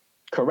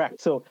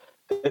 Correct. So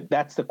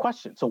that's the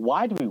question. So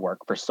why do we work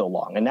for so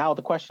long? And now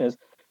the question is,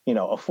 a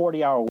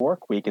 40-hour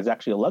work week is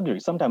actually a luxury.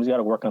 Sometimes you got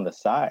to work on the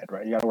side,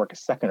 right? You got to work a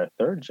second or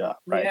third job,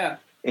 right? Yeah.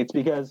 It's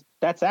because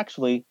that's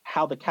actually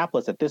how the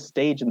capitalists at this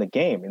stage in the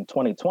game in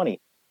 2020,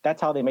 that's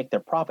how they make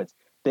their profits.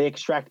 They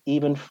extract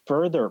even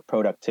further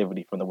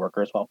productivity from the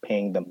workers while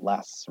paying them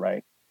less,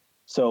 right?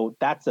 So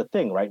that's the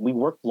thing, right? We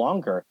work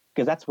longer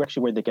because that's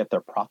actually where they get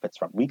their profits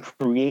from. We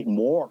create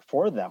more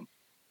for them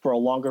for a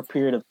longer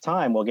period of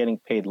time while getting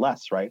paid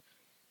less, right?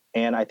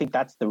 And I think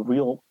that's the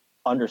real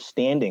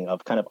understanding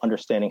of kind of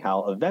understanding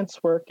how events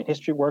work and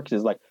history works,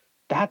 is like,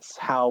 that's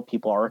how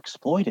people are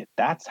exploited.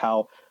 That's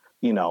how,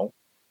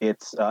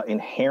 it's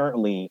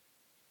inherently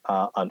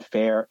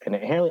unfair and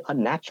inherently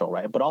unnatural,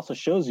 right? But also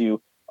shows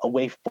you a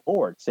way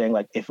forward, saying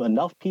like, if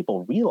enough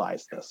people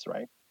realize this,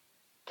 right,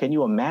 can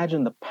you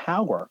imagine the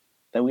power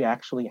that we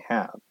actually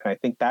have? And I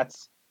think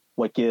that's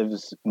what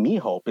gives me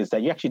hope, is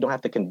that you actually don't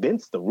have to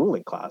convince the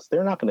ruling class.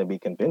 They're not going to be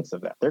convinced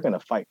of that. They're going to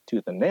fight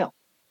tooth and nail.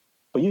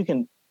 But you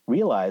can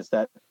realize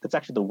that it's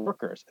actually the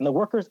workers, and the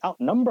workers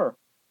outnumber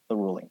the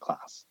ruling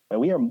class.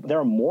 Right? There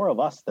are more of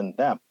us than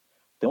them.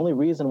 The only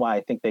reason why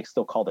I think they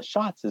still call the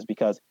shots is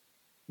because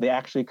they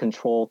actually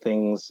control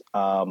things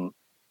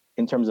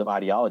in terms of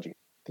ideology.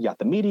 You got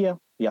the media,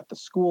 you got the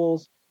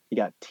schools, you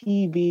got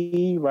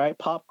TV, right?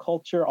 Pop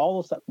culture,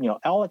 all those,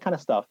 all that kind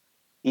of stuff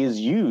is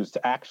used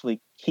to actually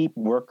keep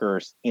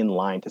workers in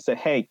line, to say,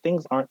 hey,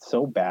 things aren't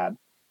so bad.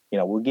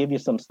 We'll give you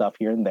some stuff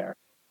here and there.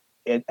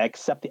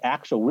 Except the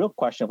actual real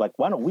question of like,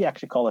 why don't we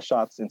actually call the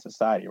shots in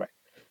society, right?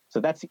 So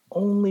that's the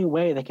only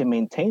way they can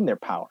maintain their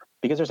power,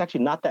 because there's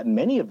actually not that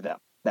many of them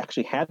that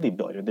actually have the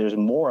ability. There's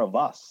more of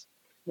us.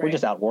 Right. We're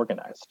just out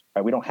organized,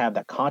 right? We don't have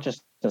that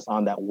consciousness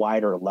on that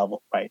wider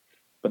level, right?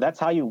 But that's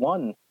how you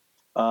won,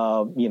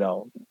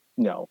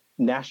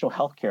 national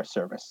healthcare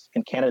service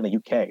in Canada and the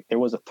UK. There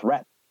was a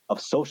threat of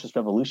socialist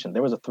revolution.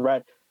 There was a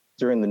threat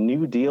during the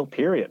New Deal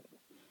period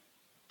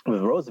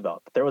with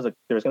Roosevelt. There's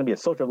going to be a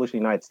social revolution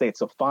in the United States.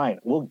 So fine,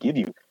 we'll give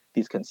you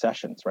these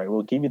concessions, right?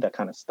 We'll give you that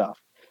kind of stuff.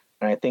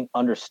 And I think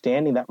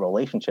understanding that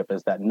relationship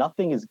is that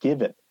nothing is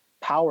given.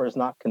 Power is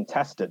not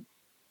contested.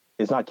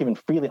 It's not given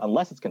freely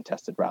unless it's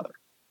contested, rather.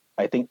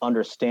 I think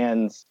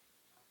understands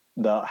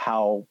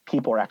how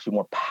people are actually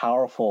more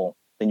powerful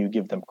than you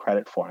give them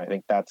credit for. And I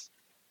think that's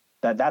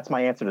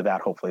my answer to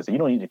that, hopefully, is that you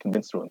don't need to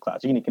convince the ruling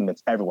class. You need to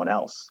convince everyone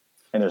else.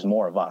 And there's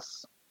more of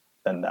us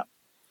than them.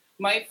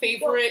 My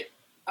favorite,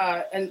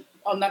 and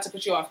not to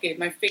put you off, Gabe,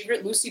 my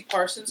favorite Lucy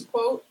Parsons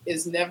quote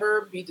is,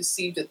 never be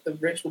deceived that the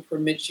rich will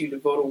permit you to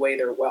vote away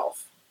their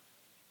wealth.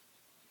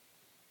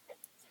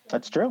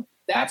 That's true.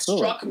 That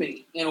Absolutely. struck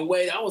me in a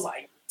way that I was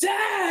like,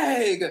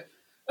 dang! Yeah.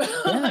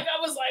 Like,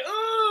 I was like,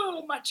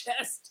 oh, my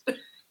chest. Go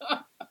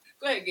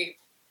ahead, Gabe.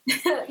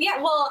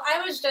 Yeah, well,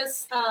 I was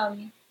just,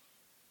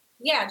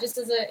 just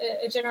as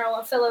a general,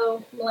 a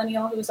fellow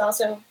millennial who's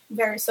also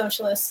very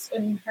socialist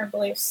in her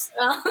beliefs,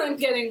 and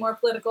getting more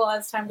political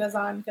as time goes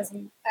on because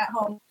I'm at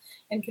home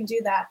and can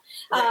do that,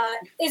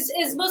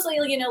 is mostly,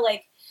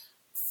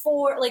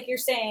 for, like you're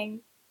saying,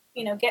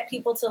 get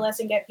people to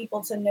listen, get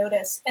people to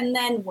notice. And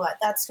then what?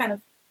 That's kind of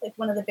like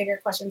one of the bigger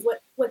questions.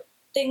 What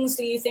things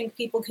do you think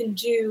people can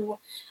do?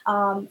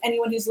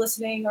 Anyone who's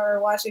listening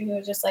or watching who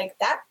is just like,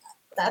 that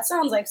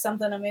sounds like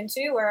something I'm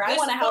into, or I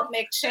want to help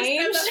make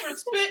change.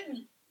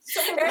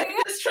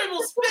 This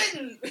triple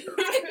spitting.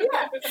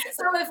 Yeah.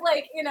 So if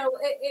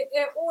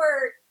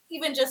or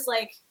even just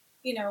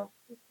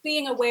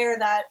being aware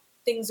that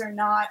things are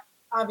not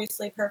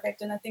obviously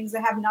perfect and that things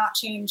that have not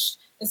changed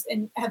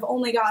and have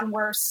only gotten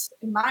worse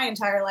in my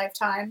entire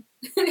lifetime,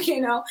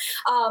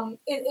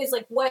 is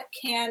like, what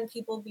can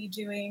people be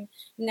doing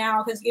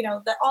now? Because,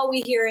 that all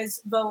we hear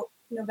is vote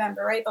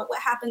November, right? But what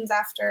happens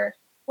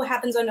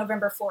on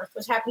November 4th,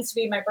 which happens to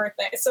be my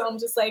birthday. So I'm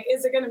just like,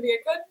 is it going to be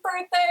a good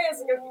birthday? Is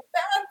it going to be a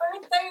bad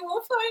birthday?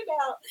 We'll find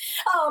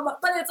out.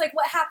 But it's like,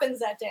 what happens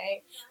that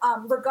day,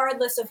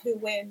 regardless of who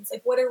wins?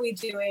 Like, what are we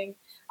doing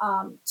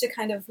to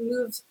kind of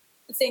move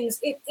things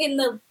in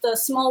the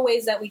small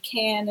ways that we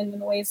can, and in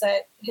the ways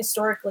that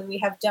historically we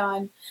have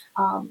done,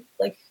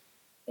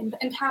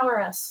 empower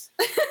us.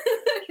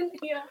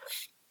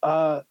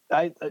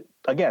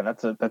 Again,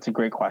 that's a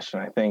great question.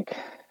 I think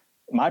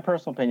my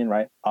personal opinion,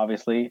 right,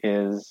 obviously,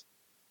 is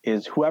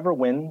whoever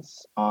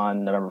wins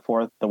on November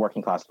 4th, the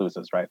working class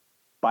loses, right?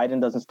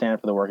 Biden doesn't stand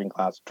for the working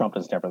class. Trump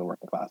doesn't stand for the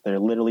working class. They're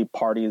literally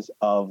parties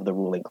of the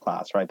ruling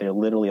class, right? They're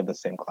literally of the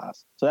same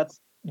class. So that's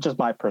just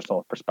my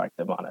personal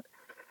perspective on it.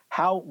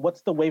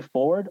 What's the way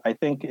forward? I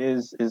think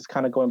is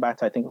kind of going back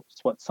to, I think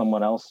what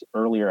someone else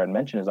earlier had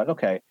mentioned, is like,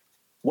 okay,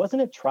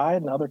 wasn't it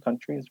tried in other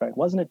countries, right?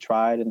 Wasn't it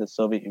tried in the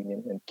Soviet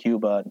Union, in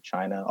Cuba, and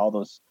China, all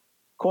those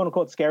quote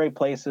unquote scary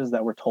places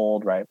that we're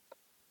told, right?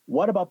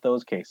 What about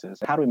those cases?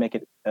 How do we make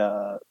it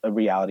a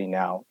reality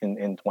now in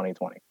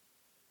 2020?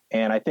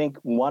 And I think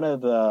one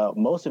of the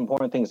most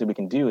important things that we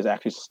can do is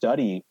actually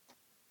study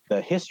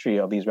the history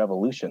of these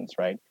revolutions,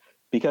 right?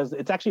 Because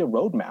it's actually a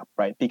roadmap,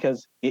 right?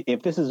 Because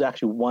if this is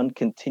actually one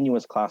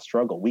continuous class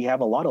struggle, we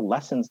have a lot of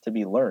lessons to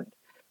be learned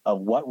of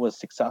what was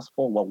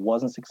successful, what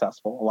wasn't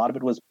successful. A lot of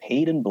it was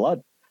paid in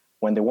blood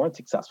when they weren't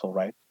successful,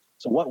 right?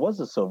 So what was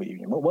the Soviet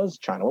Union? What was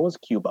China? What was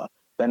Cuba,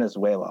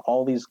 Venezuela,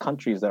 all these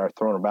countries that are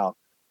thrown about?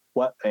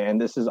 And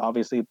this is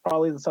obviously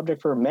probably the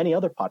subject for many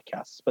other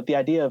podcasts, but the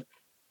idea of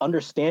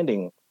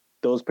understanding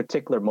those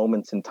particular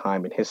moments in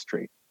time in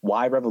history,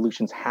 why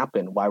revolutions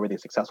happen, why were they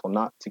successful,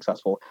 not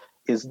successful,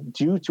 is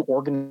due to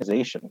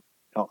organization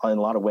in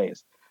a lot of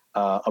ways.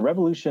 A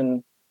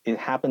revolution, it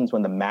happens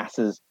when the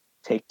masses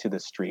take to the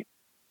street.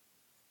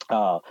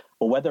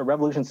 But whether a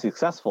revolution is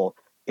successful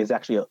is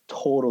actually a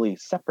totally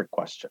separate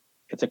question.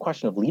 It's a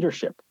question of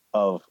leadership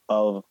of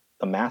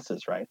the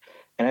masses, right?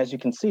 And as you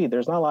can see,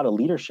 there's not a lot of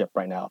leadership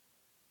right now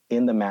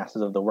in the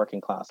masses of the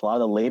working class. A lot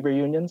of the labor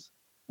unions,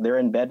 they're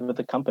in bed with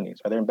the companies,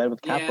 or they're in bed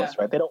with capitalists,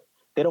 right? They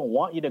don't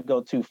want you to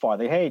go too far.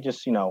 Hey,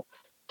 just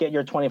get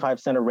your 25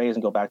 cent a raise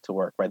and go back to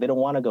work, right? They don't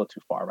want to go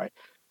too far, right?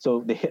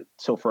 So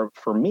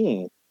for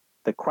me,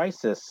 the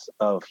crisis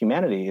of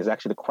humanity is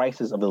actually the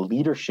crisis of the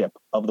leadership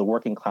of the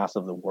working class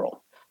of the world.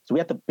 So we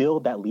have to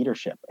build that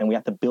leadership, and we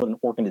have to build an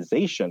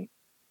organization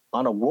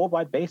on a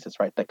worldwide basis,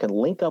 right, that can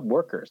link up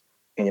workers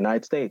in the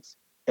United States,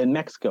 in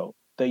Mexico,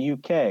 the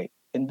UK,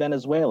 in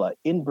Venezuela,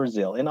 in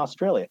Brazil, in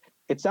Australia.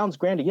 It sounds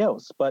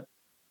grandiose, but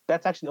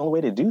that's actually the only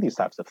way to do these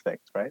types of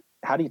things, right?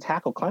 How do you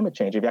tackle climate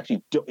change if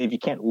you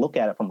can't look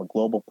at it from a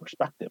global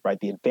perspective, right?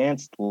 The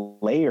advanced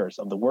layers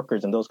of the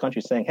workers in those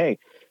countries saying, hey,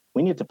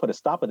 we need to put a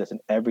stop to this in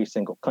every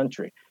single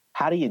country.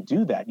 How do you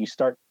do that? You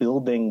start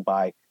building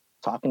by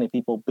talking to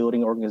people,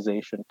 building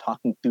organization,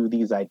 talking through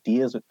these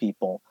ideas with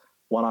people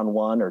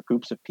one-on-one or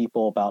groups of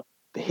people about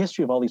the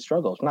history of all these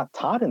struggles. We're not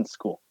taught in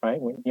school, right?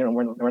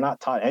 We're not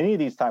taught any of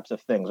these types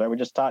of things, right? We're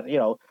just taught,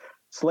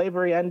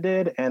 slavery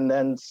ended, and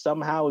then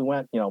somehow we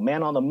went,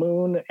 man on the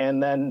moon,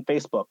 and then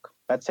Facebook.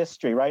 That's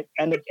history, right?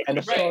 And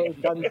the story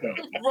done.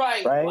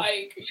 Right.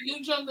 Like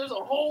there's a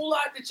whole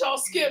lot that y'all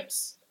skipped.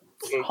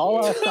 A whole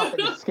lot of stuff that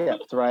you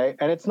skipped, right?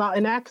 And it's not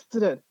an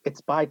accident. It's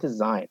by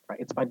design, right?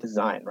 It's by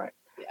design, right?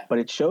 Yeah. But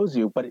it shows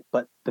you. But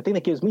the thing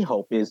that gives me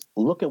hope is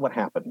look at what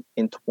happened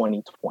in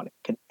 2020.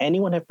 Can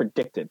anyone have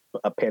predicted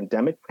a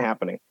pandemic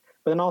happening?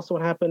 But then also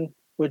what happened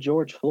with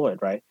George Floyd,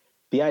 right?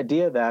 The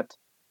idea that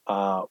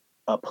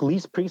a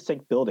police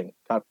precinct building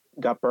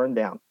got burned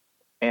down,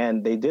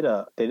 and they did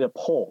a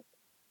poll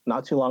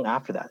not too long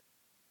after that.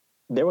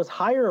 There was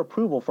higher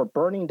approval for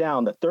burning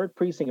down the 3rd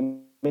precinct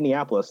in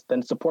Minneapolis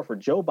than support for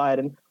Joe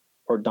Biden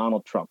or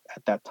Donald Trump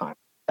at that time.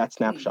 That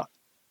snapshot.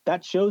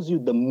 That shows you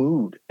the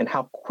mood and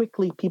how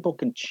quickly people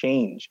can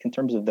change in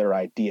terms of their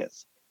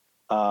ideas.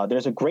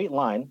 There's a great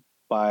line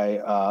by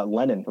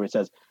Lenin where he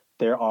says,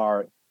 there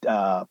are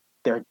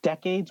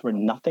decades where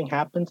nothing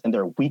happens, and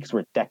there are weeks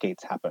where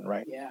decades happen,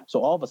 right? Yeah.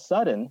 So all of a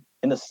sudden,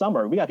 in the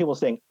summer, we got people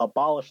saying,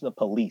 abolish the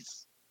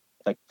police.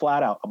 Like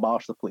flat out,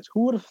 abolish the police.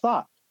 Who would have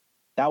thought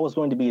that was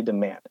going to be a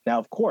demand? Now,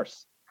 of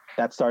course,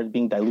 that started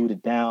being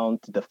diluted down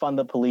to defund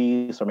the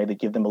police, or maybe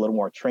give them a little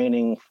more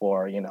training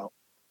for,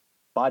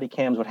 body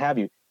cams, what have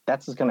you.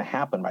 That's just going to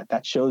happen, right?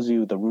 That shows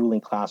you the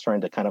ruling class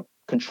trying to kind of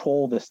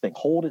control this thing,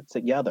 hold it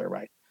together,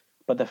 right?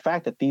 But the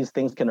fact that these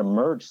things can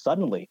emerge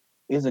suddenly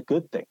is a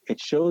good thing. It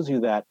shows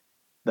you that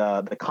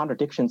the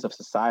contradictions of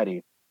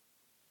society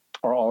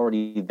are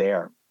already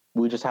there.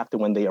 We just have to,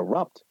 when they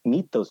erupt,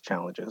 meet those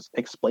challenges,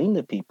 explain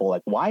to people,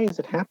 like, why is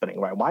it happening,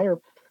 right? Why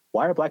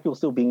are Black people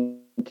still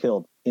being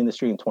killed in the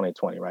street in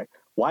 2020, right?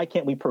 Why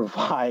can't we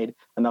provide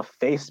enough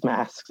face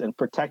masks and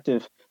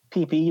protective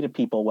PPE to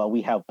people while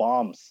we have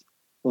bombs?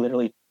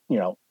 Literally,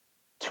 $2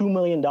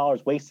 million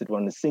wasted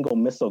when a single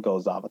missile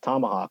goes off, a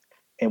Tomahawk,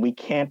 and we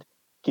can't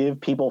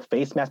give people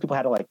face masks. People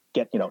had to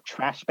get,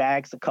 trash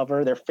bags to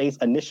cover their face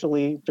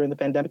initially during the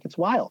pandemic. It's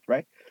wild,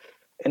 right?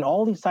 And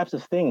all these types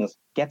of things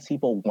gets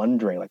people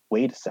wondering, like,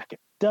 wait a second,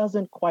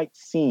 doesn't quite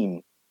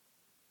seem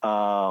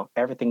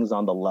everything's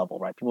on the level,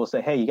 right? People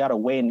say, hey, you got to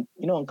wait.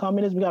 In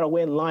communism, you got to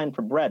wait in line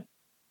for bread.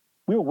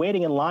 We were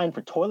waiting in line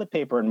for toilet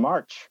paper in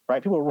March,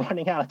 right? People were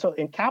running out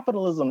in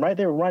capitalism, right?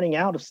 They were running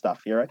out of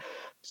stuff here, right?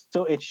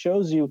 So it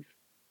shows you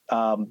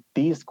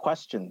these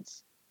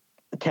questions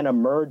can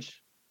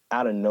emerge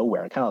out of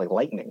nowhere, kind of like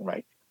lightning,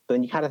 right?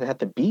 Then you kind of have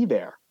to be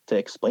there to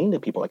explain to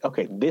people, like,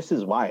 okay, this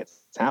is why it's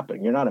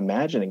happening. You're not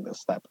imagining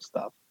this type of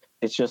stuff.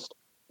 It's just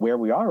where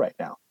we are right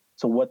now.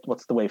 So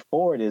what's the way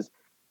forward is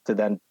to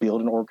then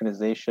build an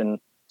organization,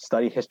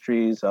 study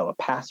histories of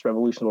past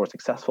revolutions that were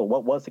successful,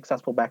 what was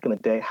successful back in the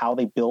day, how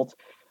they built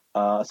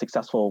a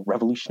successful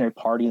revolutionary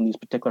party in these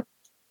particular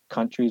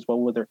countries, what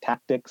were their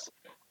tactics.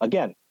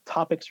 Again,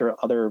 topics or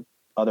other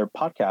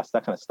podcasts,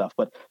 that kind of stuff.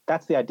 But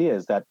that's the idea,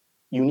 is that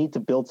you need to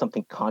build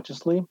something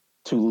consciously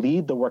to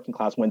lead the working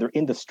class when they're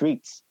in the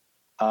streets.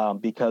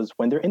 Because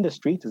when they're in the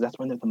streets, that's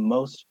when they're the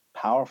most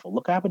powerful.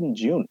 Look what happened in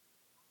June.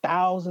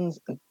 Thousands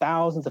and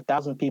thousands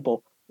of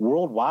people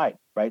worldwide,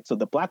 right? So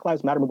the Black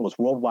Lives Matter movement was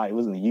worldwide. It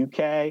was in the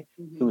UK,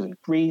 It was in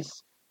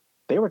Greece.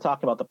 They were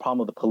talking about the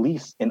problem of the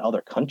police in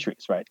other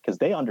countries, right? Because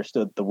they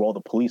understood the role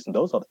of the police in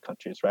those other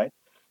countries, right?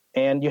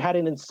 And you had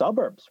it in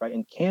suburbs, right?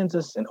 In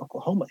Kansas and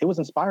Oklahoma. It was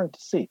inspiring to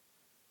see.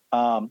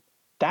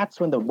 That's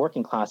when the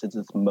working class is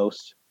its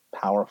most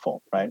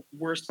powerful, right?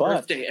 Worst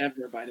birthday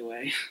ever, by the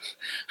way.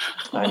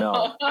 I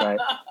know, right?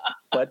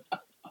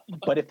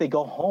 But if they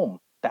go home,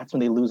 that's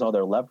when they lose all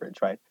their leverage,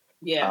 right?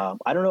 Yeah.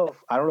 I don't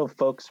know if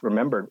folks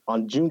remembered,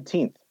 on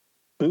Juneteenth,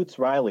 Boots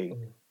Riley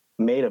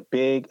made a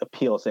big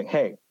appeal saying,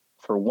 hey,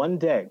 for one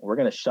day, we're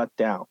going to shut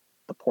down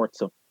the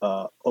ports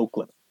of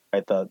Oakland,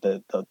 right?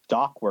 The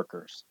dock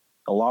workers,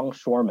 the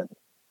longshoremen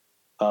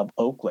of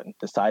Oakland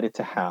decided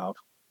to have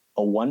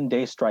a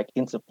one-day strike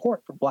in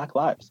support for Black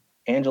lives.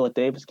 Angela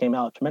Davis came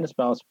out, tremendous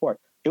amount of support.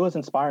 it was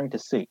inspiring to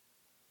see,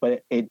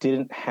 but it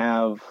didn't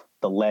have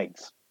the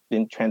legs,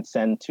 didn't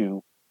transcend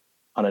to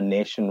on a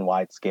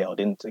nationwide scale, it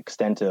didn't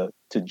extend to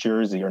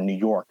Jersey or New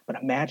York. But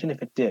imagine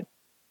if it did.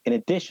 In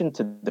addition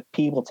to the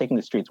people taking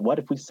the streets, what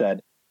if we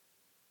said,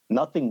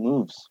 nothing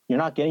moves? You're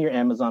not getting your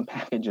Amazon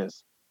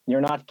packages.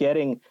 You're not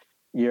getting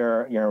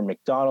your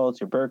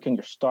McDonald's, your Burger King,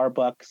 your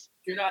Starbucks.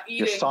 You're not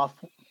eating.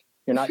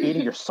 You're not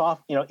eating your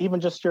soft, even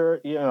just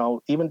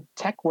even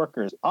tech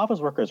workers, office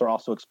workers are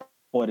also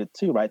exploited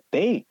too, right?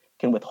 They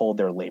can withhold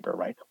their labor,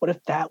 right? What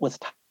if that was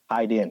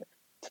tied in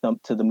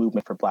to the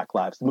movement for Black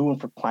Lives, the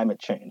movement for climate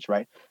change,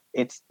 right?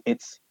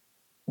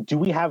 Do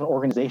we have an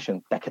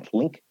organization that can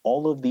link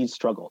all of these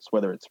struggles,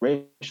 whether it's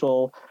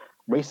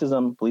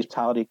racism, police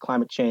brutality,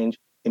 climate change,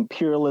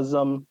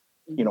 imperialism,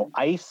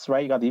 ICE,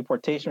 right? You got the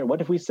deportation.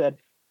 What if we said,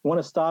 we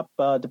want to stop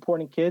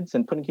deporting kids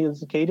and putting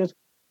kids in cages?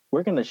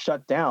 We're going to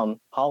shut down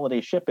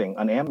holiday shipping.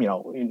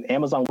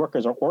 Amazon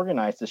workers are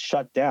organized to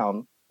shut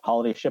down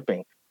holiday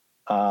shipping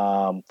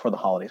for the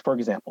holidays, for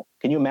example.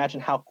 Can you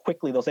imagine how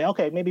quickly they'll say,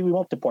 okay, maybe we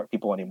won't deport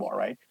people anymore,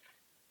 right?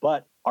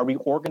 But are we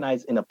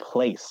organized in a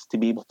place to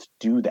be able to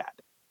do that?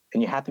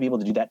 And you have to be able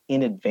to do that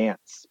in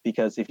advance,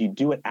 because if you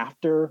do it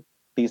after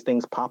these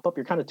things pop up,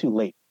 you're kind of too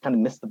late, kind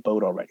of missed the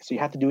boat already. So you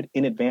have to do it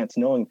in advance,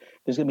 knowing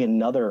there's going to be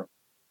another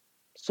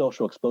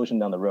social explosion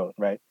down the road,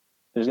 right?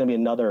 There's going to be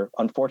another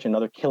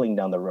killing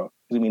down the road.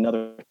 There's going to be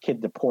another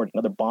kid deported,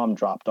 another bomb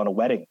dropped on a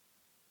wedding,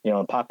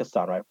 in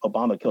Pakistan, right?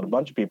 Obama killed a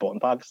bunch of people in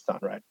Pakistan,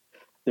 right?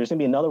 There's going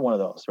to be another one of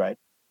those, right?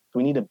 So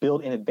we need to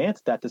build in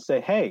advance that to say,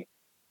 hey,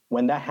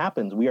 when that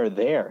happens, we are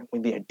there.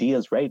 When the idea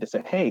is ready to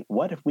say, hey,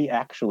 what if we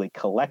actually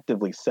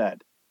collectively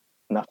said,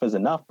 enough is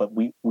enough, but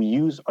we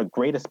use our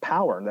greatest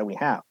power that we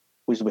have,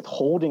 which is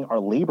withholding our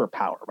labor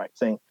power, right?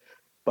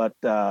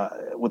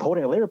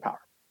 Withholding our labor power.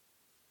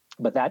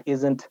 But that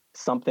isn't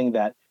something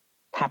that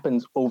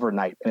happens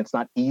overnight, and it's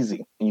not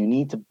easy. And you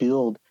need to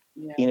build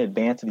in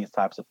advance of these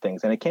types of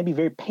things. And it can be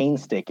very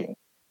painstaking.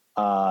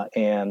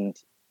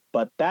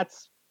 But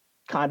that's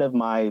kind of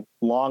my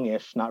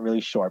longish, not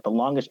really short, but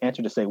longish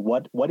answer to say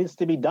what is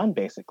to be done,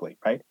 basically,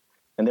 right?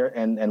 And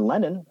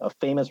Lenin, a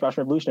famous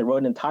Russian revolutionary, wrote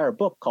an entire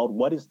book called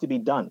What is to be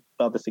Done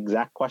about this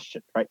exact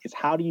question, right? Is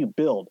how do you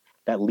build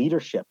that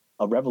leadership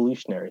of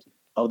revolutionaries,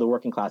 of the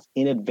working class,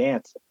 in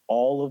advance of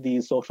all of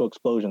these social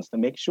explosions to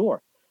make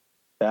sure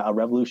that a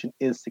revolution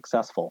is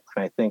successful?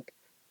 And I think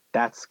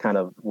that's kind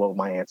of what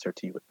my answer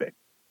to you would be.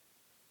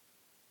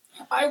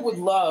 I would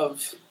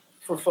love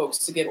for folks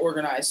to get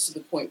organized to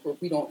the point where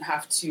we don't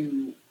have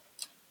to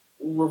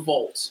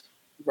revolt,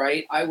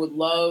 right? I would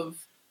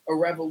love a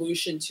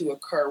revolution to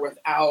occur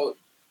without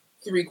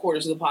 3/4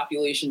 of the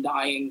population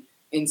dying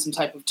in some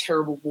type of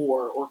terrible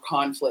war or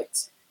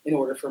conflict in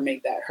order for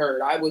make that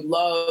heard. I would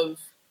love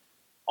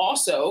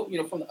also,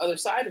 from the other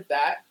side of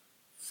that,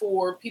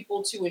 for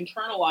people to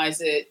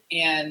internalize it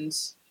and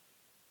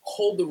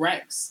hold the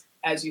ranks.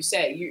 As you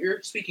say,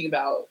 you're speaking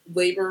about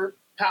labor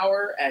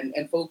power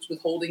and folks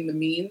withholding the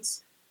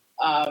means.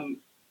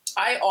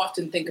 I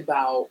often think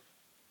about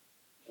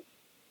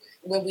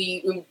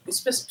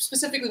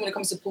specifically when it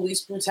comes to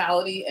police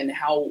brutality and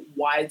how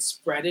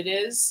widespread it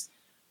is,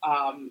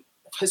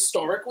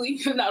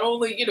 historically, not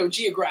only,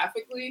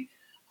 geographically.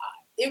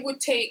 It would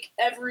take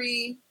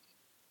every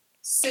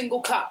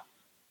single cop,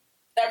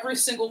 every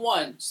single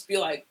one, just be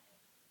like,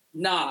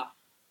 nah,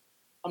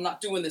 I'm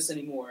not doing this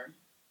anymore.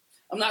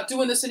 I'm not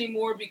doing this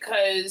anymore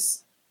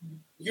because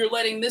you're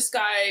letting this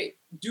guy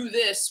do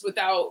this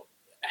without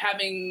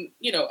having,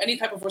 any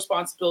type of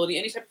responsibility,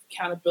 any type of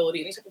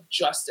accountability, any type of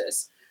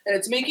justice. And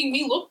it's making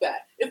me look bad.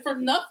 If for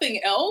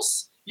nothing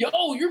else,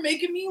 you're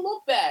making me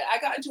look bad. I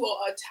got into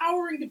a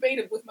towering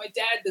debate with my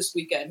dad this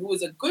weekend, who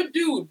is a good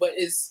dude, but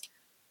is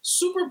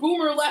super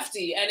boomer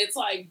lefty. And it's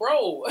like,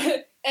 bro,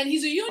 and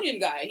he's a union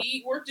guy.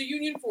 He worked a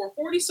union for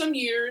 40 some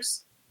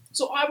years.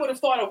 So I would have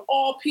thought of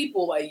all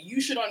people, like,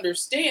 you should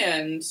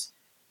understand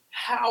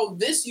how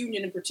this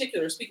union in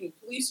particular, speaking of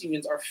police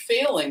unions, are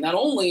failing not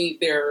only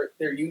their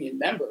union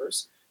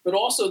members, but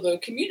also the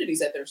communities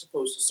that they're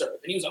supposed to serve.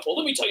 And he was like, well,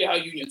 let me tell you how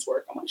unions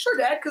work. I'm like, sure,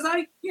 Dad, because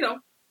I,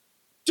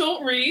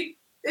 don't read.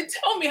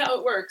 Tell me how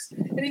it works.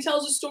 And he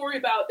tells a story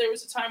about there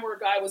was a time where a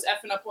guy was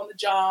effing up on the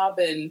job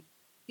and,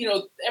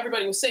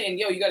 everybody was saying,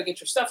 you got to get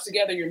your stuff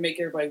together. You're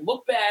making everybody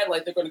look bad.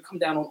 Like they're going to come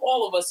down on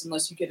all of us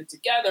unless you get it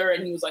together.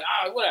 And he was like,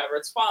 whatever,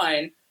 it's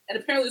fine. And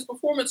apparently his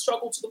performance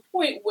struggled to the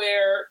point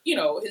where,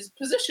 his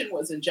position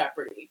was in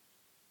jeopardy.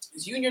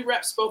 His union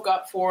rep spoke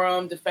up for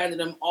him, defended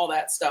him, all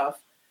that stuff.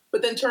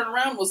 But then turned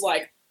around and was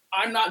like,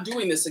 I'm not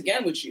doing this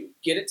again with you.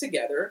 Get it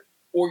together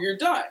or you're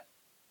done.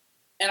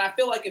 And I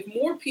feel like if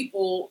more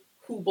people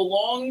who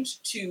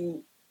belonged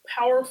to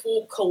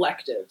powerful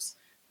collectives,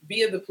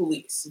 via the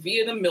police,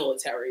 via the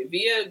military,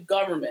 via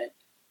government,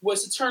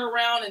 was to turn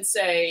around and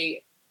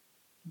say,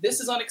 this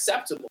is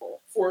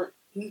unacceptable for,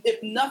 if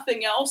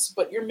nothing else,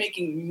 but you're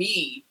making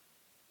me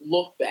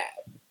look bad,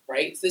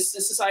 right? This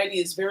society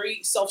is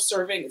very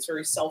self-serving. It's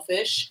very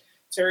selfish.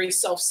 It's very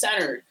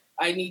self-centered.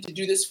 I need to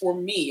do this for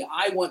me.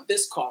 I want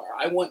this car.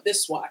 I want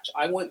this watch.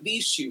 I want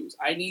these shoes.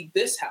 I need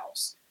this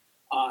house.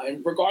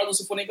 And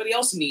regardless of what anybody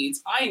else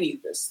needs, I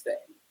need this thing.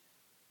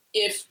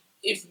 If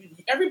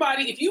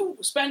you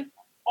spent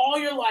all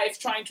your life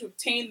trying to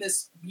obtain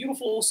this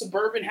beautiful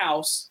suburban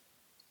house,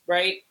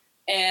 right,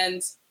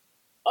 and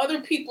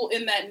other people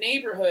in that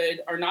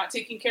neighborhood are not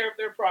taking care of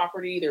their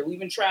property, they're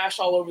leaving trash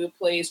all over the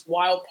place,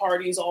 wild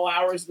parties all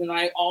hours of the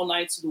night, all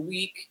nights of the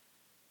week,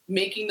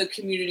 making the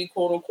community,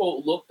 quote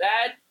unquote, look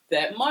bad,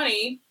 that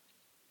money,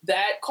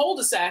 that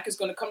cul-de-sac is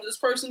going to come to this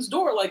person's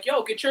door like,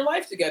 yo, get your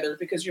life together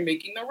because you're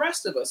making the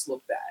rest of us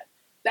look bad.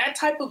 That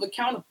type of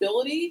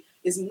accountability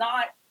is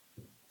not,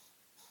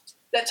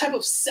 that type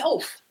of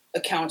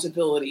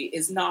self-accountability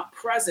is not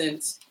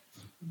present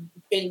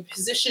in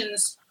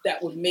positions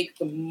that would make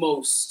the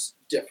most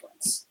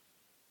difference.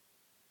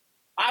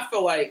 I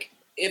feel like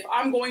if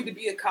I'm going to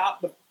be a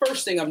cop, the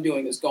first thing I'm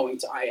doing is going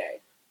to IA.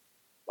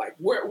 Like,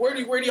 where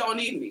do y'all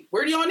need me?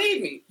 Where do y'all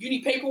need me? You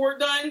need paperwork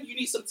done? You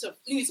need some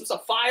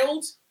stuff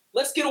filed?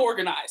 Let's get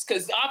organized,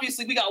 because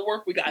obviously we got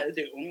work we got to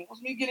do.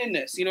 Let me get in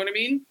this. You know what I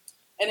mean?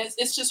 And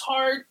it's just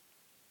hard.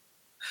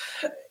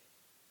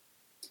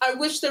 I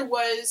wish there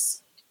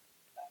was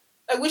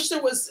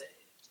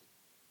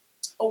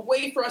a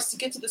way for us to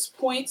get to this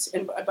point,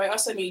 and by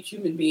us I mean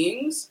human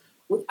beings,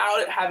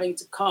 without it having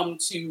to come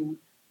to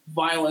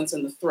violence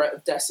and the threat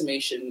of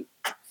decimation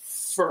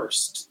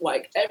first.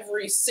 Like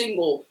every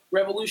single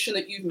revolution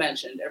that you've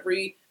mentioned,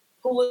 every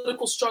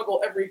political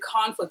struggle, every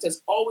conflict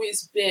has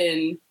always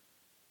been,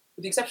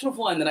 with the exception of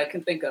one that I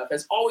can think of,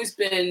 has always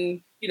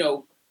been,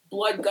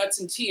 blood, guts,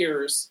 and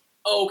tears.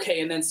 Okay,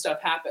 and then stuff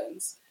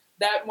happens.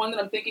 That one that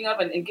I'm thinking of,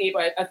 and Gabe,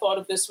 I thought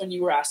of this when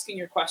you were asking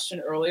your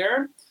question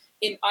earlier.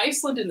 In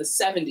Iceland in the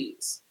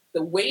 70s,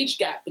 the wage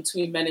gap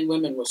between men and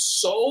women was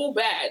so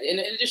bad, and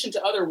in addition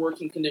to other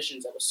working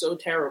conditions that was so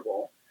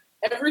terrible,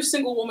 every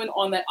single woman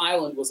on that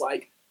island was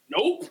like,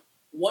 nope.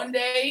 One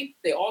day,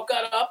 they all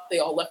got up, they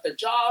all left their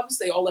jobs,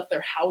 they all left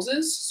their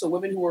houses. So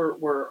women who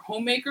were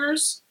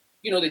homemakers,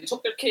 they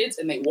took their kids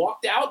and they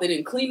walked out. They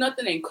didn't clean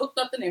nothing, they didn't cook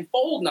nothing, they didn't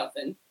fold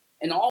nothing.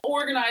 And all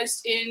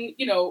organized in,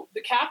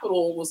 the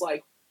capital was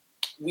like,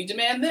 we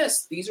demand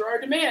this. These are our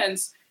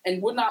demands.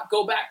 And would not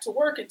go back to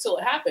work until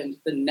it happened.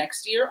 The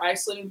next year,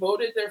 Iceland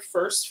voted their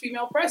first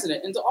female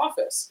president into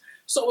office.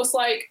 So it's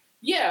like,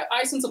 yeah,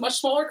 Iceland's a much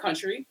smaller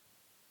country,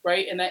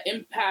 right? And that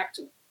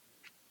impact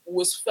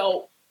was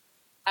felt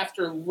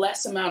after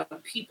less amount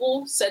of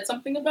people said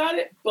something about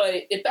it.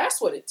 But if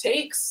that's what it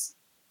takes,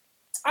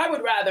 I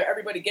would rather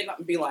everybody get up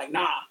and be like,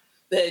 nah,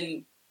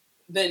 than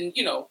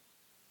 75%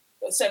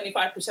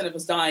 of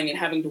us dying and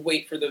having to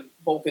wait for the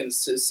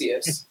Vulcans to see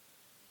us.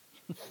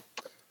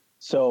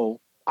 So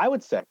I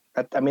would say,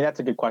 that's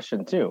a good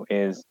question too.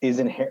 Is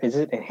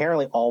it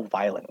inherently all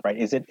violent, right?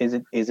 Is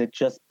it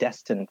just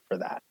destined for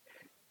that?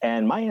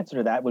 And my answer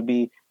to that would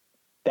be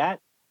that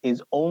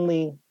is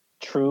only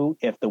true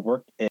if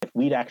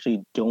we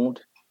actually don't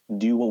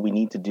do what we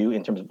need to do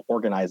in terms of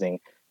organizing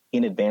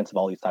in advance of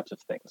all these types of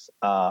things.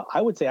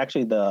 I would say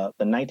actually the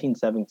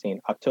 1917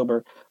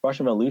 October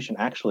Russian Revolution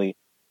actually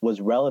was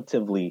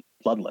relatively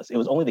bloodless. It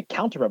was only the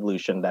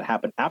counter-revolution that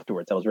happened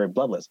afterwards that was very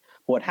bloodless.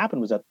 What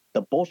happened was that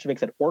the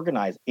Bolsheviks had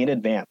organized in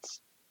advance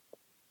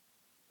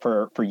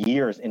for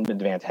years in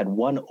advance, had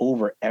won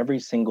over every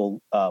single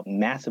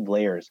massive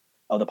layers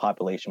of the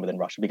population within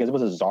Russia, because it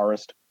was a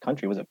czarist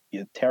country. It was a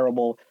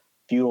terrible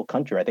feudal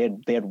country, right?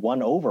 They had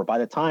won over. By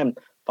the time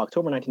of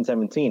October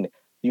 1917,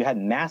 you had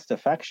mass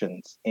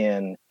defections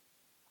in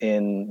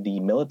the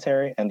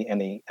military and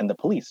the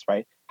police,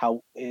 right?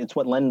 How it's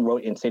what Lenin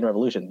wrote in State and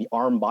Revolution, the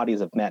armed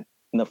bodies of men.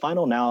 In the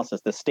final analysis,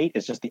 the state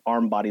is just the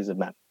armed bodies of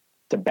men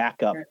to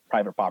back up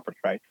private property,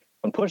 right?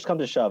 When push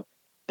comes to shove,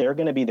 they're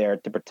going to be there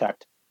to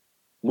protect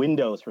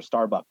windows for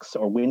Starbucks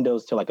or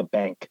windows to like a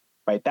bank,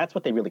 right? That's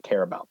what they really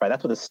care about, right?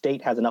 That's what the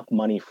state has enough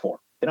money for.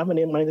 They don't have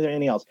any money for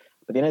anything else.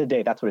 But at the end of the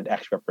day, that's what it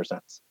actually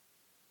represents.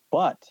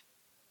 But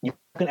you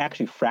can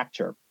actually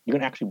fracture, you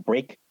can actually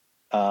break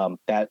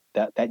that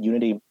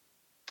unity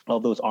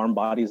of those armed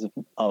bodies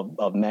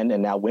of men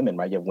and now women,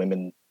 right? You have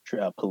women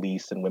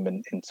police and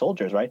women and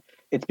soldiers, right?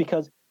 It's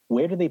because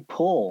where do they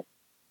pull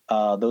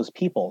those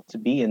people to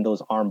be in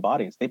those armed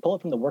bodies? They pull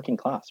it from the working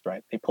class,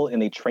 right? They pull it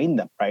and they train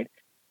them, right?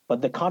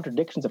 But the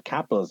contradictions of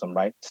capitalism,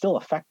 right, still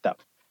affect them.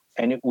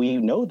 And we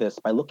know this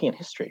by looking at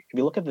history. If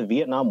you look at the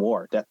Vietnam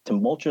War, that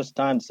tumultuous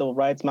time, civil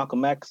rights,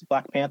 Malcolm X,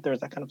 Black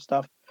Panthers, that kind of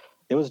stuff,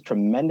 there was a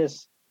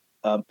tremendous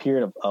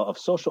period of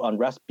social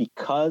unrest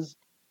because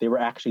they were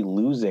actually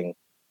losing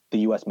the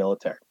U.S.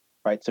 military,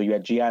 right? So you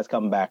had GIs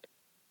coming back,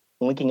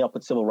 linking up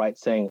with civil rights,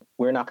 saying,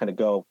 we're not going to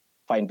go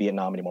fight in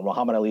Vietnam anymore.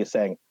 Muhammad Ali is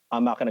saying,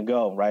 I'm not going to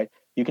go, right?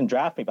 You can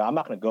draft me, but I'm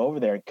not going to go over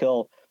there and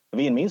kill a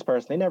Vietnamese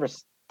person. They never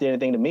did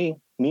anything to me.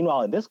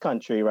 Meanwhile, in this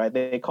country, right,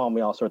 they call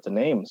me all sorts of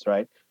names,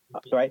 right?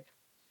 Right?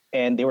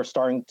 And they were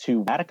starting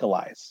to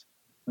radicalize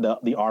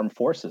the armed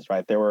forces,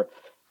 right? There were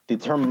the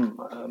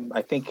term,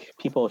 I think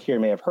people here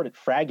may have heard it,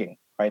 fragging,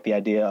 right? The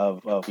idea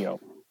of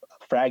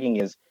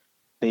fragging is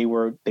they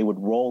would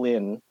roll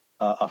in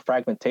a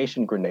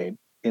fragmentation grenade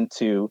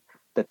into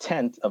the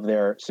tent of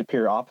their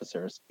superior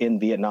officers in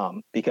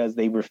Vietnam because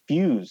they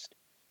refused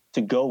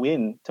to go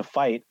in to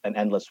fight an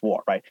endless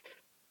war, right?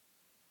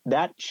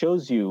 That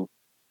shows you,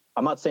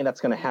 I'm not saying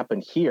that's going to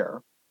happen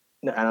here,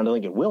 and I don't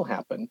think it will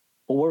happen,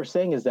 but what we're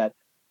saying is that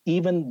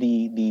even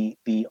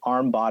the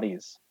armed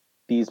bodies,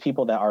 these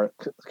people that are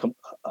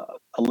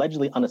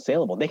allegedly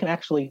unassailable, they can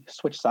actually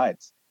switch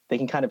sides. They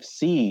can kind of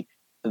see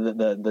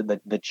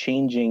the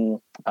changing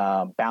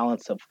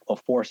balance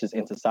of forces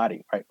in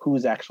society, right?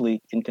 Who's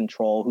actually in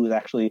control?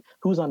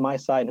 Who's on my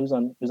side? Who's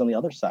on the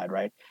other side,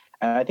 right?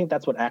 And I think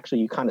that's what actually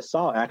you kind of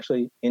saw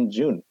actually in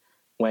June,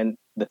 when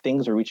the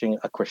things were reaching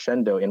a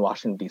crescendo in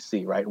Washington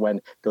D.C., right? When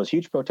there was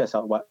huge protests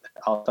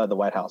outside the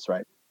White House,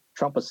 right?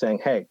 Trump was saying,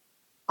 "Hey,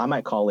 I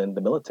might call in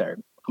the military.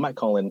 I might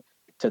call in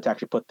to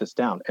actually put this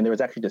down." And there was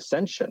actually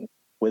dissension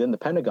within the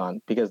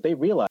Pentagon because they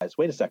realized,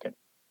 wait a second,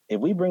 if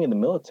we bring in the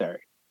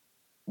military,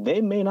 they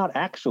may not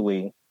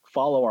actually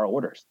follow our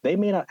orders. They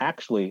may not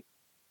actually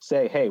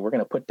say, hey, we're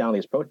going to put down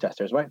these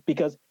protesters, right?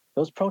 Because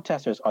those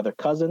protesters are their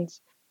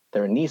cousins,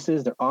 their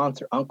nieces, their aunts,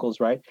 their uncles,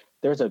 right?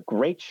 There's a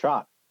great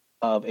shot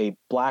of a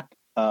black,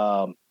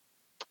 I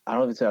don't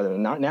know if it's either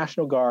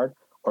National Guard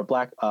or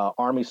black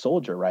army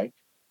soldier, right?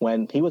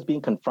 When he was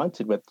being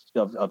confronted with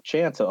of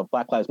chants of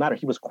Black Lives Matter,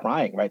 he was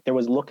crying, right? There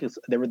was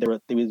they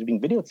was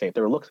being videotaped.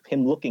 There were looks of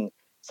him looking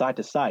side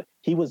to side.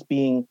 He was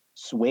being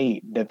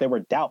swayed. That there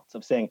were doubts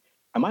of saying,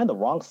 am I on the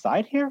wrong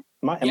side here?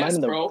 Am I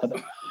in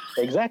the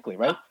exactly,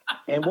 right?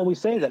 And what we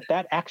say is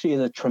that actually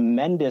is a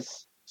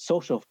tremendous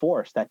social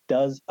force that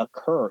does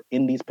occur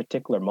in these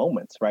particular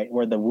moments, right?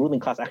 Where the ruling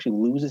class actually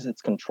loses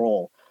its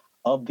control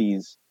of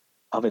its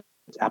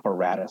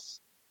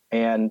apparatus.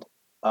 And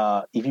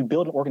if you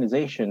build an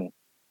organization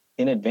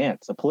in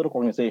advance, a political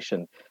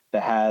organization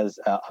that has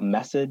a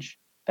message,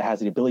 that has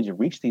the ability to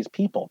reach these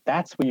people,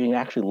 that's where you can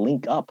actually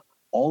link up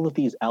all of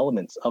these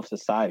elements of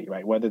society,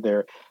 right? Whether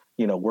they're,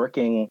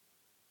 working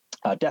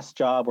a desk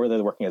job, whether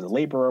they're working as a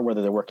laborer,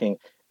 whether they're working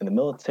in the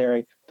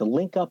military, to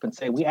link up and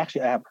say, we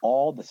actually have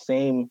all the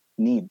same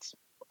needs,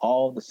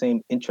 all the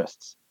same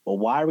interests. Well,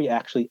 why are we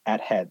actually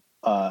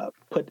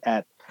put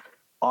at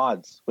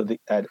odds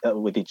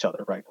with each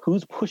other, right?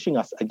 Who's pushing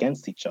us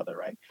against each other,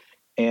 right?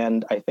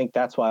 And I think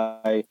that's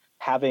why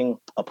having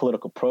a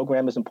political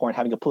program is important.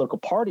 Having a political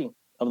party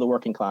of the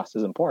working class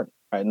is important,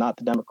 right? Not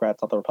the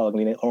Democrats, not the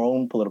Republicans, our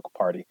own political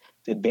party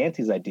to advance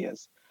these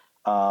ideas.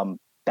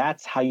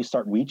 That's how you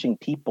start reaching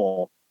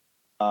people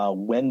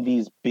when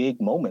these big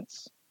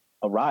moments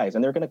arise,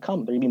 and they're going to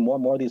come. There are going to be more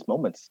and more of these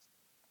moments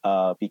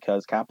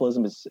because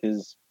capitalism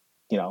is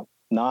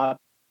not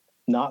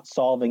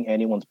solving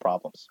anyone's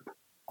problems.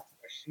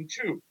 Question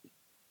 2: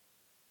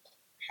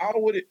 how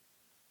would it?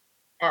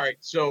 All right,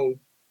 so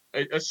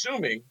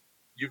assuming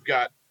you've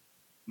got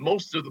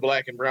most of the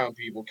black and brown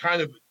people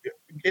kind of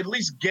at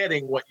least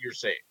getting what you're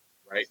saying,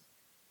 right?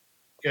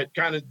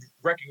 Kind of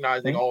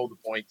recognizing all the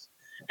points,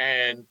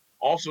 and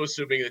also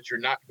assuming that you're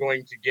not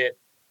going to get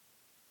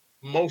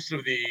most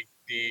of the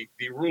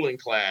ruling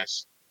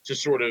class to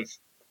sort of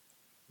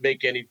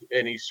make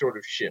any sort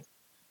of shift.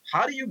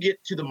 How do you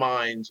get to the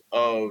minds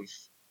of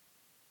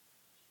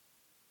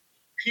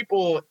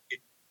people,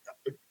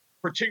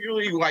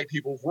 particularly white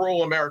people,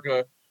 rural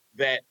America,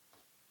 that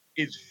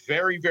is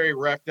very, very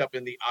wrapped up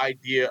in the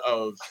idea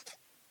of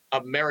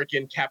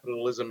American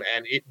capitalism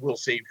and it will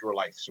save your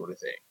life sort of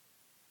thing?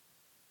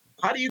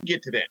 How do you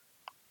get to that?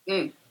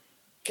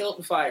 Kill it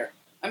with fire.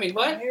 I mean,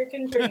 what?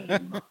 American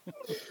dream.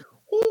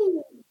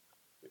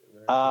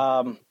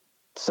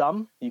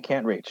 Some you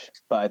can't reach,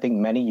 but I think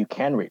many you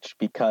can reach,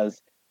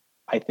 because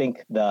I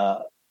think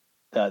the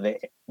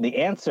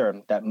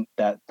answer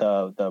that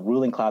the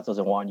ruling class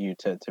doesn't want you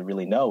to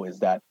really know is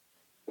that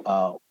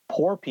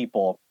poor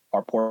people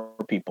are poor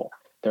people.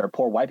 There are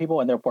poor white people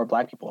and there are poor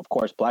black people. Of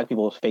course, black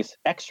people face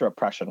extra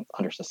oppression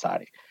under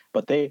society,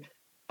 but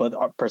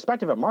our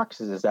perspective at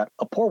Marxist is that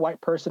a poor white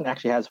person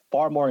actually has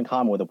far more in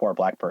common with a poor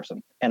black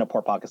person, and a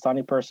poor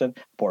Pakistani person,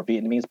 a poor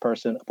Vietnamese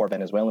person, a poor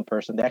Venezuelan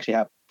person. They actually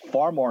have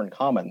far more in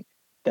common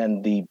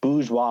than the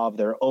bourgeois of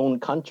their own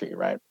country,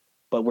 right?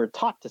 But we're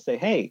taught to say,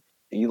 hey,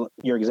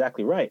 you're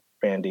exactly right,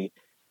 Randy.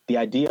 The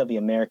idea of the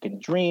American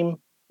dream,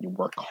 you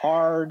work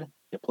hard,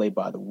 you play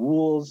by the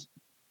rules,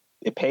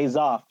 it pays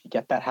off. You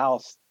get that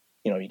house,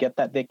 you get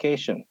that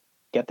vacation,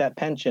 get that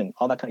pension,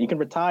 all that kind. You can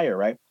retire,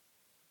 right?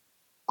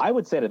 I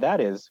would say to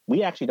that is,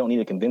 we actually don't need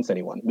to convince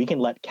anyone. We can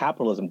let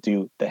capitalism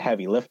do the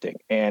heavy lifting.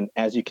 And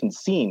as you can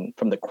see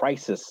from the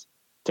crisis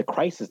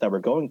that we're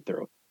going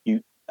through,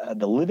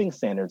 the living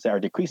standards that are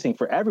decreasing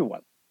for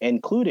everyone,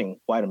 including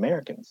white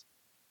Americans,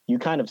 you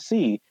kind of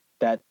see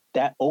that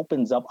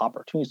opens up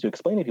opportunities to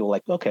explain to people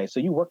like, okay, so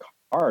you work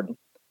hard,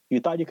 you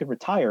thought you could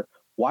retire.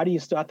 Why do you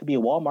still have to be a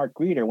Walmart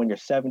greeter when you're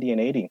 70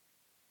 and 80,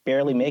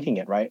 barely making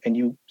it, right? And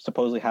you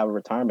supposedly have a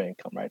retirement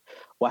income, right?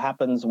 What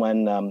happens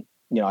when,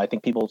 I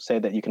think people say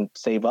that you can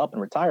save up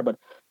and retire, but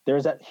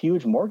there's that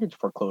huge mortgage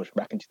foreclosure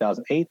back in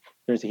 2008.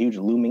 There's a huge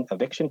looming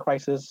eviction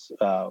crisis,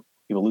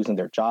 people losing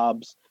their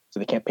jobs, so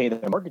they can't pay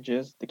their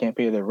mortgages, they can't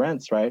pay their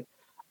rents, right?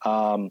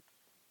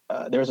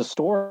 There's a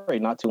story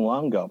not too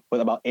long ago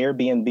about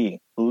Airbnb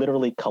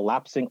literally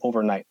collapsing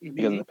overnight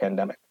because of the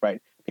pandemic, right?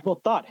 People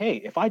thought,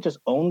 hey, if I just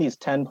own these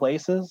 10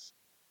 places,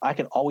 I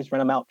can always rent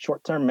them out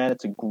short term, man.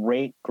 It's a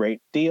great, great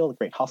deal,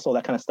 great hustle,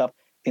 that kind of stuff,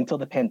 until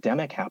the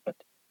pandemic happened.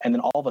 And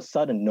then all of a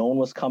sudden, no one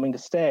was coming to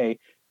stay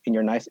in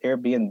your nice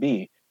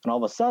Airbnb. And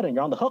all of a sudden,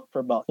 you're on the hook for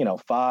about,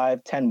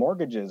 5, 10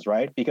 mortgages,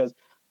 right? Because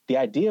the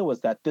idea was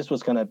that this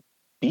was going to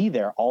be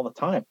there all the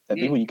time, that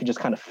people, you could just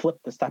kind of flip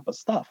this type of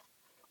stuff,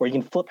 or you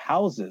can flip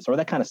houses or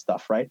that kind of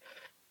stuff, right?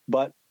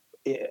 But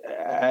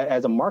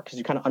as a Marxist,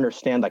 you kind of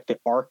understand like the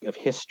arc of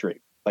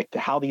history, like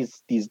how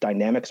these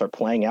dynamics are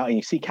playing out. And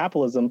you see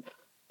capitalism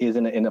is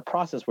in a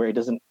process where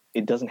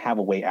it doesn't have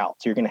a way out.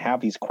 So you're going to have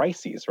these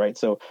crises, right?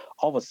 So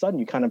all of a sudden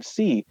you kind of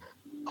see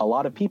a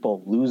lot of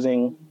people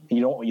losing,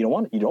 you don't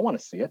want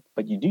to see it,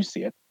 but you do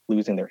see it,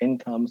 losing their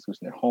incomes,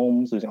 losing their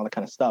homes, losing all that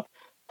kind of stuff.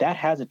 That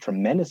has a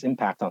tremendous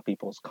impact on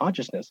people's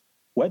consciousness,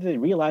 whether they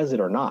realize it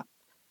or not.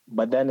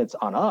 But then it's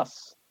on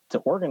us to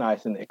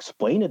organize and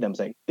explain to them,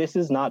 say, this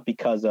is not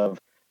because of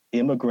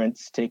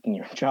immigrants taking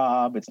your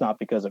job. It's not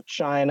because of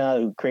China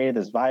who created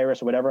this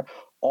virus or whatever.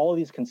 All of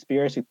these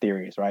conspiracy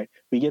theories, right?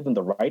 We give them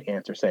the right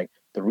answer, saying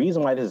the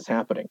reason why this is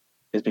happening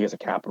is because of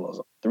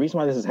capitalism. The reason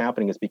why this is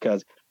happening is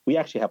because we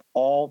actually have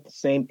all the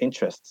same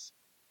interests.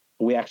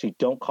 We actually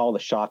don't call the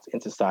shots in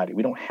society.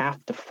 We don't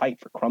have to fight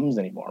for crumbs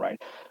anymore, right?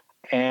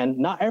 And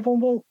not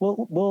everyone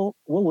will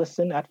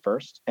listen at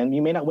first, and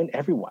you may not win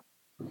everyone.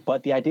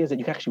 But the idea is that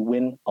you can actually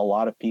win a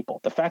lot of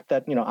people. The fact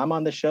that, I'm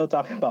on this show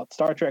talking about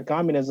Star Trek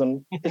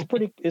communism is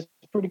pretty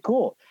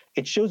cool.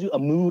 It shows you a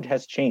mood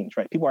has changed,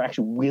 right? People are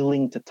actually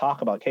willing to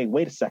talk about, hey,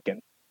 wait a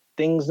second,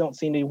 things don't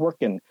seem to be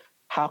working.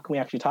 How can we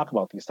actually talk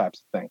about these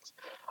types of things?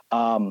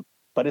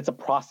 But it's a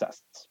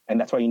process, and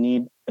that's why you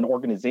need an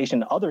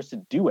organization, others to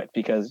do it,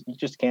 because you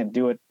just can't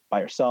do it by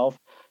yourself.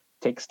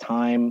 It takes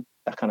time,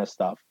 that kind of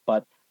stuff.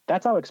 But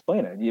that's how I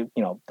explain it.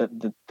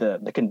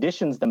 The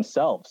conditions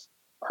themselves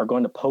are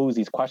going to pose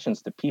these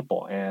questions to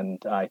people.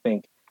 And I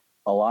think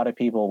a lot of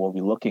people will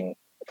be looking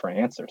for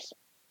answers.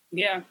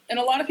 Yeah. And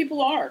a lot of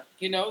people are,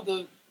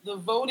 the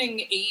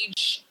voting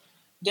age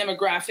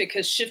demographic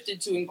has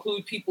shifted to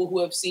include people who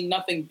have seen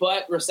nothing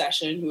but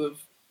recession, who have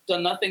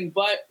done nothing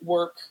but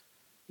work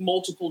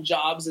multiple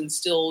jobs and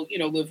still,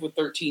 live with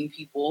 13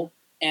 people.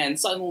 And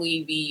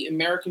suddenly the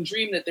American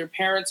dream that their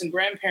parents and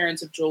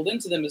grandparents have drilled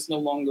into them is no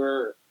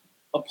longer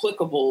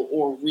applicable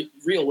or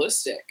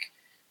realistic.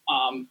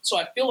 So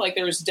I feel like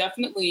there is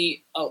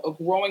definitely a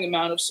growing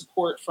amount of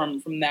support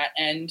from that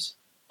end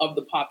of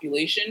the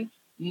population.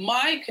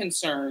 My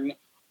concern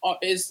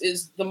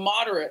is the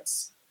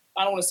moderates.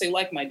 I don't want to say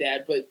like my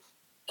dad, but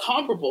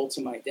comparable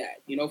to my dad.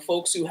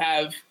 Folks who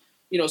have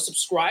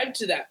subscribed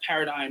to that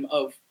paradigm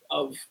of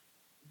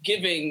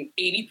giving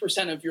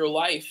 80% of your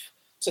life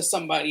to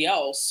somebody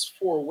else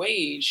for a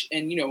wage,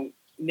 and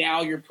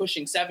now you're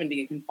pushing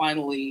 70 and can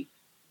finally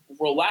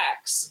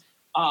relax.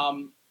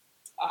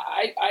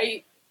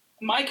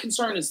 My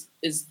concern is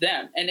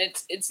them, and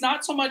it's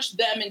not so much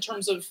them in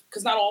terms of,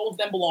 because not all of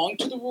them belong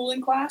to the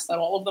ruling class, not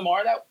all of them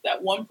are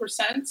that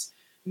 1%.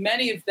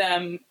 Many of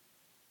them,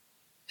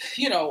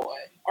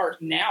 are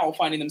now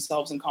finding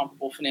themselves in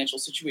comparable financial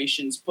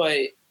situations, but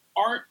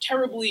aren't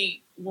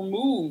terribly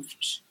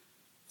removed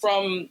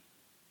from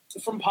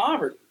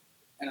poverty.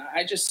 And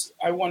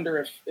I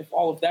wonder if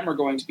all of them are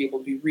going to be able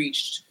to be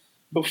reached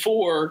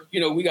before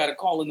we got to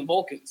call in the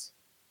Vulcans,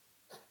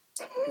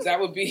 because that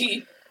would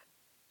be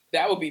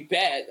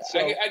bad. So,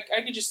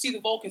 I could just see the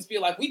Vulcans be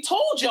like, we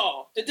told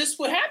y'all that this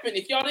would happen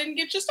if y'all didn't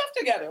get your stuff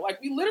together. Like,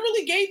 we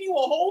literally gave you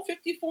a whole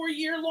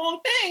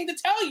 54-year-long thing to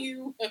tell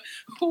you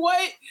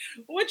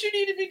what you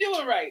need to be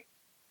doing right.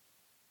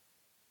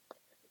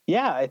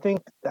 Yeah, I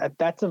think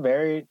that's a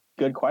very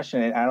good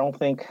question. And I don't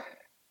think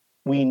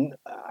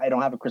I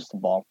don't have a crystal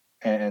ball,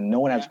 and no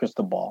one has a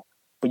crystal ball.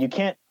 But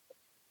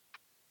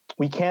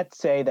we can't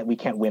say that we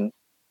can't win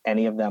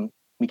any of them.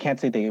 We can't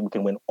say that we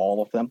can win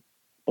all of them.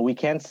 But we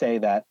can say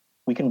that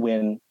we can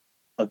win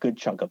a good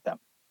chunk of them,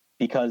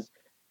 because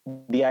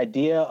the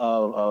idea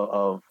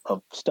of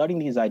studying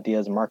these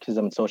ideas,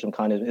 Marxism and social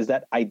communism, is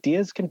that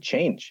ideas can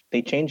change.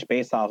 They change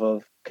based off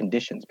of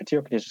conditions.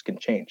 Material conditions can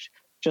change.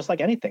 Just like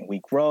anything, we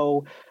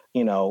grow.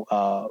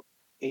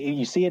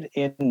 You see it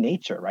in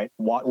nature, right?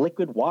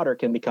 Liquid water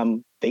can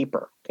become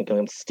vapor, can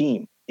become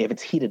steam if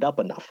it's heated up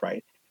enough,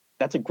 right?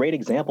 That's a great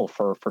example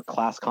for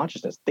class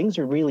consciousness. Things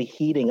are really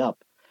heating up.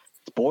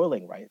 It's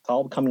boiling, right? It's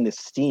all becoming this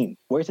steam.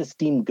 Where's the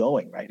steam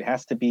going, right? It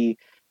has to be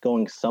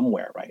going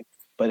somewhere, right?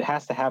 But it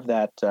has to have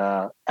that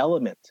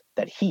element,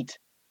 that heat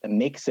that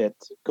makes it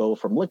go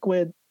from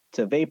liquid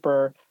to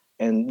vapor.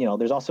 And,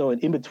 there's also an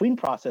in-between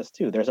process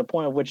too. There's a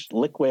point at which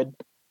liquid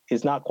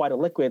is not quite a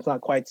liquid. It's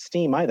not quite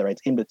steam either, right?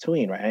 It's in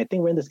between, right? And I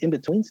think we're in this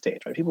in-between stage,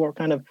 right? People are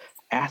kind of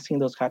asking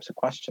those types of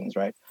questions,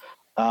 right?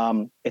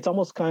 It's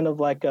almost kind of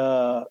like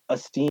a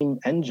steam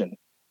engine,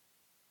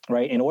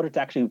 right? In order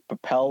to actually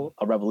propel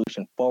a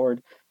revolution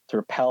forward, to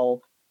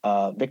propel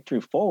victory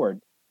forward,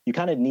 you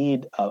kind of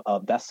need a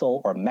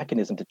vessel or a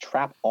mechanism to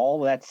trap all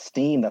that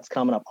steam that's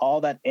coming up,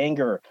 all that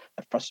anger,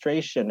 that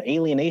frustration,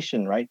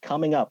 alienation, right?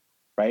 Coming up,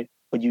 right?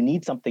 But you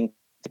need something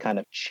to kind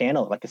of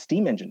channel it, like a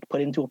steam engine, to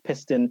put it into a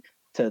piston,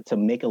 to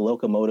make a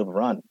locomotive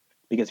run.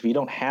 Because if you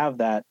don't have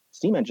that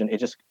steam engine, it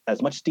just,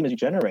 as much steam as you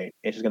generate,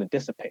 it's just going to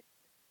dissipate.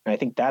 And I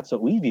think that's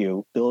what we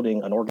view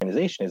building an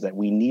organization, is that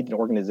we need an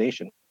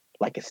organization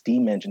like a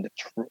steam engine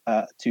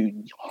to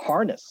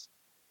harness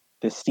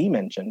this steam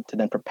engine to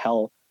then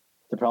propel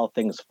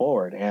things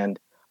forward. And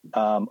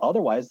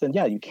otherwise, then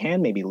yeah, you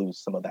can maybe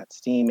lose some of that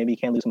steam. Maybe you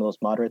can lose some of those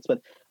moderates, but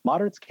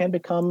moderates can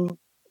become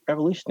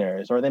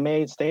revolutionaries, or they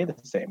may stay the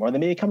same, or they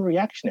may become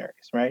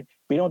reactionaries, right?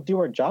 If we don't do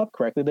our job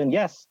correctly, then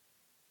yes,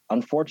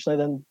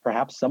 unfortunately, then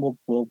perhaps some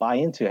will buy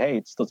into, hey,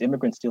 it's those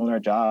immigrants stealing our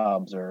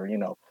jobs, or,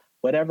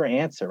 whatever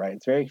answer, right?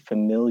 It's very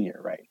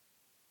familiar, right?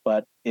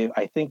 But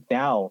I think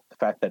now the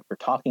fact that we're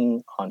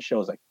talking on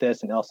shows like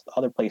this and also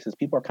other places,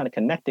 people are kind of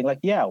connecting, like,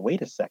 yeah,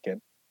 wait a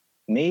second,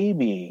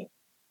 maybe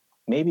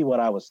what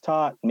I was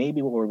taught,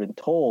 maybe what we've been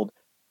told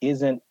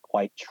isn't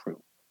quite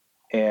true.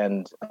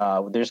 And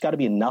there's got to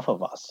be enough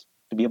of us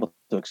to be able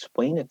to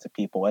explain it to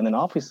people, and then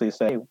obviously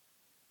say,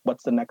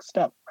 what's the next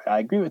step? I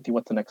agree with you.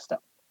 What's the next step?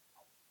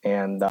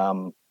 And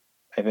I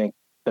think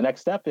the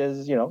next step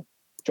is,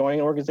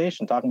 joining an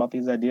organization, talking about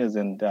these ideas,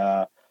 and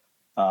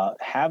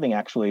having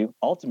actually,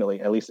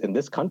 ultimately, at least in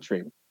this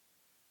country,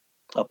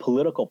 a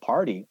political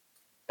party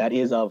that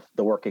is of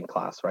the working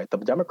class, right? The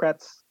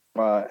Democrats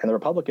and the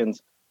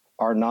Republicans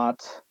are not,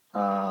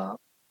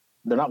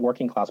 they're not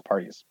working class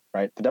parties,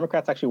 right? The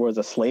Democrats actually was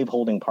a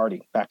slave-holding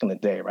party back in the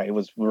day, right? It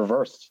was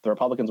reversed. The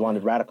Republicans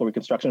wanted radical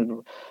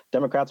reconstruction.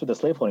 Democrats were the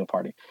slave-holding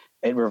party.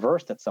 It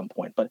reversed at some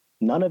point, but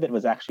none of it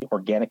was actually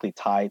organically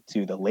tied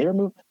to the labor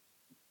movement,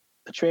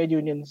 the trade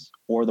unions,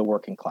 or the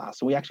working class.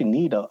 So we actually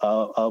need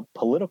a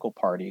political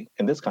party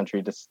in this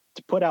country to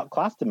put out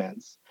class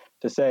demands,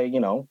 to say,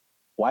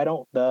 why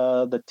don't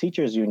the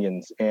teachers'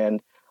 unions and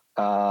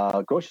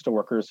grocery store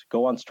workers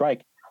go on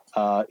strike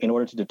in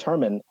order to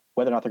determine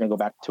whether or not they're going to go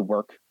back to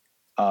work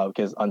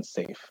because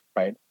unsafe,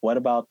 right? What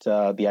about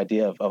the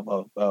idea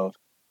of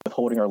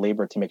withholding our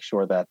labor to make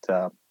sure that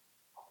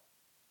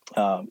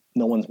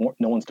no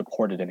one's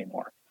deported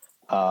anymore?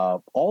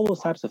 All those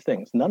types of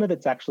things. None of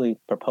it's actually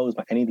proposed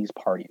by any of these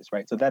parties,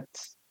 right? So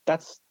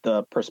that's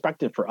the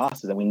perspective for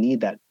us, is that we need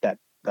that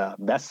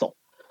vessel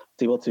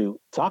to be able to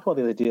talk about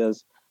these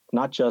ideas,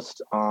 not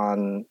just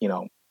on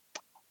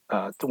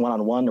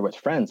one-on-one or with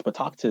friends, but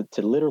talk to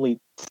literally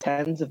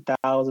tens of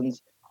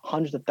thousands,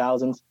 hundreds of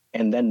thousands,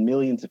 and then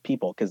millions of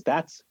people. Because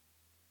that's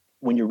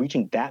when you're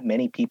reaching that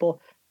many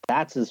people,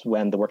 that's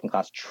when the working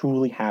class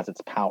truly has its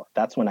power.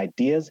 That's when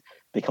ideas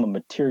become a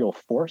material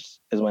force,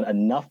 is when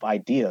enough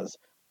ideas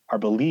are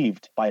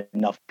believed by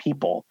enough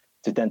people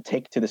to then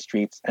take to the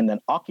streets and then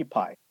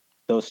occupy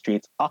those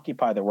streets,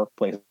 occupy their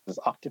workplaces,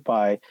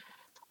 occupy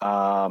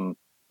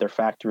their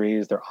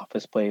factories, their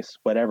office place,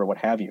 whatever, what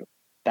have you.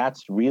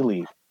 That's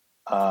really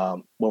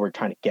what we're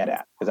trying to get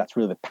at, because that's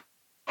really the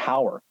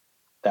power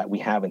that we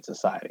have in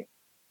society.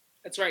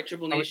 That's right,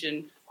 Tribble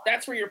Nation.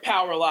 That's where your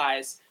power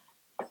lies.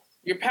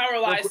 Your power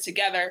lies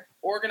together,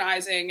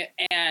 organizing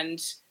and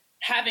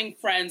having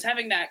friends,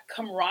 having that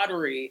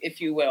camaraderie, if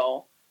you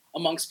will,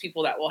 amongst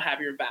people that will have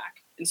your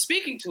back. And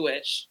speaking to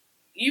which,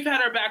 you've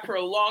had our back for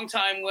a long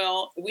time,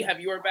 Will. We have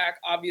your back,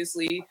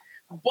 obviously.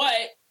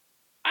 But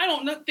I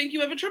don't think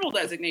you have a Tribble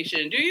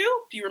designation. Do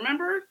you? Do you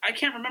remember? I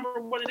can't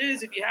remember what it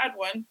is if you had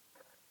one.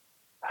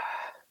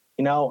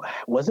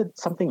 Was it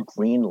something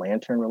Green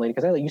Lantern related?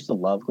 Because I used to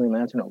love Green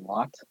Lantern a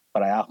lot,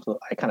 but I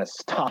kind of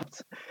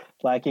stopped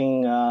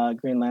liking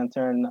Green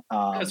Lantern.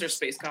 Because they're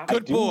space cops.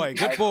 Good boy.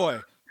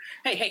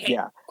 Hey.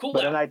 Yeah. Cool.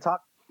 But then I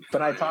talked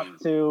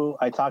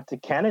to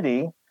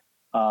Kennedy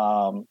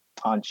on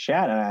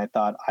chat, and I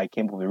thought I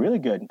came up with a really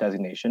good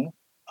designation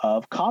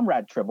of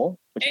Comrade Tribble,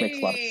 which makes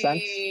a lot of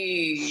sense.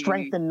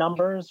 Strength in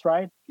numbers,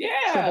 right? Yeah.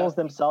 Tribbles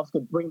themselves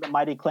could bring the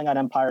mighty Klingon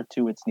Empire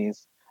to its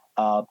knees.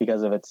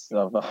 Because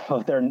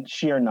of their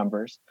sheer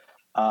numbers,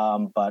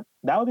 but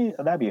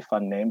that'd be a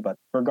fun name. But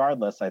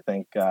regardless, I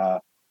think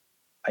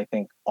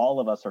all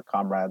of us are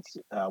comrades,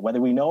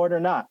 whether we know it or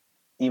not.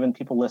 Even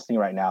people listening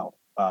right now,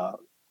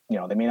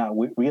 they may not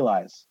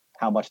realize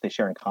how much they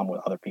share in common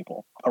with other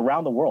people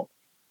around the world.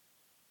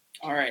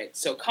 All right,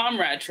 so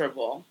Comrade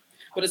Tribble,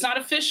 but it's not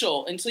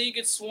official until you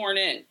get sworn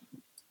in.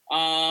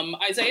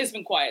 Isaiah's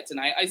been quiet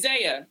tonight.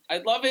 Isaiah,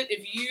 I'd love it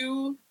if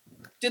you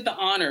did the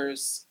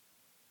honors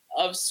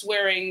of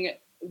swearing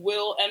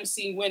Will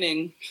MC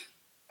Winning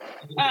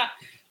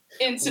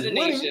into the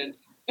nation.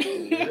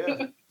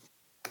 Yeah.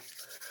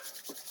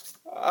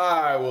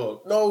 All right,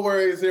 well, no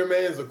worries here,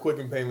 man. It's a quick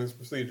and painless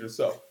procedure.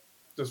 So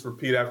just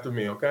repeat after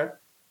me, okay?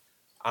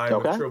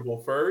 I'm a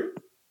Tribble Furry.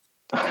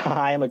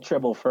 I am a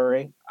Tribble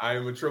Furry. I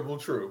am a Tribble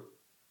True.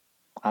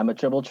 I'm a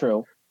Tribble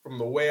True. From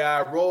the way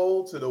I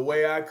roll to the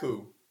way I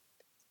coo.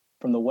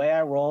 From the way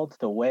I roll to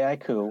the way I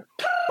coo.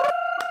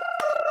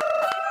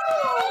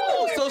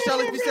 So shall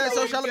it be said,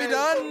 so shall it be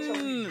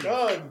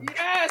done.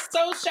 Yes,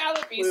 so shall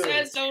it be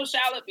said, so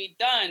shall it be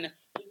done.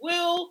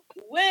 Will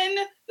win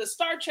the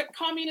Star Trek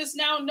communist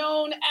now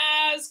known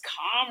as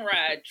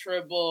Comrade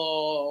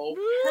Tribble.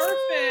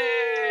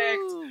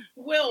 Perfect.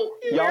 Will.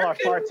 Y'all are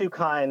far too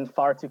kind.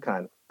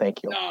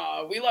 Thank you.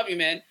 No, we love you,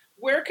 man.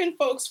 where can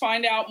folks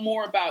find out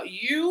more about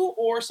you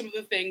or some of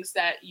the things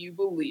that you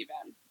believe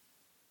in?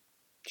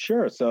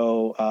 Sure.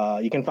 So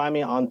you can find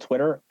me on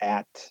Twitter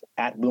at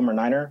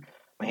Boomer9er.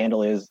 My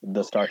handle is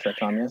the Star Trek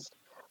Communist.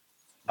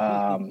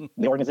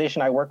 The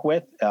organization I work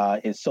with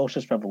is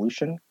Socialist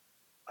Revolution.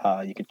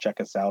 You can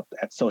check us out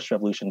at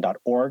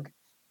socialrevolution.org.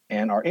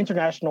 And our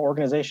international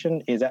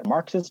organization is at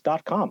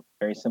Marxist.com.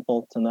 Very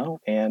simple to know.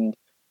 And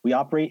we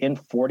operate in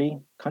 40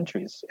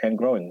 countries and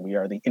growing. We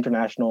are the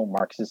International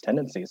Marxist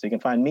Tendency. So you can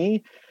find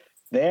me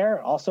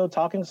there, also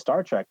talking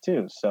Star Trek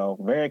too. So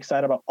very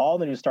excited about all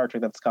the new Star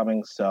Trek that's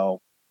coming.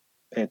 So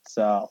it's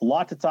a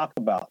lot to talk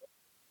about.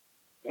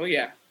 Oh,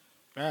 yeah.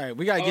 All right,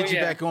 we got to get you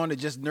back on to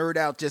just nerd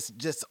out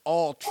just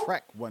all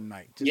Trek one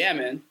night. Yeah,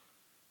 man.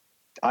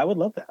 I would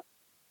love that.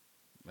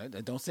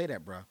 Don't say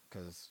that, bro,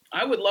 because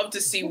I would love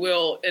to see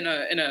Will in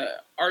a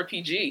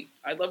RPG.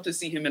 I'd love to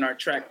see him in our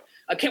Trek.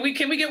 Can we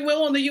get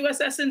Will on the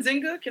USS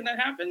Nzinga? Can that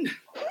happen?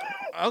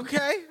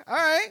 Okay, all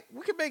right,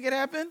 we can make it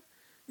happen.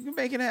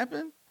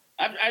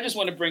 I just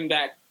want to bring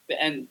back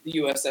the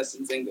USS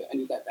Nzinga. I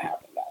need that to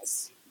happen,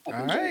 guys. All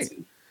right.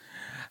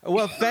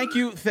 Well, thank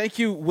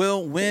you,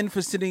 Will Wynn,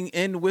 for sitting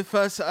in with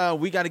us.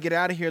 We got to get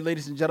out of here,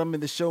 ladies and gentlemen.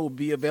 The show will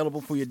be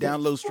available for your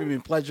download,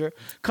 streaming pleasure.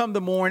 Come the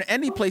morning,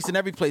 any place and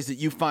every place that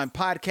you find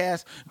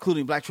podcasts,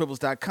 including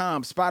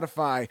blacktribbles.com,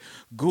 Spotify,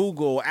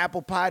 Google,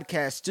 Apple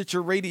Podcasts,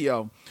 Stitcher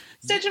Radio.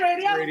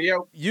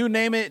 You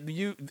name it.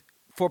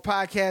 For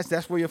podcasts,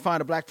 that's where you'll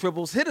find the Black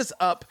Tribbles. Hit us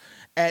up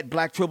at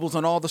Black Tribbles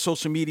on all the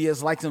social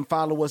medias. Like and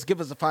follow us.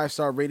 Give us a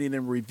 5-star rating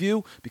and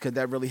review because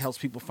that really helps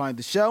people find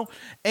the show.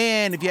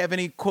 And if you have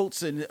any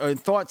quotes and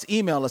thoughts,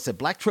 email us at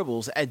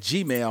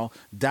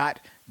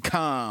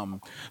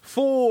blacktribbles@gmail.com.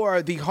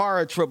 For the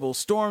Horror Tribble,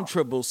 Storm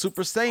Tribble,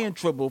 Super Saiyan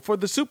Tribble, for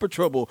the Super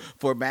Tribble,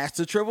 for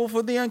Master Tribble,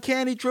 for the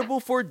Uncanny Tribble,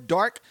 for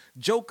Dark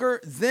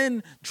Joker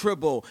Zen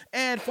Tribble,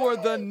 and for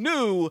the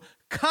new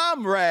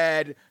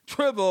Comrade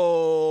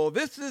Tribble.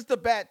 This is the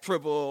Bat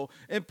Tribble.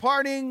 In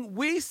parting,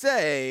 we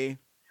say,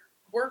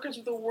 workers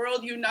of the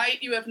world unite.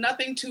 You have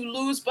nothing to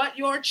lose but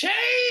your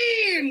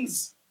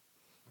chains.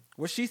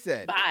 What she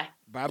said. Bye.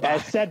 Bye-bye.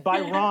 As said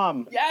by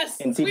Rom. Yes,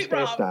 in Deep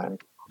Space Nine.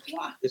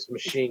 This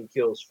machine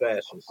kills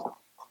fascists.